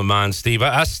revenge on the mind, Steve.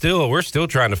 We're still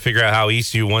trying to figure out how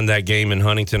ECU won that game in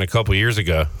Huntington a couple years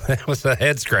ago. That was a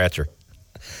head scratcher.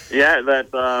 Yeah,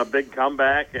 that big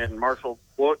comeback, and Marshall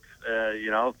looked,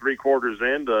 3 quarters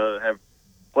in to have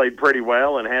played pretty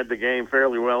well and had the game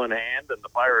fairly well in hand, and the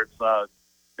Pirates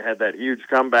had that huge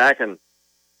comeback, and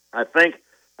I think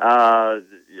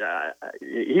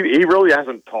he really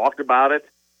hasn't talked about it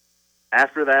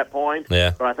after that point.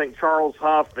 Yeah. But I think Charles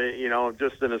Huff,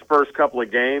 just in his first couple of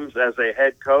games as a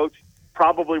head coach,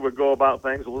 probably would go about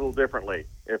things a little differently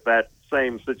if that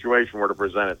same situation were to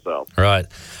present itself. Right.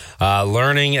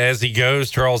 Learning as he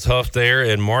goes, Charles Huff there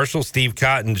and Marshall. Steve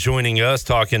Cotton joining us,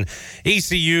 talking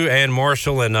ECU and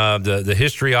Marshall and the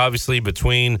history, obviously,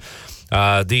 between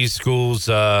these schools,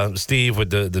 Steve, with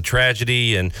the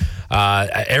tragedy and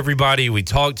everybody we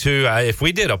talked to. If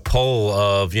we did a poll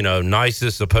of,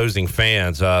 nicest opposing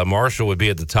fans, Marshall would be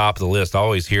at the top of the list. I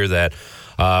always hear that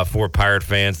for Pirate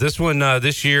fans. This one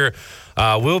this year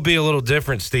will be a little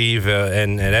different, Steve.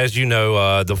 And as you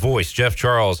know, the voice, Jeff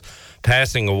Charles,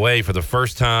 passing away for the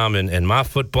first time in my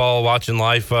football watching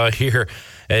life here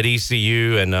at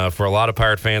ECU, and for a lot of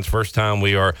Pirate fans, first time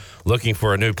we are looking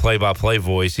for a new play-by-play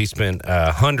voice. He spent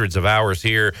hundreds of hours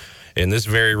here in this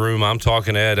very room I'm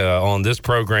talking at on this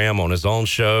program, on his own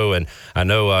show, and I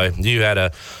know you had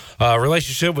a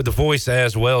relationship with the voice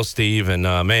as well, Steve, and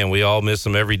man, we all miss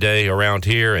him every day around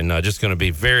here, and just going to be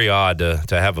very odd to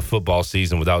have a football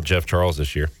season without Jeff Charles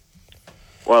this year.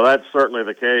 Well, that's certainly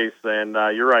the case, and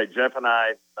you're right. Jeff and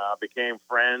I became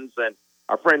friends, and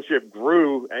our friendship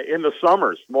grew in the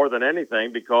summers more than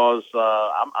anything because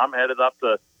I'm headed up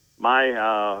to my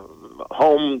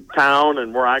hometown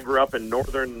and where I grew up in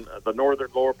the northern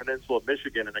Lower Peninsula of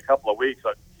Michigan in a couple of weeks.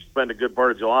 I spent a good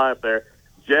part of July up there.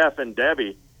 Jeff and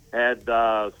Debbie had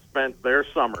spent their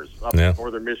summers up in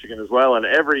northern Michigan as well, and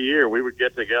every year we would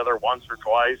get together once or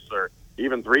twice or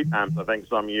even 3 times, I think,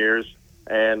 some years,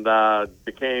 and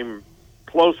became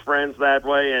close friends that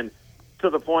way, and to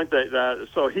the point that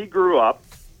so he grew up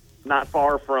not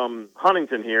far from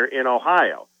Huntington here in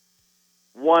Ohio.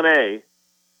 1A,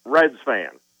 Reds fan.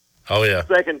 Oh, yeah.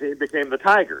 Second team became the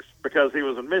Tigers because he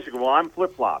was in Michigan. Well, I'm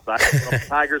flip-flopped. I'm a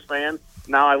Tigers fan.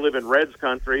 Now I live in Reds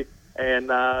country. And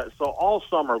so all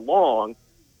summer long,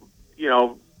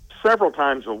 several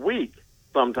times a week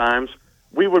sometimes,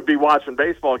 we would be watching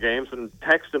baseball games and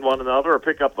texting one another or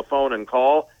pick up the phone and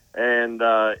call. And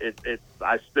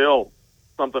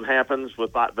something happens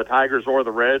with the Tigers or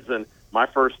the Reds, and my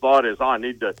first thought is, I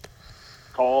need to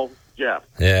call Jeff.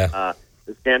 Yeah.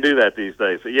 Just can't do that these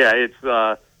days. So, yeah, it's,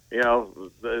 the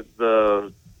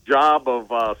job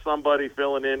of somebody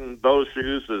filling in those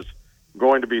shoes is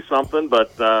going to be something,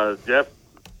 but Jeff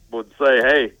would say,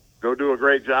 hey, go do a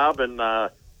great job and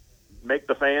make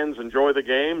the fans enjoy the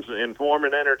games, inform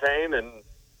and entertain, and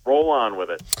roll on with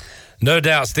it. No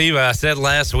doubt, Steve. I said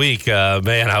last week,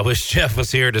 man, I wish Jeff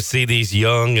was here to see these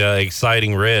young,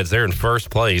 exciting Reds. They're in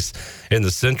first place in the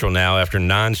Central now after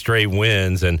 9 straight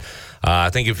wins, and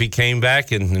I think if he came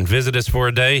back and visited us for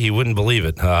a day, he wouldn't believe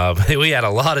it. We had a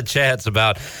lot of chats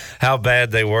about how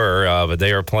bad they were, but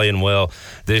they are playing well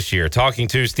this year. Talking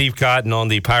to Steve Cotton on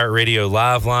the Pirate Radio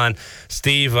Live line.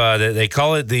 Steve, they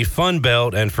call it the Fun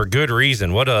Belt, and for good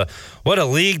reason. What a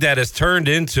league that has turned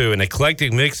into an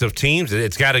eclectic mix of teams.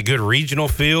 It's got a good regional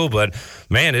feel, but,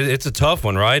 man, it's a tough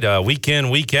one, right? Week in,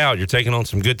 week out, you're taking on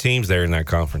some good teams there in that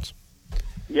conference.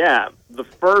 Yeah, the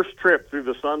first trip through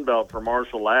the Sun Belt for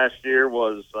Marshall last year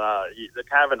was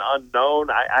kind of an unknown.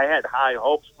 I had high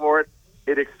hopes for it.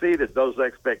 It exceeded those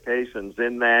expectations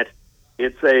in that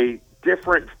it's a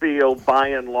different feel by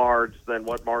and large than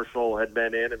what Marshall had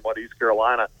been in and what East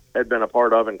Carolina had been a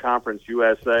part of in Conference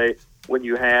USA, when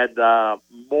you had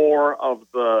more of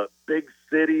the big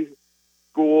city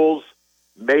schools,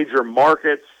 major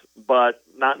markets, but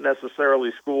not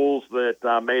necessarily schools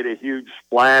that made a huge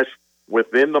splash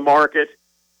within the market.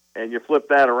 And you flip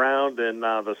that around, and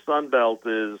the Sun Belt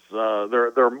is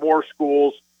there are more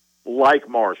schools like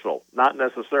Marshall, not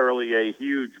necessarily a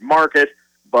huge market,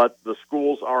 but the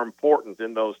schools are important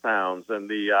in those towns, and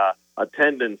the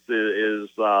attendance is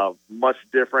much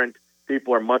different.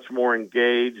 People are much more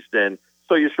engaged, and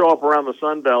so you show up around the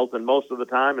Sun Belt, and most of the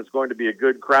time it's going to be a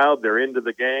good crowd. They're into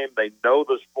the game. They know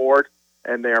the sport,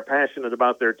 and they are passionate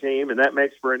about their team, and that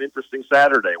makes for an interesting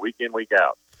Saturday, week in, week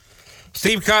out.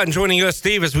 Steve Cotton joining us.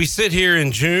 Steve, as we sit here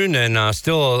in June and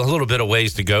still a little bit of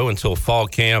ways to go until fall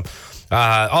camp,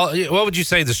 what would you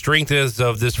say the strength is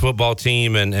of this football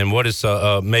team, and what is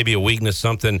maybe a weakness,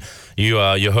 something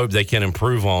you hope they can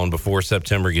improve on before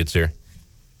September gets here?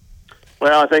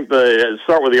 Well, I think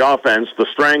start with the offense. The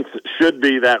strength should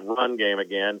be that run game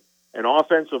again. An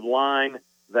offensive line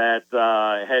that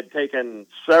had taken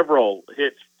several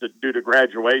hits due to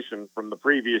graduation from the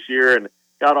previous year and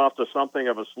got off to something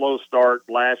of a slow start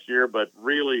last year, but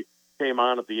really came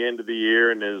on at the end of the year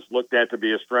and is looked at to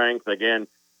be a strength. Again,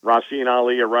 Rasheen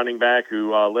Ali, a running back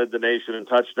who led the nation in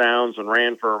touchdowns and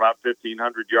ran for about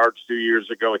 1,500 yards 2 years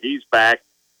ago. He's back,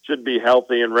 should be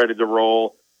healthy and ready to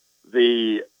roll.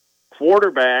 The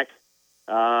quarterback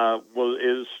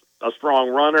is a strong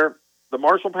runner. The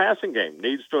Marshall passing game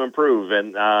needs to improve,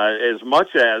 and as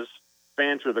much as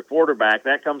Fancher, the quarterback,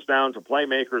 that comes down to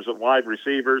playmakers at wide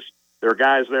receivers. There are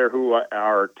guys there who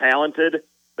are talented.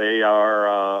 They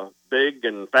are big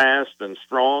and fast and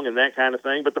strong and that kind of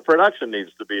thing, but the production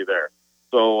needs to be there.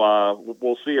 So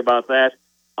we'll see about that.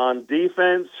 On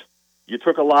defense, you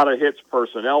took a lot of hits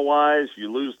personnel-wise.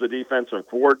 You lose the defensive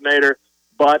coordinator.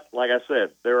 But, like I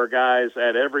said, there are guys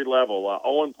at every level.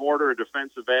 Owen Porter, a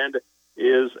defensive end,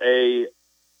 is a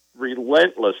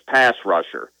relentless pass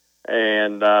rusher.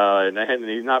 And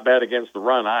he's not bad against the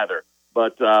run either.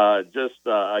 But just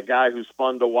a guy who's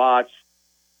fun to watch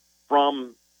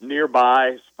from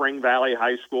nearby Spring Valley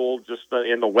High School, just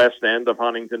in the west end of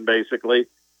Huntington, basically,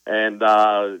 and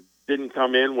didn't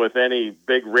come in with any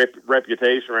big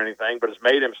reputation or anything, but has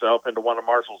made himself into one of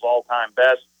Marshall's all-time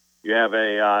best. You have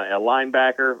a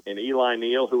linebacker in Eli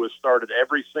Neal who has started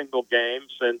every single game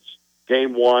since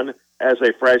game one as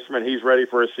a freshman. He's ready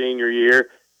for a senior year.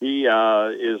 He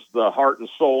is the heart and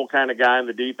soul kind of guy in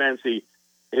the defense. You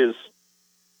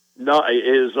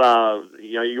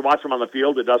watch him on the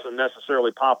field, it doesn't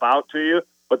necessarily pop out to you,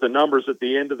 but the numbers at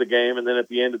the end of the game and then at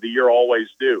the end of the year always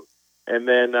do. And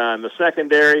then in the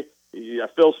secondary,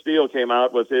 Phil Steele came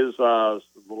out with his a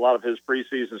lot of his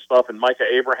preseason stuff, and Micah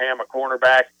Abraham, a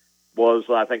cornerback, was,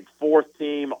 I think,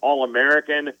 fourth-team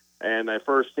All-American and a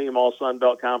first-team All-Sun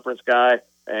Belt Conference guy,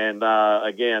 and,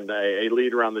 again, a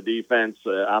leader on the defense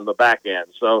on the back end.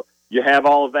 So you have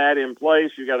all of that in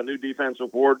place. You got a new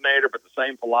defensive coordinator, but the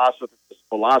same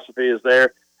philosophy is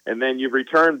there. And then you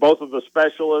return both of the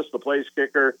specialists, the place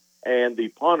kicker and the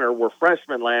punter, were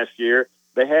freshmen last year.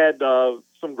 They had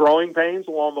some growing pains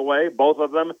along the way, both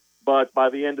of them, but by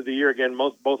the end of the year, again,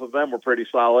 both of them were pretty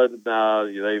solid.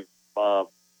 They've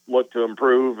looked to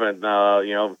improve, and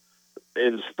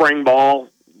in spring ball,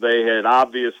 they had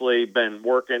obviously been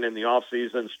working in the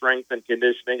off-season strength and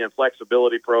conditioning and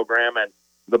flexibility program, and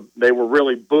they were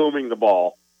really booming the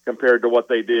ball compared to what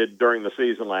they did during the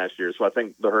season last year. So I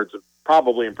think the Herds are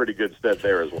probably in pretty good stead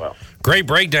there as well. Great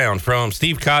breakdown from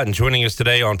Steve Cotton joining us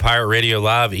today on Pirate Radio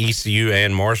Live. ECU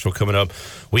and Marshall coming up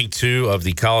week 2 of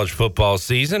the college football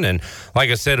season. And like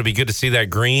I said, it'll be good to see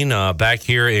that green back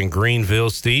here in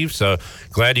Greenville, Steve. So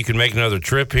glad you could make another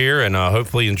trip here and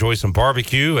hopefully enjoy some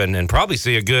barbecue and probably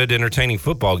see a good, entertaining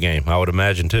football game, I would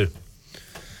imagine, too.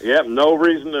 Yeah, no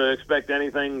reason to expect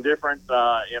anything different.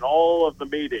 In all of the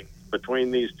meetings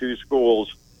between these two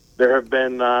schools, there have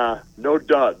been no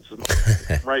duds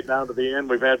right down to the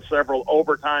end. We've had several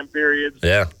overtime periods.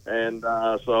 Yeah. And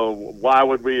so why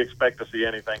would we expect to see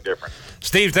anything different?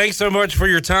 Steve, thanks so much for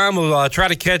your time. We'll try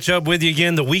to catch up with you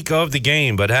again the week of the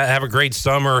game, but have a great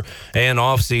summer and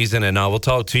off season, and we'll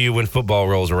talk to you when football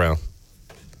rolls around.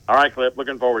 All right, Clip.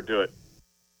 Looking forward to it.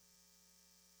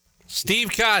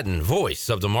 Steve Cotton, voice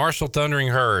of the Marshall Thundering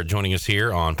Herd, joining us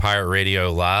here on Pirate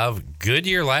Radio Live. Good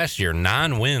year last year,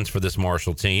 9 wins for this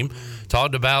Marshall team.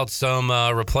 Talked about some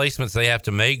replacements they have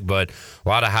to make, but a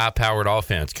lot of high-powered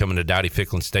offense coming to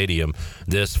Dowdy-Ficklin Stadium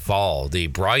this fall. The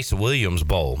Bryce Williams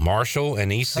Bowl, Marshall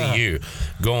and ECU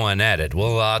going at it.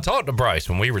 We'll talk to Bryce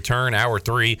when we return. Hour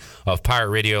 3 of Pirate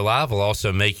Radio Live. We'll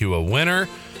also make you a winner.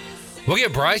 We'll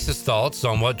get Bryce's thoughts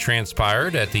on what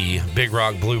transpired at the Big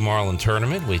Rock Blue Marlin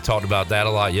tournament. We talked about that a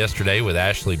lot yesterday with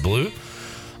Ashley Blue,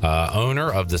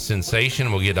 owner of the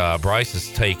Sensation. We'll get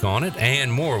Bryce's take on it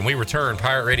and more when we return.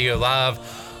 Pirate Radio Live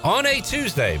on a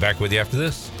Tuesday. Back with you after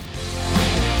this.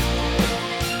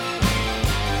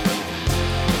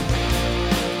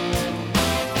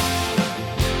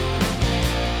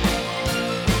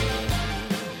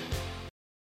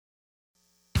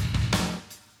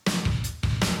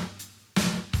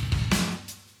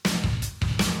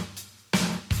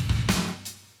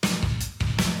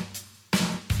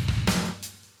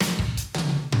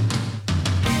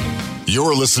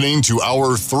 You're listening to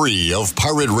Hour 3 of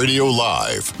Pirate Radio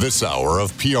Live. This hour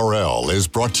of PRL is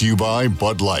brought to you by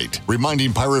Bud Light,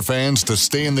 reminding Pirate fans to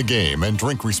stay in the game and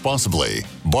drink responsibly.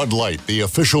 Bud Light, the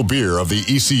official beer of the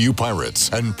ECU Pirates,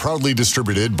 and proudly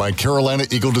distributed by Carolina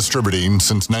Eagle Distributing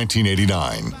since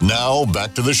 1989. Now,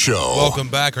 back to the show. Welcome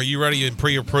back. Are you ready and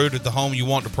pre-approved that the home you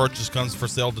want to purchase comes for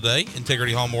sale today?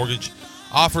 Integrity Home Mortgage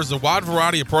offers a wide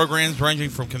variety of programs ranging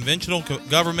from conventional,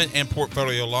 government, and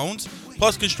portfolio loans,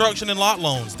 plus construction and lot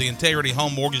loans. The Integrity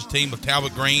Home Mortgage team of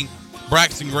Talbot Green,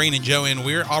 Braxton Green, and Joanne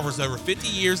Weir offers over 50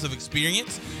 years of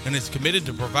experience and is committed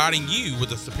to providing you with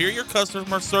the superior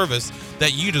customer service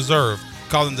that you deserve.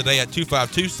 Call them today at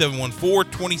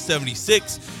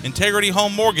 252-714-2076. Integrity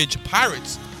Home Mortgage,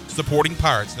 Pirates, supporting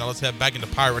Pirates. Now let's head back into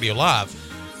Pirate Radio Live.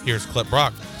 Here's Clip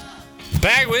Brock.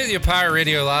 Back with you, Pirate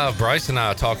Radio Live. Bryce and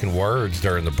I are talking words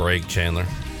during the break, Chandler.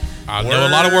 I know a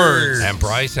lot of words. And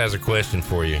Bryce has a question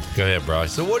for you. Go ahead,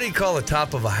 Bryce. So what do you call the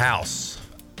top of a house?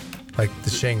 Like the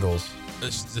shingles.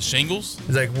 The shingles?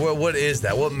 It's like, what is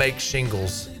that? What makes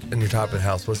shingles in your top of the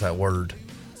house? What's that word?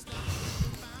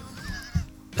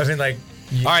 I mean, like...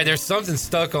 All right, there's something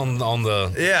stuck on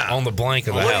the blank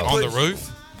of the house. On the roof?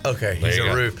 Okay, he's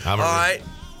a roof. I'm a All roof. right,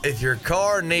 if your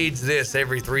car needs this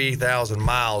every 3,000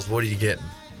 miles, what are you getting?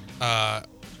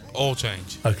 Oil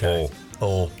change. Okay.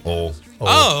 Oil.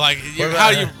 Oh, like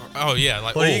how do you? Oh yeah,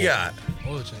 like what oil. do you got?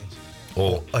 Oil change.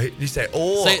 Oil. You say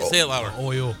oil? Say it louder.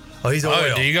 Oil. Oh, he's oil.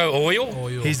 Oh, do you go oil?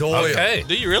 Oil. He's oil. Okay.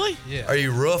 Do you really? Yeah. Are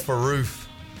you roof or roof?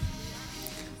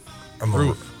 I'm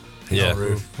Roof. Yeah.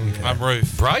 Roof. Okay. I'm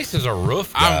roof. Bryce is a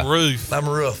roof guy. I'm roof. I'm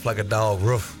roof, like a dog.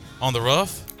 Roof. On the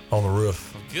roof? On the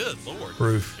roof. Good Lord.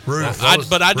 Roof.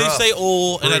 But I do Rough. say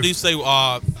oil, and I Roof. do say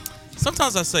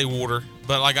sometimes I say water,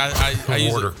 but like I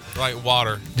use Water. it like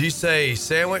water. Do you say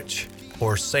sandwich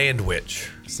or sandwich?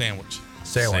 Sandwich.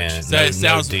 Sandwich. So it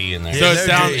sounds no D in there. So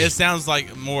Yeah, no D. it sounds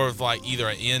like more of like either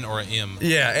an N or an M.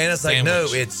 Yeah, and it's Sandwich. like, no,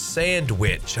 it's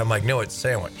sandwich. I'm like, no, it's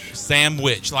sandwich.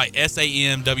 Sandwich, like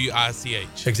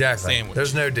SAMWICH. Exactly. Sandwich.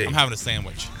 There's no D. I'm having a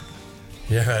sandwich.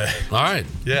 Yeah. All right.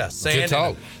 Yeah. Good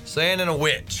talk. Sand and a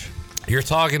witch. You're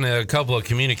talking to a couple of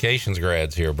communications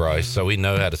grads here, Bryce, so we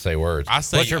know how to say words.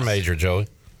 What's your major, Joey?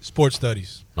 Sports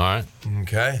studies. All right.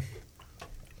 Okay.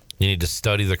 You need to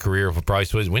study the career of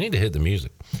Bryce Williams. We need to hit the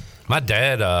music. My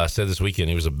dad said this weekend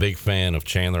he was a big fan of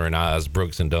Chandler and I's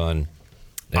Brooks and Dunn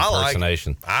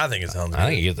impersonation. I think it sounds good. I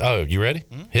think it gets. Oh, you ready?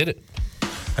 Hit it.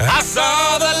 I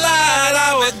saw the light,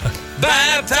 I was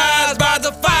baptized by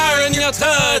the fire in your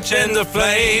touch and the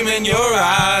flame in your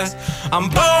eyes. I'm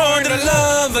born to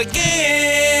love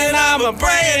again, I'm a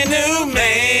brand new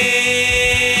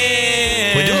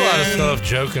man. We do a lot of stuff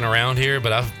joking around here,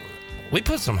 but we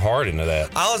put some heart into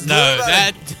that.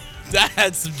 That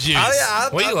had some juice.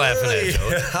 What are you laughing at,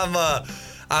 Joey?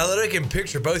 I literally can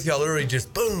picture both y'all literally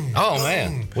just boom. Oh, boom.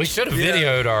 man. We should have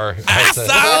videoed our... I saw the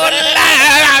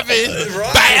light, I've been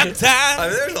baptized. I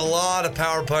mean, there's a lot of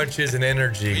power punches and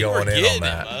energy going in on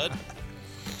that.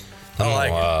 I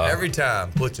like it. Every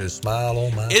time. Puts a smile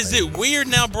on my face. Is it weird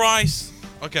now, Bryce?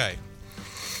 Okay.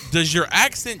 Does your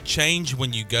accent change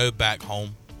when you go back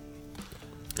home?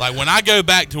 Like, when I go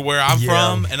back to where I'm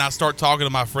from and I start talking to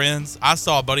my friends, I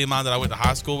saw a buddy of mine that I went to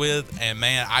high school with, and,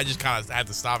 man, I just kind of had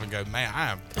to stop and go, man,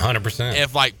 I am 100%.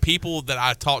 If, like, people that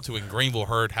I talked to in Greenville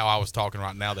heard how I was talking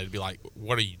right now, they'd be like,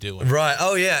 what are you doing? Right.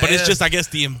 Oh, yeah. But it's just, I guess,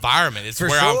 the environment. It's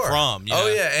where I'm from. You know? Oh,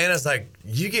 yeah. And it's like,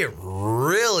 you get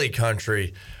really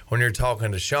country when you're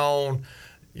talking to Sean,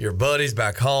 your buddies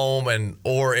back home,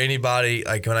 or anybody.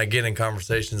 Like, when I get in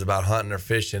conversations about hunting or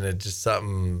fishing, it's just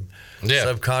something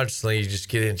subconsciously you just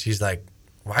get in. She's like,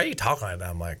 why are you talking like that?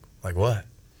 I'm like what?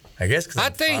 I guess because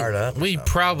I'm fired up. We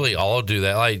probably all do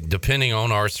that, like, depending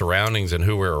on our surroundings and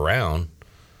who we're around.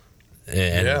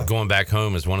 And going back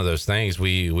home is one of those things.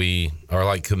 We are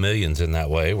like chameleons in that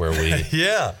way, where we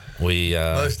we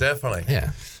most definitely.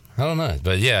 Yeah, I don't know,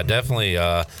 but yeah, definitely.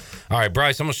 All right,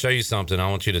 Bryce, I'm gonna show you something. I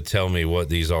want you to tell me what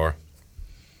these are.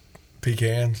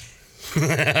 Pecans.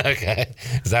 Okay,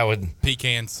 is that what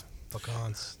pecans?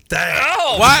 Pecans. Dang.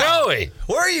 Oh, wow. Joey,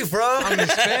 where are you from? I'm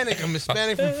Hispanic. I'm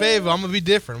Hispanic from Fayetteville. I'm gonna be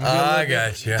different. I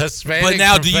got you. Hispanic. But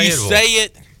now, from do you Fayetteville. say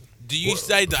it? Do you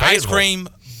say the ice cream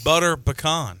butter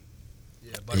pecan?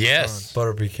 Yes.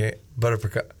 Butter pecan.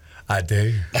 I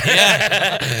do.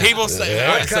 Yeah. People say.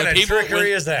 What kind of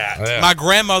trickery is that? Yeah. My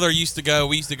grandmother used to go.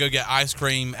 We used to go get ice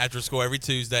cream after school every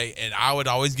Tuesday, and I would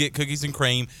always get cookies and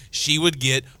cream. She would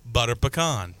get butter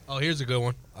pecan. Oh, here's a good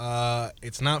one.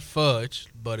 It's not fudge,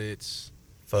 but it's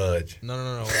fudge.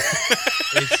 No.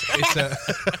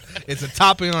 It's a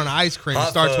topping on ice cream. It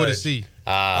starts with a C.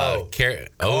 Caramel. Caramel.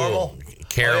 Oh,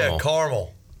 yeah,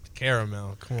 caramel.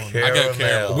 Caramel. Come on. I go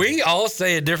caramel. We all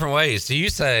say it different ways. So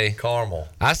you say caramel.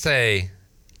 I say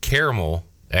caramel,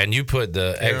 and you put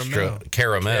the extra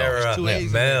caramel.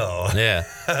 Yeah.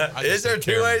 Is there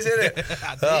two ways in it?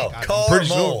 Pretty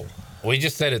sure. We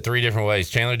just said it three different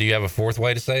ways. Chandler, do you have a fourth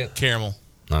way to say it? Caramel.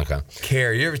 Okay.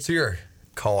 You ever see your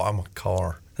car? I'm a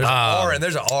car. There's an R and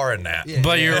there's an R in that.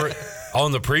 But you're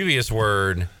on the previous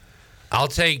word. I'll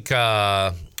take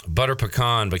butter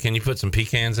pecan, but can you put some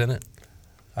pecans in it?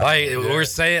 Like we're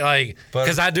saying, like,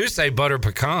 because I do say butter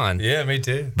pecan. Yeah, me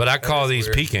too. But I call these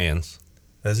pecans.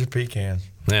 Those are pecans.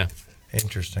 Yeah.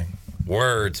 Interesting.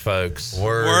 Words, folks.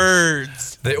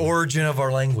 Words. The origin of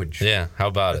our language. Yeah. How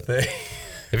about it?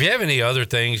 If you have any other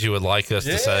things you would like us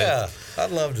to say. Yeah,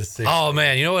 I'd love to see. Oh,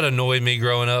 man. You know what annoyed me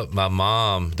growing up? My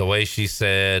mom, the way she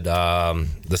said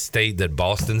the state that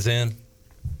Boston's in.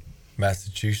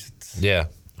 Massachusetts. Yeah.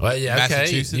 Well, yeah, okay.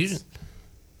 Massachusetts.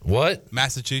 What?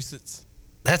 Massachusetts.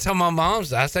 That's how my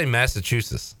mom's. I say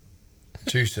Massachusetts.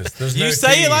 There's you no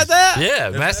say T's. it like that? Yeah,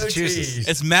 There's Massachusetts.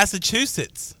 No It's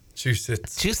Massachusetts.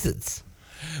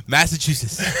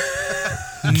 Massachusetts.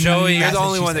 Joey, you're the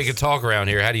only one that can talk around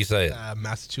here. How do you say it?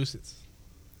 Massachusetts.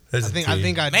 I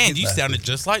think I. Man, you sounded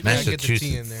just like me. I get the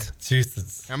T in there.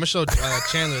 Massachusetts. I'm gonna show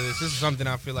Chandler this. This is something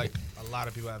I feel like a lot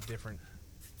of people have different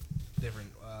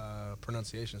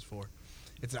pronunciations for.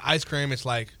 It's an ice cream. It's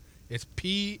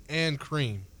pea and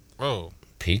cream. Oh,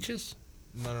 peaches?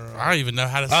 No. I don't even know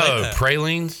how to say that.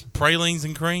 Pralines? Pralines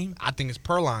and cream? I think it's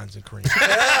purlines and cream.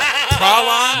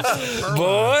 Pralines?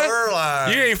 Boy,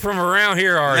 Purline. you ain't from around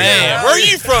here, are you? Man, where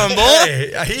you from,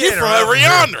 boy? You from over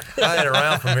yonder. I ain't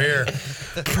around from here.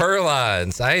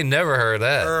 Purlines. I ain't never heard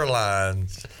that.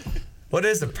 Purlines. What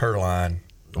is a purline?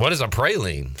 What is a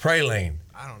praline? Praline.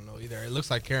 I don't know either. It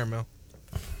looks like caramel.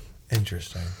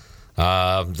 Interesting.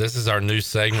 This is our new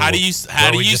segment. How do you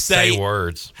say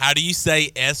words? How do you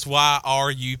say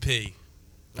SYRUP?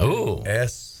 Ooh,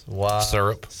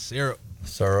 syrup.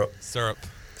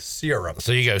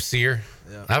 So you go sear.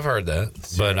 Yeah. I've heard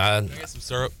that, but I get some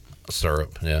syrup.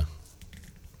 Syrup, yeah.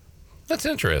 That's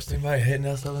interesting. Anybody hitting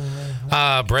us other than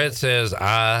that? Brett says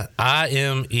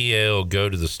IMEL go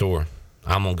to the store.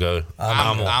 I'm gonna go.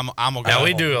 I'm gonna go. Now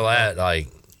we do a lot. Like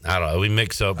I don't know. We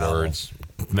mix up words.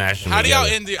 Mash them how together.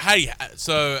 do y'all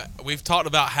so we've talked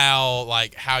about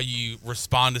how you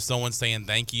respond to someone saying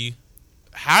thank you.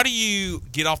 How do you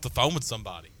get off the phone with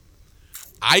somebody?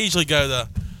 I usually go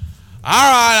all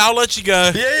right, I'll let you go.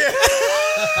 Yeah.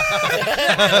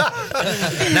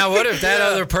 Now what if that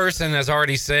other person has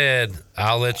already said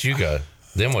I'll let you go?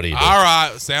 Then what do you do? All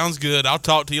right, sounds good. I'll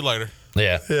talk to you later.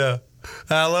 Yeah.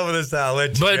 I love this. I'll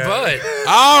let you go. But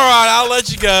all right, I'll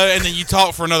let you go, and then you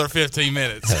talk for another 15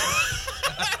 minutes.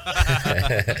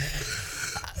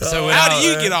 So how do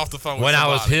you get off the phone with when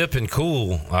somebody? I was hip and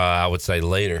cool, I would say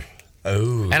later.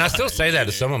 Oh, and I still say that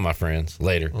to some of my friends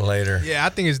later. Yeah, I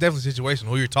think it's definitely situational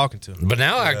who you're talking to. But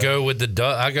now I go with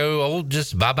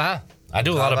just bye bye. I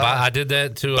do a lot of bye. I did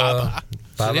that to bye.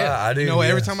 Yeah. I do.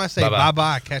 Every time I say bye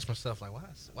bye, I catch myself like, why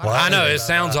I know it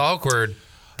sounds awkward,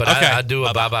 but I do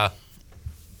a bye bye.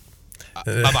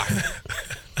 Bye bye.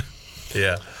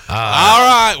 Yeah. All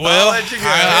right, well,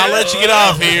 I'll let you get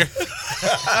off here.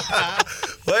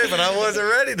 Wait, but I wasn't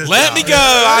ready to Let me go.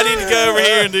 I need to go over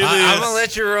here and do this. I'm going to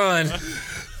let you run.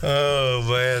 Oh,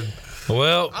 man.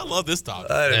 Well, I love this topic.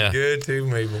 That is good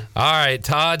too, people. All right,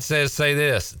 Todd says, say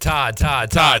this. Todd.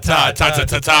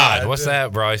 What's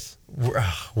that, Bryce?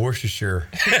 Worcestershire.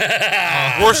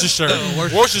 Worcestershire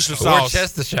sauce.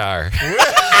 Worcestershire.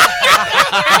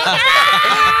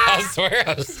 I swear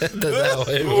I said that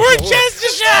way.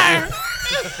 Worcestershire.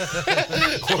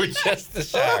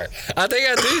 I think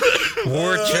I do.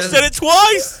 You said it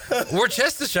twice.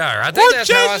 Worcestershire. I think that's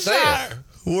how I say it.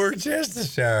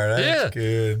 Worcestershire. That's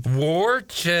good.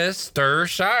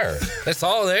 Worcestershire. That's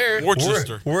all there.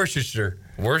 Worcester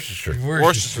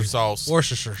sauce.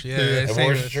 Worcestershire. Yeah, it's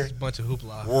a bunch of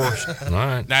hoopla. Worcestershire. All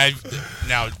right. Now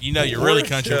you know you're really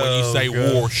country when you say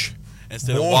wash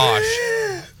instead of wash.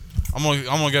 I'm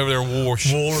gonna go over there and wash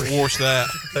that.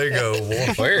 There you go.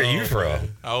 Wash. Where are you from?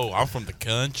 Oh, I'm from the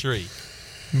country.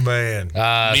 Man.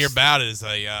 Near about it is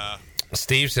a.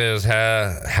 Steve says,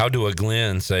 how do a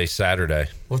Glenn say Saturday?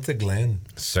 What's a Glenn?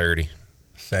 Saturday.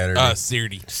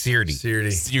 Seardy. Saturday.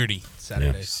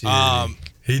 Yeah.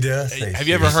 He does say have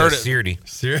you ever heard it?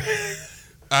 Seardy.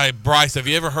 Bryce, have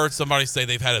you ever heard somebody say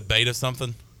they've had a bait of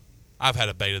something? I've had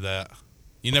a bait of that.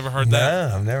 You never heard that?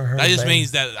 No, I've never heard that. That just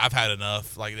means that I've had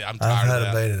enough. Like, I'm tired of that. I've had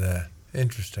a bait of that.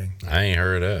 Interesting. I ain't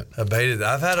heard of that. I've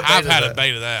had a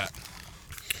bait of that.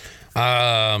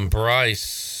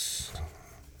 Bryce,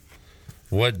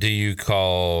 what do you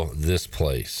call this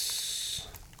place?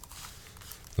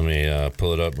 Let me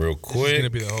pull it up real quick. This is going to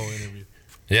be the whole interview.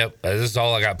 Yep, this is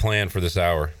all I got planned for this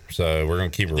hour. So we're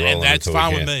going to keep it rolling. And that's until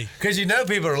fine we with can. me. Because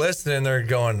people are listening, they're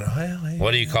going, well, hey,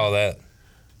 what do you call that?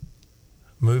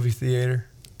 Movie theater.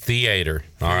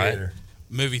 All right.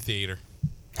 Movie theater.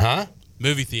 Huh?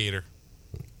 Movie theater.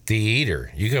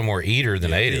 Theater. You got more eater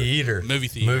than ater. Theater. Movie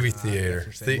theater. Movie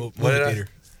theater.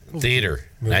 Theater.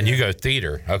 And you go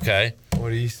theater. Okay. What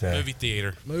do you say? Movie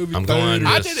theater. I'm going.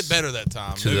 I did it better that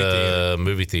time. To the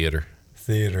movie theater.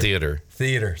 Theater.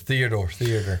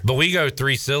 But we go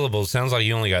 3 syllables. Sounds like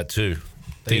you only got 2.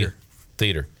 Theater.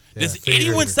 Does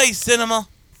anyone say cinema?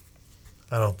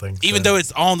 I don't think so. Even though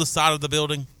it's on the side of the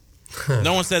building?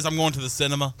 No one says I'm going to the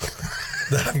cinema.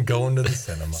 I'm going to the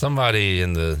cinema. Somebody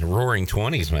in the roaring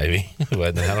 20s, maybe.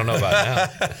 But I don't know about now.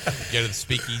 Go to the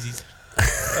speakeasies.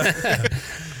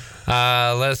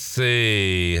 Let's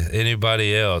see.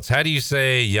 Anybody else? How do you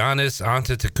say Giannis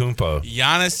Antetokounmpo?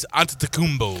 Giannis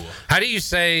Antetokounmpo. How do you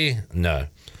say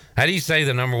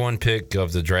the number 1 pick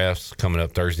of the drafts coming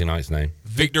up Thursday night's name?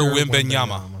 Victor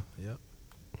Wembanyama. Yep.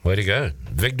 Way to go.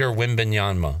 Victor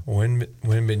Wembanyama.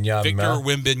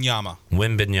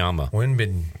 Wembanyama.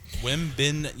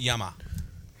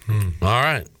 All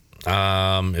right.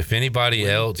 If anybody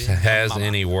else has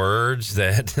any words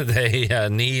that they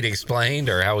need explained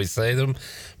or how we say them,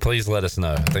 please let us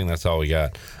know. I think that's all we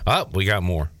got. We got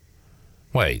more.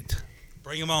 Wait.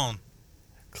 Bring them on.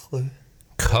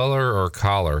 Color or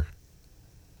collar?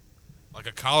 Like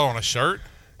a collar on a shirt?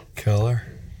 Collar.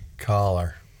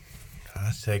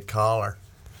 I say collar.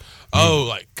 Oh,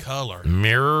 like color.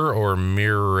 Mirror or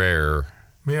mirror?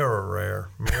 Mirror.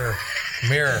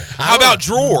 How about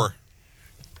drawer?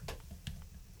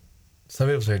 Some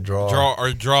people say draw.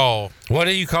 Draw. What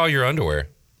do you call your underwear?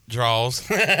 Draws.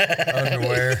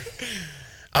 Underwear.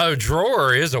 Oh,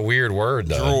 drawer is a weird word,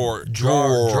 though.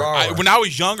 Drawer. When I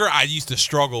was younger, I used to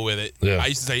struggle with it. Yeah. I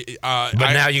used to say, but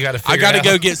now you got to figure I got to out.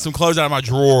 go get some clothes out of my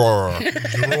drawer.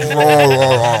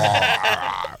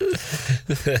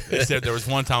 Except there was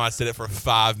one time I said it for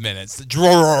 5 minutes.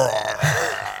 Drawer.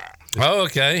 Oh,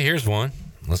 okay. Here's one.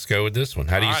 Let's go with this one.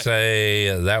 How do you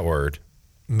say that word?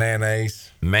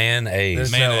 Mayonnaise.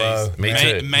 Mayonnaise. Me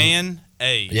too.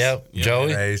 Mayonnaise. Yep.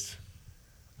 Joey?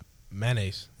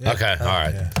 Mayonnaise. Yeah. Okay. All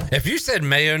right. Yeah. If you said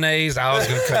mayonnaise, I was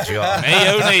going to cut you off.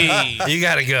 Mayonnaise. You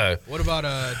got to go. What about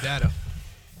data?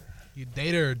 You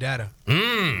data or data?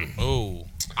 Oh.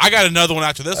 I got another one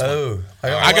after this one.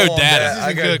 I go data. This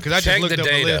is good because I just looked up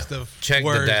a list of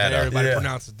words that everybody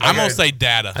pronounces. I'm going to say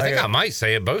data. I think I might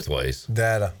say it both ways.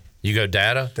 Data. You go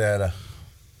data? Data.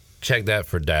 Check that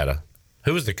for data.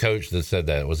 Who was the coach that said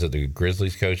that? Was it the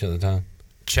Grizzlies coach at the time?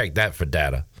 Check that for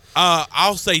data.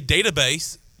 I'll say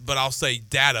database, but I'll say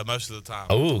data most of the time.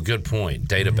 Oh, good point.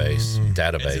 Database.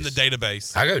 Database. It's in the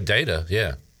database. I go data,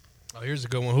 yeah. Oh, here's a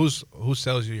good one. Who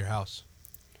sells you your house?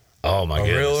 Oh, my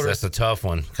goodness. Realtor? That's a tough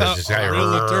one. A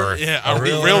realtor? Yeah, a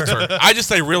realtor. I just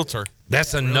say realtor.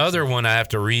 That's another one I have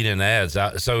to read in ads.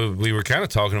 So we were kind of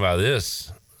talking about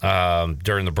this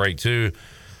during the break, too.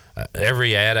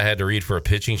 Every ad I had to read for a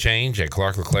pitching change at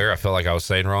Clark LeClaire, I felt like I was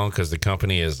saying wrong because the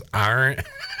company is Iron.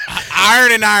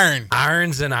 Iron and iron.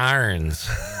 Irons and irons.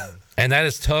 And that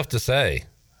is tough to say.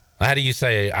 How do you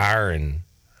say iron?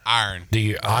 Iron. Do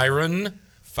you iron?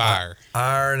 Fire.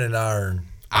 Iron and iron.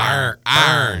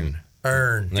 Iron.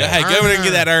 Urn. Yeah, hey, go over there and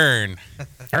get that urn.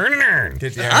 Urn.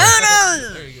 Get the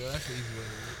urn. There you go. That's the easy way.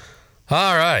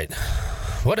 All right.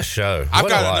 What a show. I've What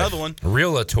got a life. another one.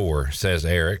 Realtor, says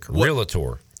Eric.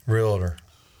 Realtor. Realtor.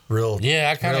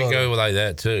 Yeah, I kind of go with like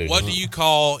that too. What do you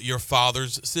call your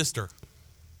father's sister?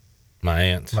 My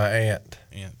aunt. My aunt.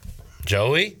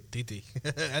 Joey? Titi.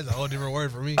 That's a whole different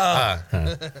word for me. I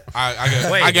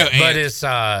go. Wait, I go. but Aunt. it's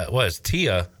it's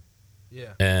Tia.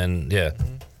 Yeah. And yeah.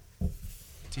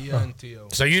 Tia and Tio.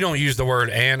 So you don't use the word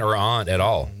aunt or aunt at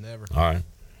all? Never. All right.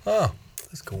 Oh,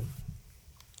 that's cool.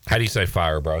 How do you say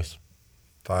fire, Bryce?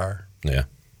 Fire. Yeah.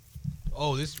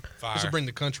 Oh, this will bring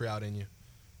the country out in you.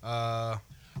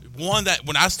 One that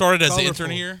when I started as an Colorful.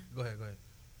 intern here. Go ahead.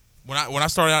 When I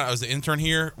started out as an intern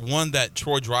here, one that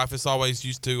Troy Dreyfus always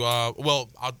used to.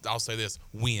 I'll say this: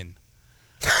 win.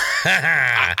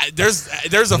 There's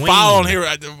a Ween. file on here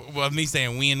of me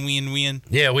saying win.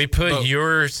 Yeah, we put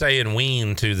your saying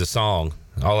ween to the song.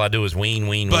 All I do is ween.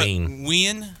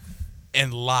 Win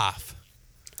and life.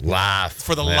 Life.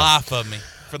 For the life of me.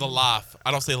 For the life.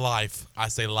 I don't say life. I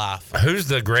say life. Who's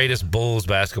the greatest Bulls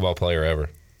basketball player ever?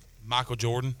 Michael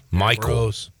Jordan. Michael.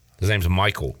 Rose. His name's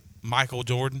Michael. Michael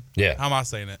Jordan. Yeah. How am I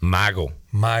saying it? Maggle.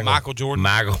 Michael Jordan.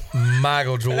 Maggle.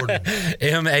 Michael Jordan.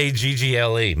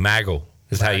 Maggle. Maggle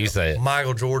is how you say it.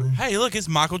 Michael Jordan. Hey, look, it's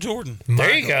Michael Jordan.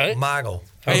 There you go. Michael.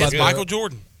 Hey, it's Michael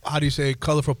Jordan. How do you say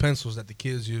colorful pencils that the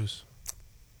kids use?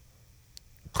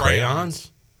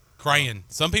 Crayons? Crayon.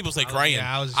 Some people say crayon.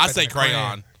 Yeah, I was I say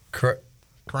expecting crayon.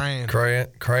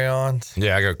 Crayons.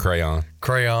 Yeah, I go crayon.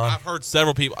 I've heard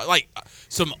several people, like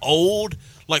some old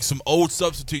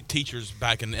substitute teachers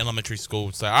back in elementary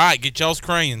school say, all right, get y'all's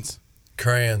crayons.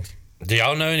 Crayons. Do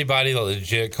y'all know anybody that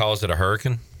legit calls it a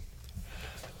hurricane?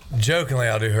 Jokingly,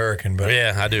 I'll do hurricane, but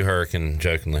Yeah, I do hurricane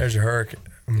jokingly. there's a hurricane.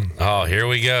 Oh, here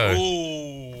we go.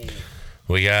 Ooh.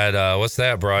 We got, what's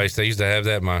that, Bryce? They used to have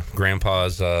that in my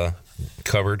grandpa's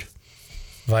cupboard.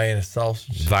 Vienna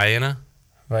sausage. Vienna?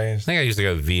 Vienna. I think I used to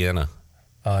go Vienna.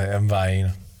 I'm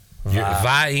Vienna.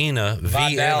 Vienna.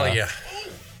 Vidalia.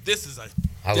 This is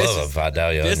I love a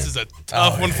Vidalia. This is a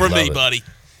tough one for love me, it. buddy.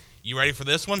 You ready for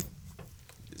this one?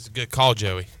 It's a good call,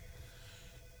 Joey.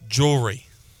 Jewelry.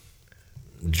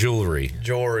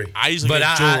 I usually But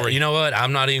get jewelry. you know what?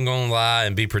 I'm not even going to lie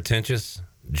and be pretentious.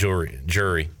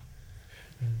 Jury.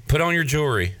 Put on your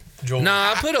jewelry. No,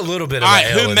 I put a little bit of All right,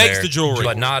 an L who in makes there, the jewelry?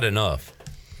 but not enough.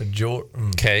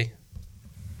 Okay.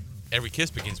 Every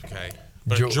kiss begins with K.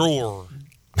 But a Jewel- jeweler.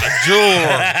 A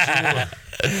jeweler.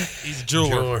 He's a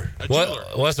jeweler. A jeweler.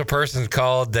 What's a person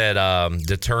called that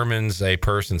determines a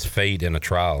person's fate in a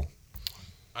trial?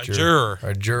 A juror.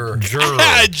 A juror. A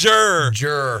juror.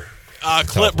 Juror.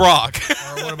 Clip Brock.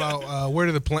 Or what about where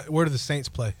do the Saints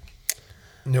play?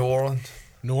 New Orleans.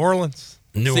 New Orleans.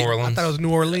 New Orleans. I thought it was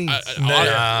New Orleans.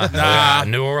 Nah.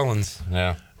 New Orleans.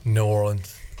 Yeah. New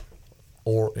Orleans.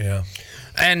 Yeah.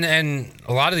 And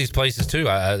a lot of these places too.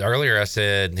 Earlier I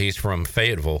said he's from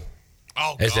Fayetteville.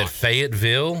 Oh, is it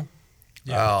Fayetteville?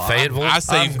 Yeah. Fayetteville. I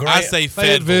say Fayetteville.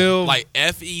 Fayetteville, like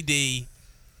FEDFULL.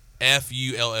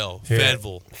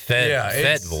 Fayetteville.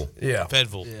 Fayetteville. Yeah.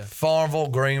 Fayetteville. Farmville,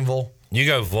 Greenville. You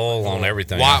go Vol on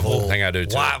everything. Whiteville. I think I do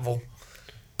too. Whiteville.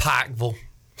 Pikeville.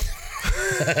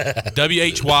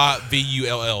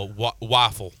 WHYVULL.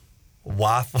 Waffle.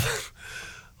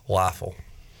 Waffle.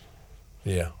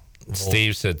 Yeah.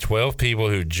 Steve said 12 people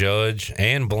who judge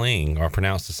and bling are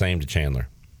pronounced the same to Chandler.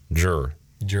 Juror.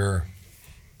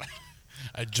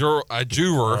 A juror.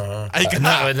 No. A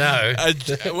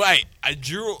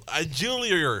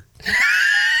jeweler.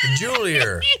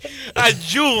 A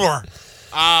jeweler.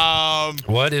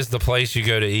 What is the place you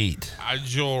go to eat? A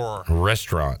jeweler.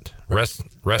 Restaurant.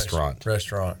 Restaurant. A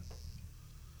restaurant.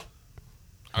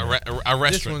 A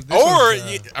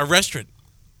restaurant.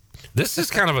 This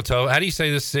is kind of a tough. How do you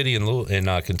say this city in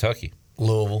Kentucky?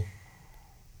 Louisville.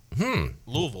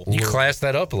 Louisville. You class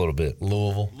that up a little bit.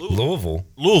 Louisville.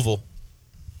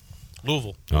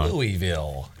 Right.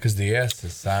 Because the S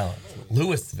is silent.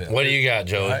 Louisville. What do you got,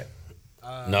 Joey? Right.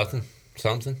 Nothing?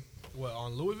 Something? What,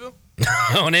 on Louisville?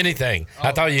 On anything.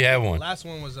 I thought you had one. Last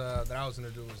one was that I was going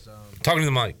to do was talking to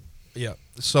the mic. Yeah.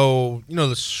 So, you know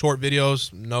the short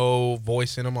videos, no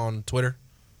voice in them on Twitter?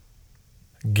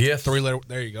 GIF. 3-letter.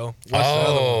 There you go.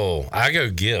 I go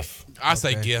GIF. I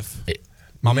say GIF.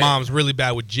 My mom's really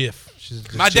bad with Jif.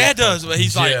 My dad does, but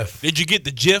he's Jif. like, "Did you get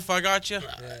the Jif I got you?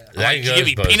 There Did you give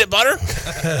me peanut butter?"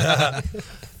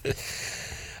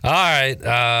 All right.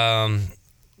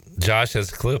 Josh has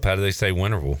a clip. How do they say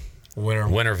Winterville?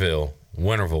 Winterville.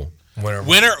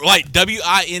 Winter, like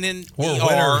WINNER.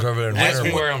 Ask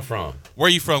me where I'm from. Where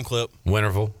are you from, Clip?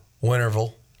 Winterville.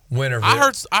 I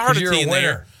heard a T in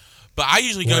there, but I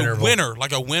usually go winner,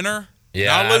 like a winner.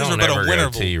 Yeah, not a loser, I don't but a ever go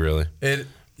Winterville. T, really.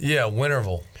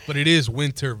 Winterville. But it is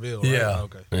Winterville, right? Yeah.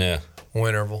 Okay. Yeah.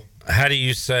 Winterville. How do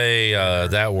you say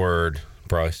that word,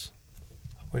 Bryce?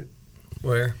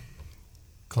 Where?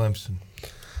 Clemson.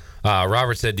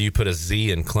 Robert said, do you put a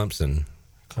Z in Clemson?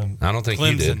 I don't think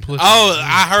you did. Oh,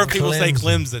 I heard people say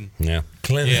Clemson. Yeah.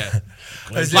 Yeah.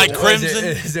 Is like it, Crimson?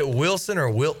 Is it Wilson or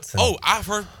Wilson? Oh, I've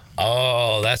heard.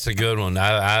 Oh, that's a good one.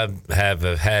 I have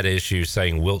had issues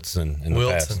saying Wilson in the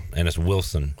past, and it's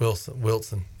Wilson.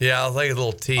 Wilson. Yeah, I was like a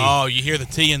little T. Oh, you hear the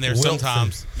T in there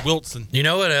sometimes. Wilson. You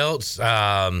know what else?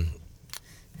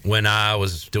 When I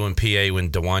was doing PA when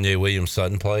DeWanye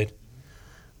Williams-Sutton played,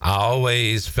 I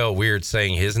always felt weird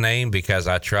saying his name because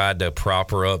I tried to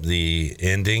proper up the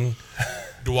ending.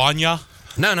 DeWanye?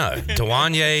 No.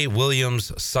 DeWanye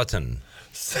Williams-Sutton.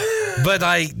 But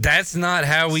that's not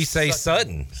how we say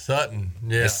Sutton. Sutton,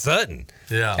 yeah. It's Sutton.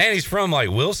 Yeah. And he's from like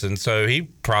Wilson, so he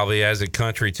probably has a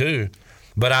country too.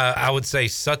 But I would say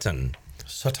Sutton.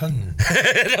 Sutton.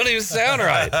 It don't even sound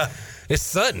right. It's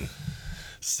Sutton.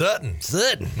 Sutton.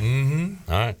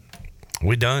 Mm-hmm. All right.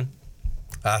 We done?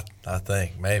 I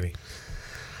think, maybe.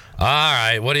 All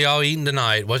right. What are y'all eating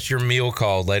tonight? What's your meal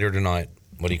called later tonight?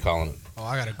 What are you calling it? Oh,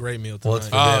 I got a great meal tonight. What's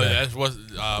for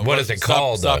dinner? What is it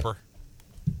called, though? Supper.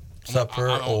 Supper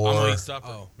I'm gonna eat supper.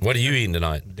 Oh. What are you eating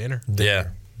tonight? Dinner. Yeah.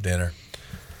 Dinner.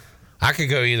 I could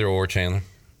go either or, Chandler.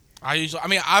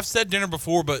 I've said dinner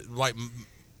before, but like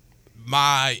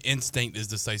my instinct is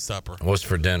to say supper. What's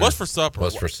for dinner? What's for supper?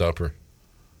 What's for supper?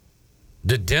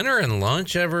 Did dinner and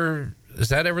lunch ever? Is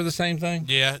that ever the same thing?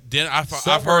 Yeah, dinner. I've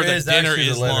heard that dinner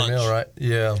is lunch. Meal, right?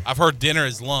 Yeah. I've heard dinner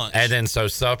is lunch. And then so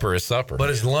supper is supper. But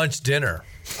it's lunch dinner.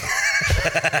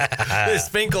 Is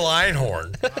Finkel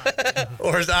Einhorn?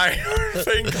 Or is Einhorn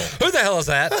Finkel? Who the hell is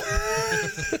that?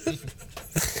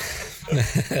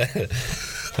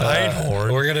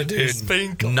 Einhorn. We're going to do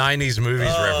 90s movies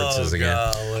references again.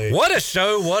 Golly. What a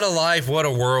show, what a life, what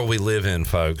a world we live in,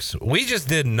 folks. We just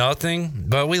did nothing,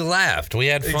 but we laughed. We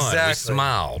had fun. Exactly. We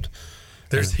smiled.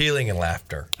 There's healing in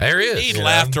laughter. There We is. need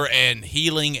laughter and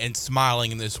healing and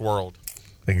smiling in this world.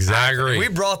 Exactly. I agree. We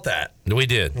brought that. We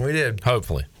did.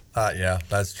 Hopefully. Yeah,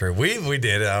 that's true. We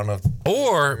did it. I don't know.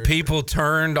 Or people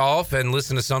turned off and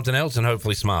listened to something else and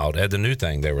hopefully smiled at the new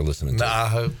thing they were listening to. I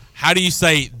hope. How do you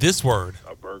say this word?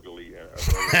 A burglary.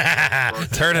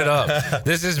 Turn it up.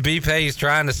 This is B-Pay. He's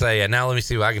trying to say it. Now let me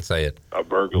see if I can say it. A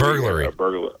burglary. Burglary. A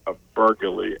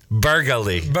burglary.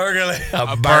 Burglary.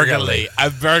 A burglary. A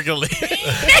burglary.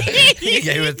 You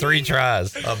gave it 3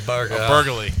 tries. A burglary. A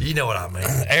burglary. You know what I mean.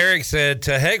 Eric said,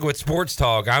 to heck with sports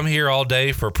talk. I'm here all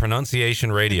day for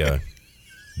pronunciation radio.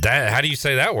 How do you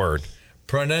say that word?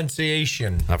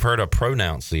 Pronunciation. I've heard of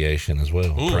pronunciation as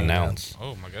well. Ooh, Pronounce.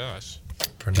 Oh, my gosh.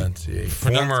 Pronunciation.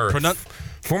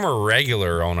 Former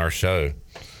regular on our show.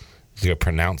 He's got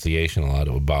pronunciation a lot.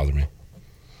 It would bother me.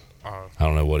 I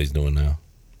don't know what he's doing now.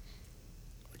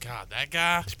 God, that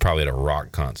guy. He's probably at a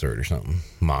rock concert or something.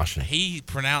 Moshing. He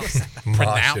pronounced.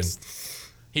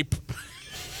 He.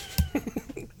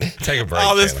 Take a break.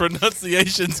 All this Taylor.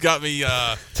 pronunciation's got me.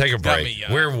 Take a break.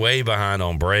 We're way behind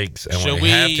on breaks, and we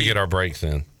have to get our breaks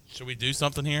in. Should we do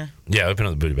something here? Yeah, open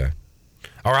up the booty bag.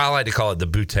 Or I like to call it the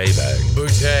bootay bag.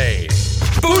 Bootay.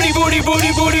 Booty, booty,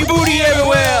 booty, booty, booty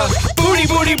everywhere. Booty,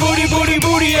 booty, booty, booty,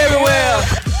 booty everywhere.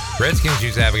 Redskins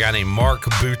used to have a guy named Mark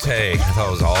Boutte. I thought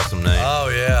it was an awesome name. Oh,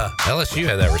 yeah. LSU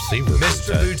had that receiver.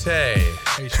 Mr. Boutte.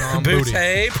 Hey, Sean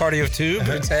Boutte, party of 2,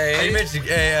 Boutte. You mentioned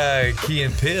Key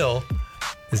and Peele.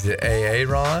 Is it A.A.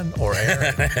 Ron or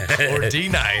Aaron? Or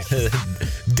D-Nice?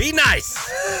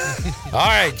 D-Nice. All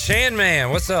right, Chan Man,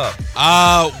 what's up?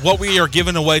 What we are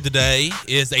giving away today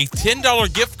is a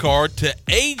 $10 gift card to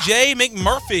A.J.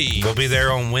 McMurphy. We'll be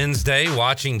there on Wednesday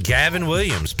watching Gavin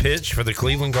Williams pitch for the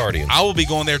Cleveland Guardians. I will be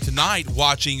going there tonight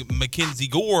watching Mackenzie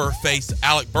Gore face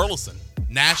Alec Burleson.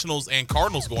 Nationals and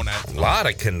Cardinals going at it. A lot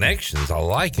of connections. I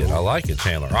like it,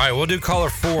 Chandler. All right, we'll do caller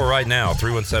 4 right now,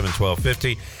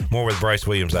 317-1250. More with Bryce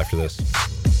Williams after this.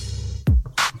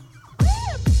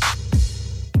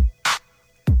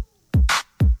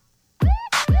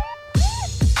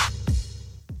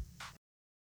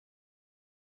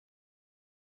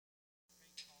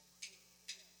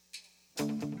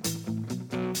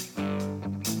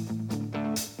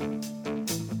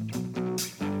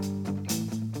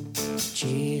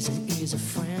 years and is a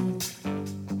friend.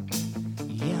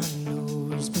 Yeah, I know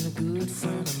he's been a good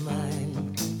friend of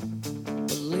mine.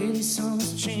 But lately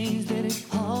something's changed that it's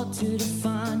hard to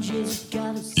define. Just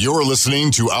gotta. You're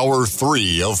listening to Hour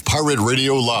 3 of Pirate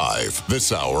Radio Live.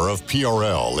 This hour of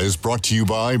PRL is brought to you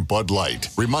by Bud Light,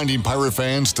 reminding Pirate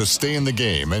fans to stay in the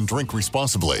game and drink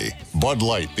responsibly. Bud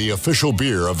Light, the official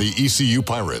beer of the ECU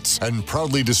Pirates, and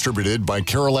proudly distributed by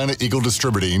Carolina Eagle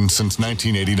Distributing since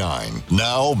 1989.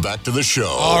 Now, back to the show.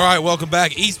 All right, welcome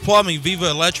back. East Plumbing, Viva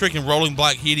Electric, and Rolling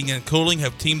Black Heating and Cooling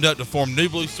have teamed up to form New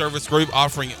Blue Service Group,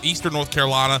 offering Eastern North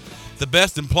Carolina the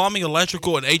best in plumbing,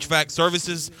 electrical, and HVAC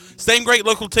services. Same great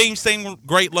local team, same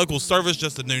great local service,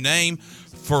 just a new name.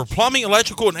 For plumbing,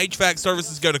 electrical, and HVAC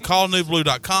services, go to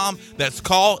callnewblue.com. That's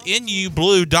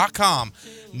callnewblue.com.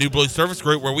 New Blue Service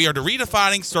Group, where we are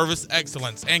redefining service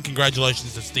excellence. And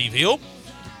congratulations to Steve Hill,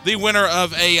 the winner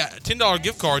of a $10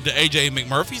 gift card to AJ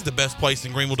McMurphy's. The best place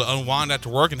in Greenville to unwind after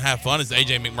work and have fun is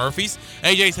AJ McMurphy's.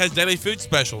 AJ's has daily food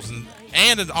specials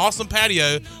and an awesome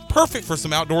patio, perfect for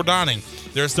some outdoor dining.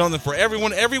 There's something for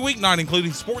everyone every weeknight,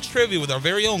 including sports trivia with our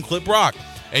very own Clip Rock.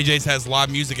 AJ's has live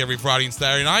music every Friday and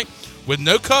Saturday night with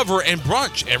no cover, and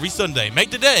brunch every Sunday. Make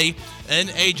today an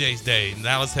AJ's day.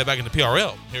 Now let's head back into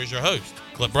PRL. Here's your host,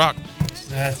 Clip Rock.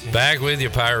 Back with you,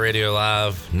 Pirate Radio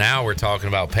Live. Now we're talking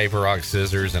about paper, rock,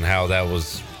 scissors and how that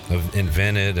was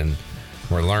invented, and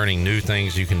we're learning new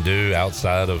things you can do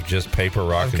outside of just paper,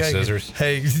 rock, and scissors.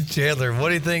 Hey, Chandler, what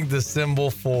do you think the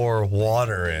symbol for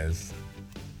water is?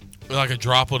 Like a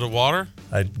droplet of water?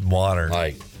 Water.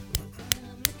 Like,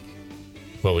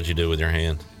 what would you do with your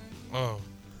hand? Oh.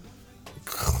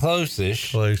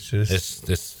 Close-ish.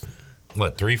 It's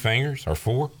what, 3 fingers or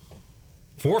 4?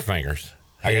 4 fingers.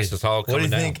 I guess it's all coming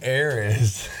down. What do you think air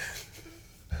is?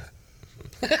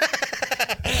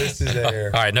 This is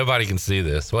air. All right, nobody can see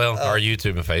this. Well, our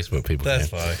YouTube and Facebook people That's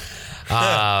can. fine.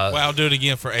 Well, I'll do it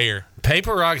again for air.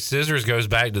 Paper, rock, scissors goes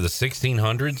back to the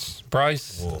 1600s,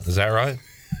 Bryce. Whoa. Is that right?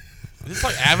 Is this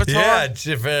like Avatar? Yeah,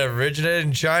 it originated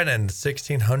in China in the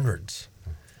 1600s.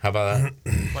 How about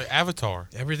that? Like Avatar.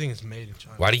 Everything is made in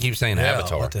China. Why do you keep saying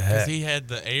Avatar? What the heck? Because he had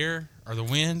the air or the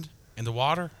wind and the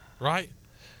water, right?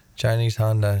 Chinese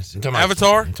Honda.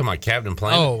 Avatar? You talking about Captain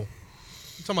Planet? Oh.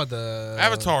 You talking about the...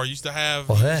 Avatar used to have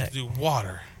used to do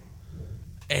water,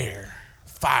 air,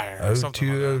 fire, or something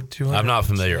like that. I'm not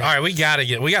familiar. All right, we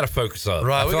gotta focus up.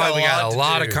 Right, I feel like we got a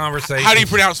lot of conversations. How do you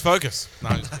pronounce focus? No,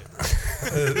 I'm just kidding.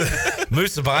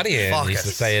 Musabadian used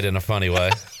to say it in a funny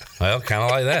way. Well, kind of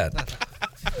like that.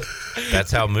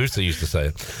 That's how Musa used to say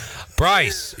it.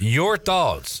 Bryce, your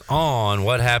thoughts on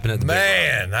what happened at the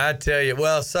Man, I tell you.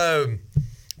 Well, so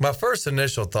my first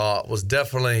initial thought was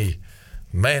definitely,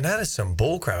 man, that is some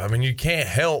bullcrap. I mean, you can't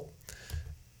help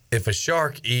if a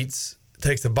shark takes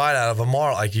a bite out of a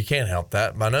marlin. Like, you can't help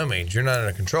that by no means. You're not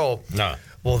under control. No.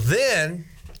 Well, then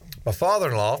my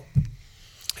father-in-law,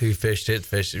 who fished,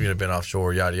 been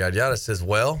offshore, yada, yada, yada, says,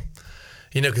 well,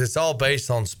 because it's all based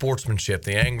on sportsmanship,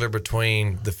 the angler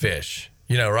between the fish,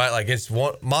 right? Like, it's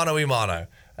mano y mano,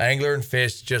 angler and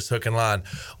fish, just hook and line.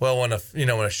 Well, when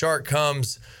a shark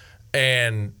comes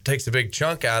and takes a big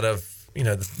chunk out of,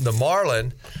 the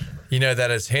marlin,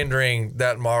 that is hindering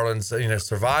that marlin's,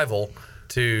 survival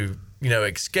to,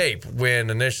 escape, when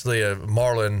initially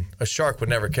a shark would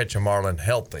never catch a marlin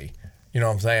healthy. You know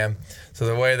what I'm saying? So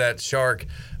the way that shark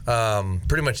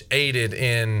pretty much aided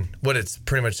in, what it's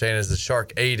pretty much saying is the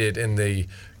shark aided in the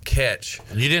catch.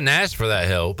 You didn't ask for that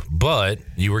help, but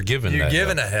you were given You're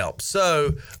given a help.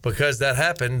 So because that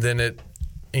happened, then it,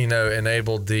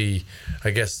 enabled the,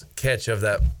 I guess, catch of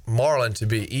that marlin to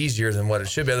be easier than what it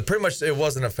should be. Pretty much, it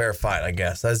wasn't a fair fight, I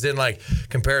guess. As in, like,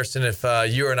 comparison, if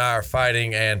you and I are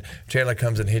fighting and Chandler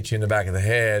comes and hits you in the back of the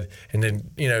head and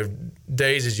then,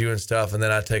 dazes you and stuff, and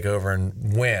then I take over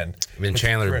and win. And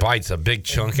Chandler bites a big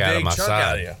chunk out of my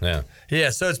side.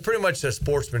 Yeah, so it's pretty much a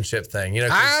sportsmanship thing.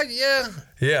 Yeah.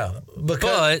 Yeah, but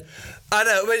I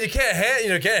know, but you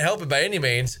can't help it by any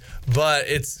means. But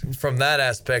it's from that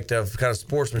aspect of kind of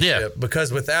sportsmanship,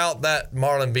 because without that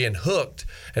marlin being hooked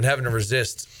and having to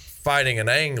resist fighting an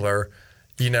angler,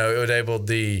 it would enable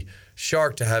the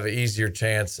shark to have an easier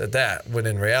chance at that. When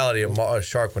in reality, a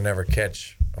shark would never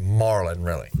catch a marlin,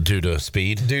 really, due to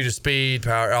speed,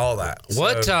 power, all that.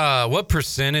 What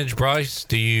percentage, Bryce?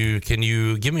 Can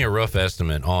you give me a rough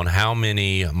estimate on how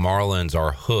many marlins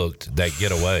are hooked that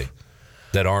get away,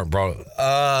 that aren't brought?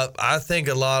 I think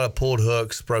a lot of pulled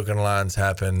hooks, broken lines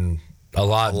happen. A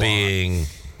lot being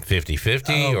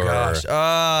 50-50, or gosh.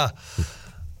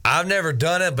 I've never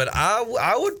done it, but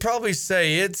I would probably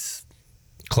say it's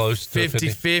Close to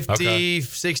 50-50, Okay.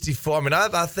 64. I mean,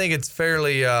 I think it's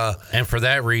fairly. And for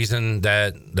that reason,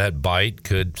 that bite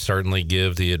could certainly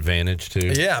give the advantage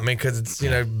to. Yeah, I mean, because it's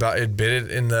it bit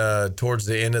it in towards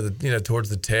the end of the towards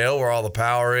the tail where all the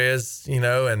power is,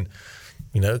 and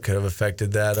could have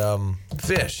affected that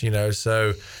fish, So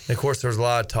and of course there was a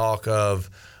lot of talk of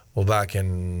back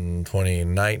in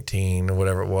 2019 or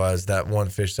whatever it was, that one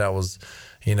fish that was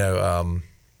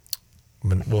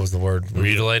what was the word?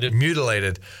 Mutilated.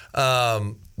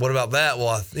 What about that?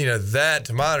 Well, that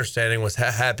to my understanding was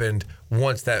happened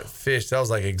once that was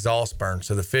like exhaust burn.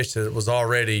 So the fish that was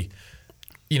already,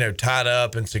 tied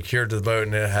up and secured to the boat,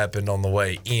 and it happened on the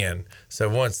way in. So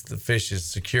once the fish is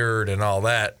secured and all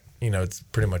that, it's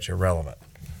pretty much irrelevant.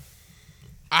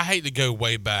 I hate to go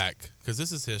way back because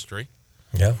this is history.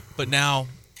 Yeah. But now,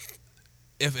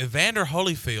 if Evander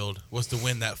Holyfield was to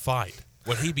win that fight,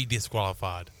 would he be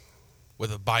disqualified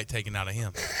with a bite taken out of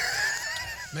him?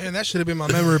 Man, that should have been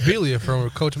my memorabilia from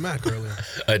Coach Mack earlier.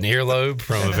 An earlobe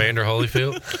from Evander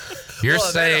Holyfield.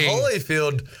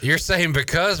 You're saying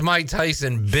because Mike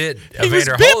Tyson bit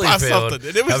Evander Holyfield,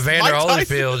 Evander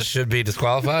Holyfield should be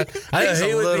disqualified? I think it's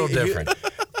a little different.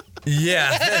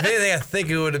 Yeah, if anything, I think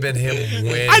it would have been him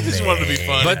winning. I just wanted to be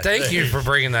funny. But thank you for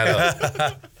bringing that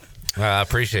up. I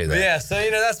appreciate that. Yeah, so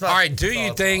that's my. All right, do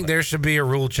you think there should be a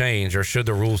rule change, or should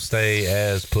the rule stay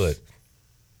as put?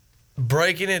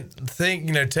 Breaking it,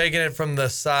 taking it from the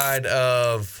side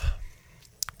of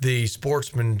the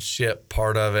sportsmanship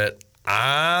part of it.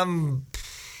 I'm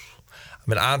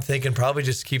thinking probably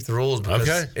just keep the rules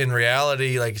because in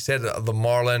reality, like you said, the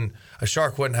marlin, a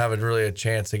shark wouldn't have really a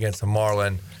chance against a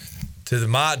marlin. To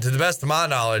the best of my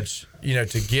knowledge,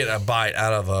 to get a bite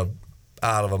out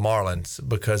of a marlin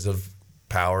because of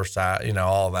power, size,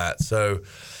 all that. So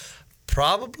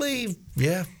probably,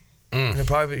 yeah.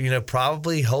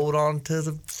 Probably hold on to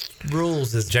the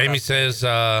rules. Jamie says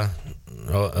bad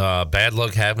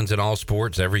luck happens in all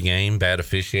sports, every game, bad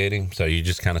officiating. So you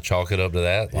just kind of chalk it up to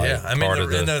that.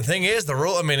 The thing is, the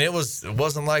rule. I mean, it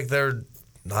wasn't like that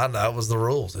was the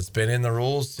rules. It's been in the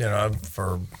rules,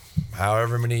 for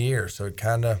however many years. So it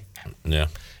kind of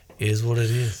is what it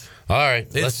is. All right,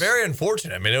 it's very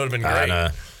unfortunate. I mean, it would have been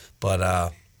great,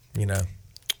 but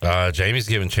Jamie's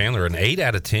giving Chandler an 8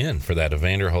 out of 10 for that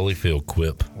Evander Holyfield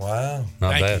quip. Wow.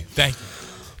 Not bad. Thank you.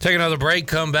 Take another break,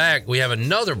 come back. We have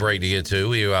another break to get to.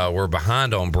 We're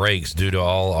behind on breaks due to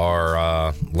all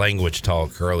our language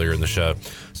talk earlier in the show.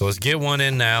 So let's get one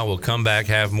in now. We'll come back,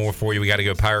 have more for you. We got to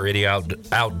go Pirate Radio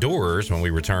Outdoors when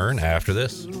we return after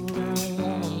this.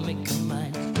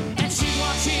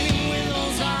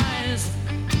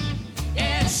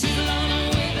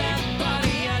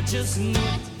 Just know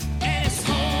it, and it's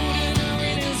holding her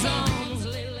in his arms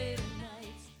late at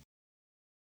night.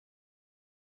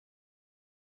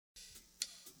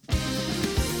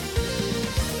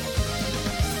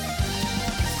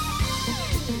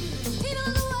 People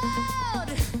of the world,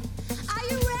 are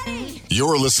you ready?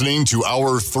 You're listening to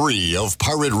Hour 3 of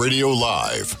Pirate Radio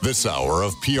Live. This hour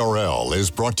of PRL is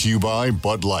brought to you by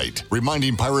Bud Light,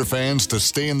 reminding Pirate fans to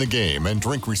stay in the game and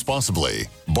drink responsibly.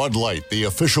 Bud Light, the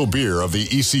official beer of the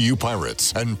ECU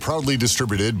Pirates, and proudly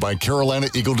distributed by Carolina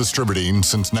Eagle Distributing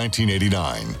since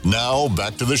 1989. Now,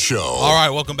 back to the show. All right,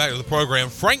 welcome back to the program.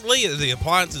 Frank Lee of the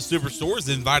Appliances Superstore is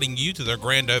inviting you to their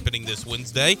grand opening this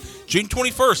Wednesday, June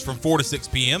 21st from 4 to 6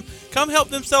 p.m. Come help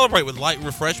them celebrate with light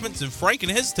refreshments, and Frank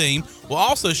and his team will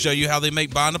also show you how they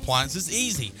make buying appliances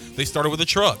easy. They started with a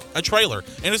truck, a trailer,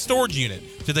 and a storage unit.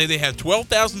 Today they have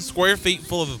 12,000 square feet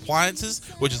full of appliances,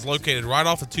 which is located right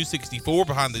off of 264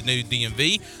 behind the new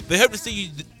DMV. They hope to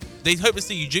see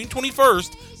you June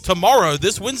 21st, tomorrow,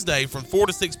 this Wednesday from 4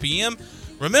 to 6 p.m.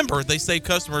 Remember, they save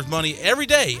customers money every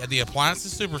day at the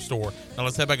Appliances Superstore. Now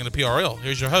let's head back into PRL.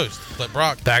 Here's your host, Clip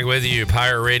Brock. Back with you,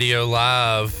 Pirate Radio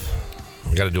Live.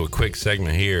 We got to do a quick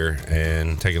segment here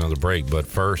and take another break. But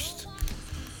first,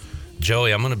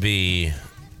 Joey, I'm going to be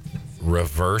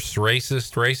reverse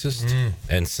racist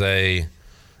and say, has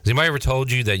anybody ever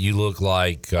told you that you look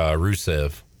like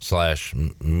Rusev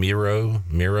 /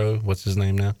 Miro? What's his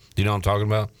name now? Do you know what I'm talking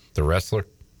about? The wrestler?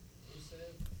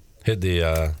 Hit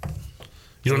the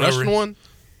you don't know Russian one?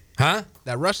 Huh?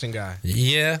 That Russian guy.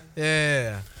 Yeah.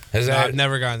 Yeah. I've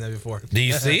never gotten that before. Do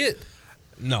you see it?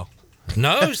 No.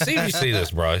 No? See if you see this,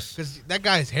 Bryce. Because that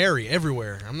guy's hairy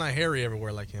everywhere. I'm not hairy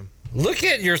everywhere like him. Look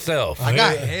at yourself. I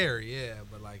got hair, yeah,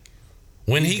 but like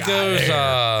when he goes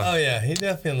oh yeah, he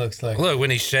definitely looks like look, when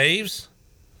he shaves.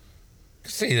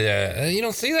 See that? You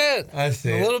don't see that? I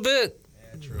see a little bit.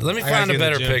 Yeah, true. Let me find a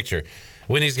better picture.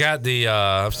 When he's got the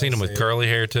I've seen him with curly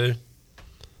hair too.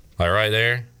 Like right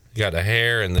there. You got the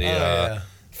hair and the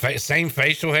Same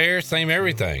facial hair, same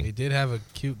everything. He did have a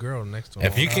cute girl next to him.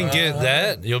 If you can get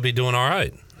that, you'll be doing all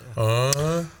right.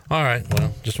 All right.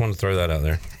 Well, just want to throw that out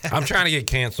there. I'm trying to get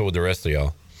canceled with the rest of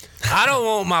y'all. I don't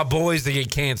want my boys to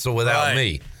get canceled without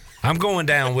me. I'm going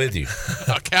down with you.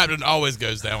 Our captain always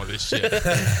goes down with this shit.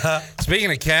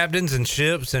 Speaking of captains and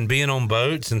ships and being on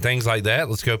boats and things like that,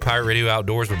 let's go Pirate Radio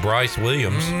Outdoors with Bryce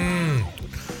Williams.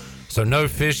 So no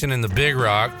fishing in the Big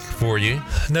Rock for you.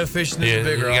 No fishing in the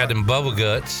Big Rock. You got them bubble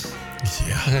guts.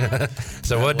 Yeah.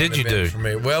 So what did you do? For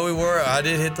me. Well, I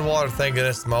did hit the water, thank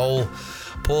goodness. My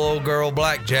poor old girl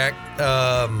Blackjack.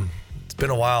 It's been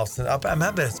a while since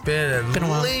it's been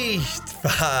at least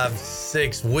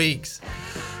 5-6 weeks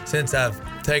since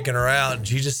I've taken her out, and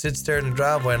she just sits there in the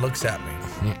driveway and looks at me.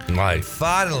 Like,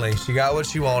 finally, she got what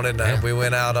she wanted. And we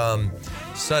went out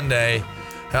Sunday,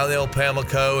 out in the old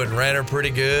Pamlico, and ran her pretty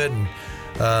good, and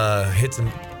hit some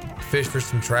fish for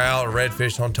some trout,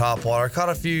 redfish on top water. Caught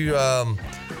a few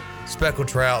speckled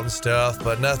trout and stuff,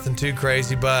 but nothing too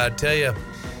crazy. But I tell you,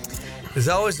 there's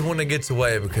always the one that gets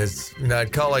away, because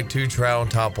I'd caught like 2 trout on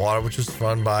top water, which was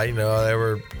fun by, they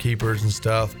were keepers and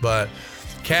stuff, but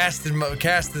casted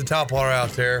the top water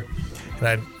out there, and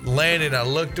I landed and I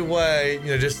looked away,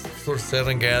 just sort of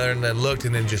settling, gathering, and then looked,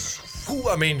 and then just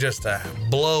a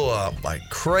blow up like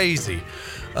crazy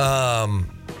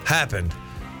happened.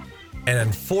 And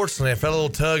unfortunately, I felt a little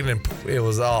tug, and then it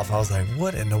was off. I was like,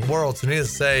 what in the world? So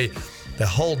needless to say, the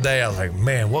whole day I was like,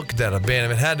 man, what could that have been?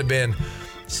 It had to have been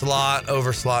slot,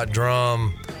 over slot,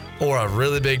 drum, or a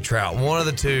really big trout. One of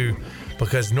the two,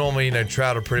 because normally,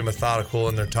 trout are pretty methodical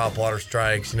in their top water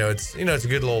strikes. It's a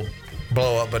good little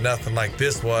blow up, but nothing like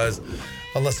this was,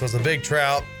 unless it was a big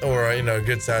trout or a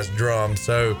good sized drum.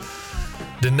 So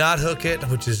did not hook it,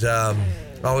 which is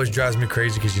always drives me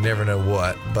crazy because you never know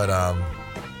what. But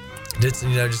did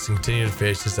just continue to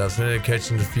fish and stuff. So ended up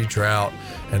catching a few trout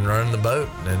and running the boat,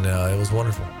 and it was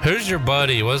wonderful. Who's your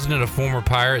buddy? Wasn't it a former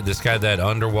pirate that's got that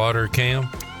underwater cam?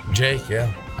 Jake,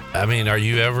 yeah. I mean, are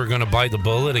you ever going to bite the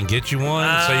bullet and get you one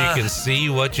so you can see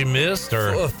what you missed?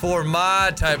 Or for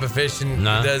my type of fishing, it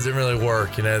doesn't really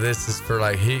work. This is for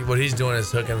what he's doing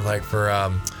is hooking like for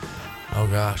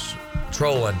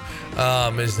trolling.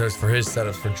 It's for his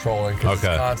setups for trolling. It's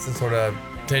constant sort of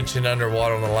tension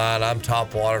underwater on the line. I'm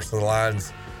top water, so the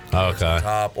line's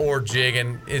top, or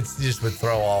jigging. It's just would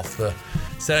throw off the.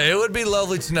 So it would be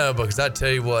lovely to know, because I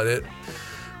tell you what, it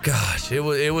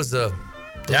was a.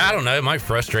 Yeah, I don't know. It might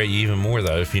frustrate you even more,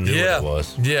 though, if you knew what it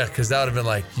was. Yeah, because that would have been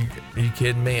like, are you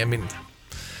kidding me? I mean,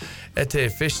 I tell you,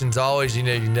 fishing's always, you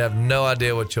have no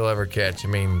idea what you'll ever catch. I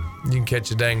mean, you can catch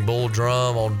a dang bull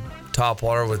drum on top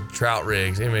water with trout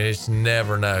rigs. I mean, it's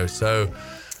never know. So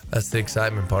that's the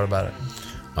excitement part about it.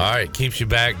 All right, keeps you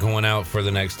back going out for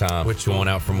the next time. Going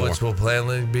out for more. Which will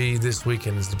plainly be this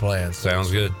weekend is the plan. So. Sounds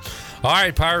good. All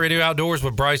right, Pirate Radio Outdoors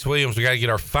with Bryce Williams. We got to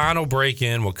get our final break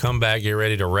in. We'll come back, get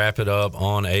ready to wrap it up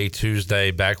on a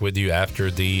Tuesday. Back with you after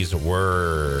these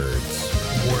words.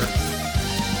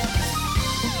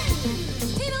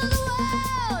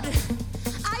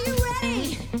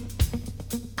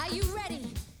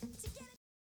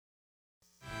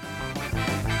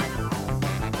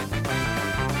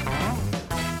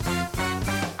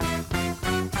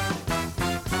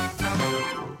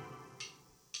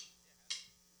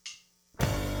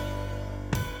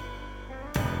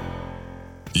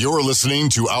 You're listening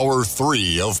to Hour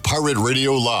 3 of Pirate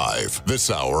Radio Live. This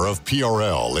hour of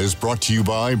PRL is brought to you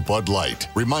by Bud Light,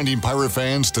 reminding pirate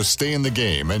fans to stay in the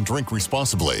game and drink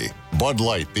responsibly. Bud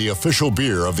Light, the official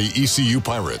beer of the ECU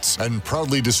Pirates, and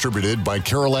proudly distributed by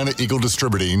Carolina Eagle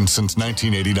Distributing since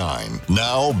 1989.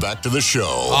 Now, back to the show.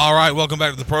 All right, welcome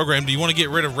back to the program. Do you want to get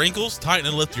rid of wrinkles, tighten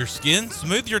and lift your skin,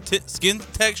 smooth your skin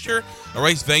texture,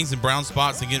 erase veins and brown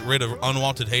spots, and get rid of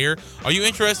unwanted hair? Are you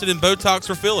interested in Botox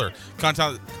or filler?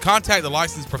 Contact the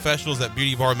licensed professionals at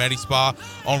Beauty Bar Medi Spa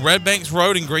on Red Banks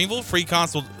Road in Greenville. Free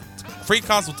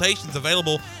consultations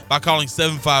available by calling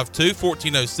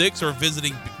 752-1406 or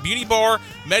visiting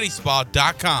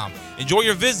beautybarmedispa.com. Enjoy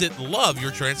your visit. Love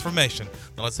your transformation.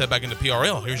 Now let's head back into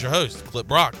PRL. Here's your host, Clip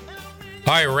Brock.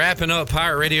 All right, wrapping up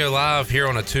Pirate Radio Live here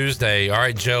on a Tuesday. All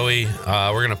right, Joey,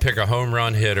 we're going to pick a home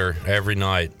run hitter every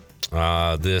night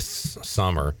this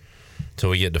summer till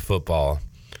we get to football.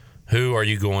 Who are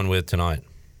you going with tonight?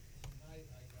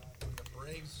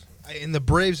 In the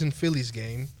Braves and Phillies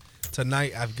game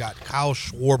tonight, I've got Kyle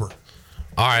Schwarber.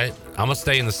 All right, I'm going to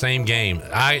stay in the same game.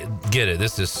 I get it.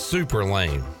 This is super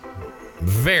lame.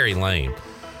 Very lame.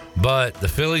 But the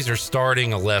Phillies are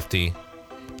starting a lefty.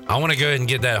 I want to go ahead and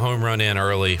get that home run in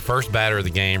early. First batter of the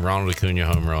game, Ronald Acuna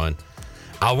home run.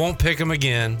 I won't pick him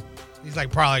again. He's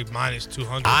like probably minus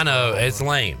 200. I know it's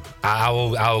lame. I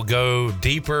will go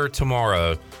deeper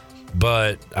tomorrow,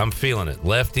 but I'm feeling it.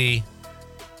 Lefty,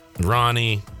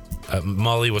 Ronnie,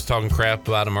 Mully was talking crap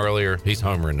about him earlier. He's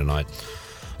homering tonight.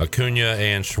 Acuna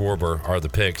and Schwarber are the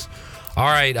picks. All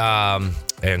right,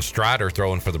 and Strider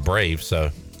throwing for the Braves. So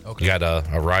you got a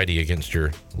righty against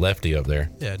your lefty up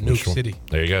there. Yeah, Nuke City.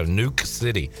 There you go, Nuke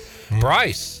City.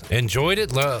 Bryce, enjoyed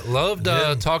it. Loved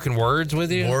talking words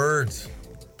with you. Words.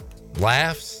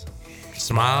 Laughs,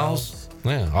 smiles.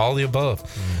 Yeah, all the above.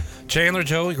 Chandler,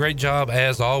 Joey, great job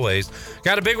as always.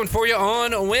 Got a big one for you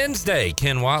on Wednesday.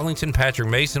 Ken Watlington, Patrick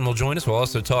Mason will join us. We'll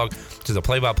also talk to the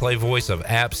play-by-play voice of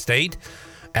App State,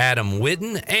 Adam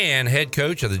Whitten, and head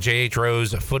coach of the J.H.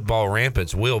 Rose Football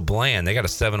Rampants, Will Bland. They got a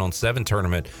 7-on-7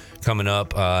 tournament coming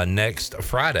up next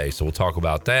Friday, so we'll talk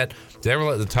about that. Did they ever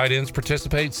let the tight ends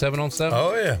participate 7-on-7?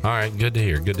 Oh, yeah. All right, good to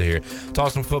hear, good to hear.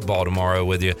 Talk some football tomorrow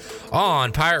with you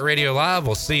on Pirate Radio Live.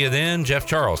 We'll see you then. Jeff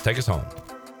Charles, take us home.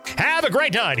 Have a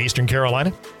great night, Eastern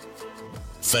Carolina.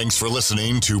 Thanks for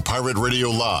listening to Pirate Radio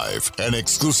Live, an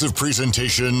exclusive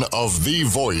presentation of the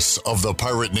voice of the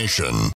Pirate Nation.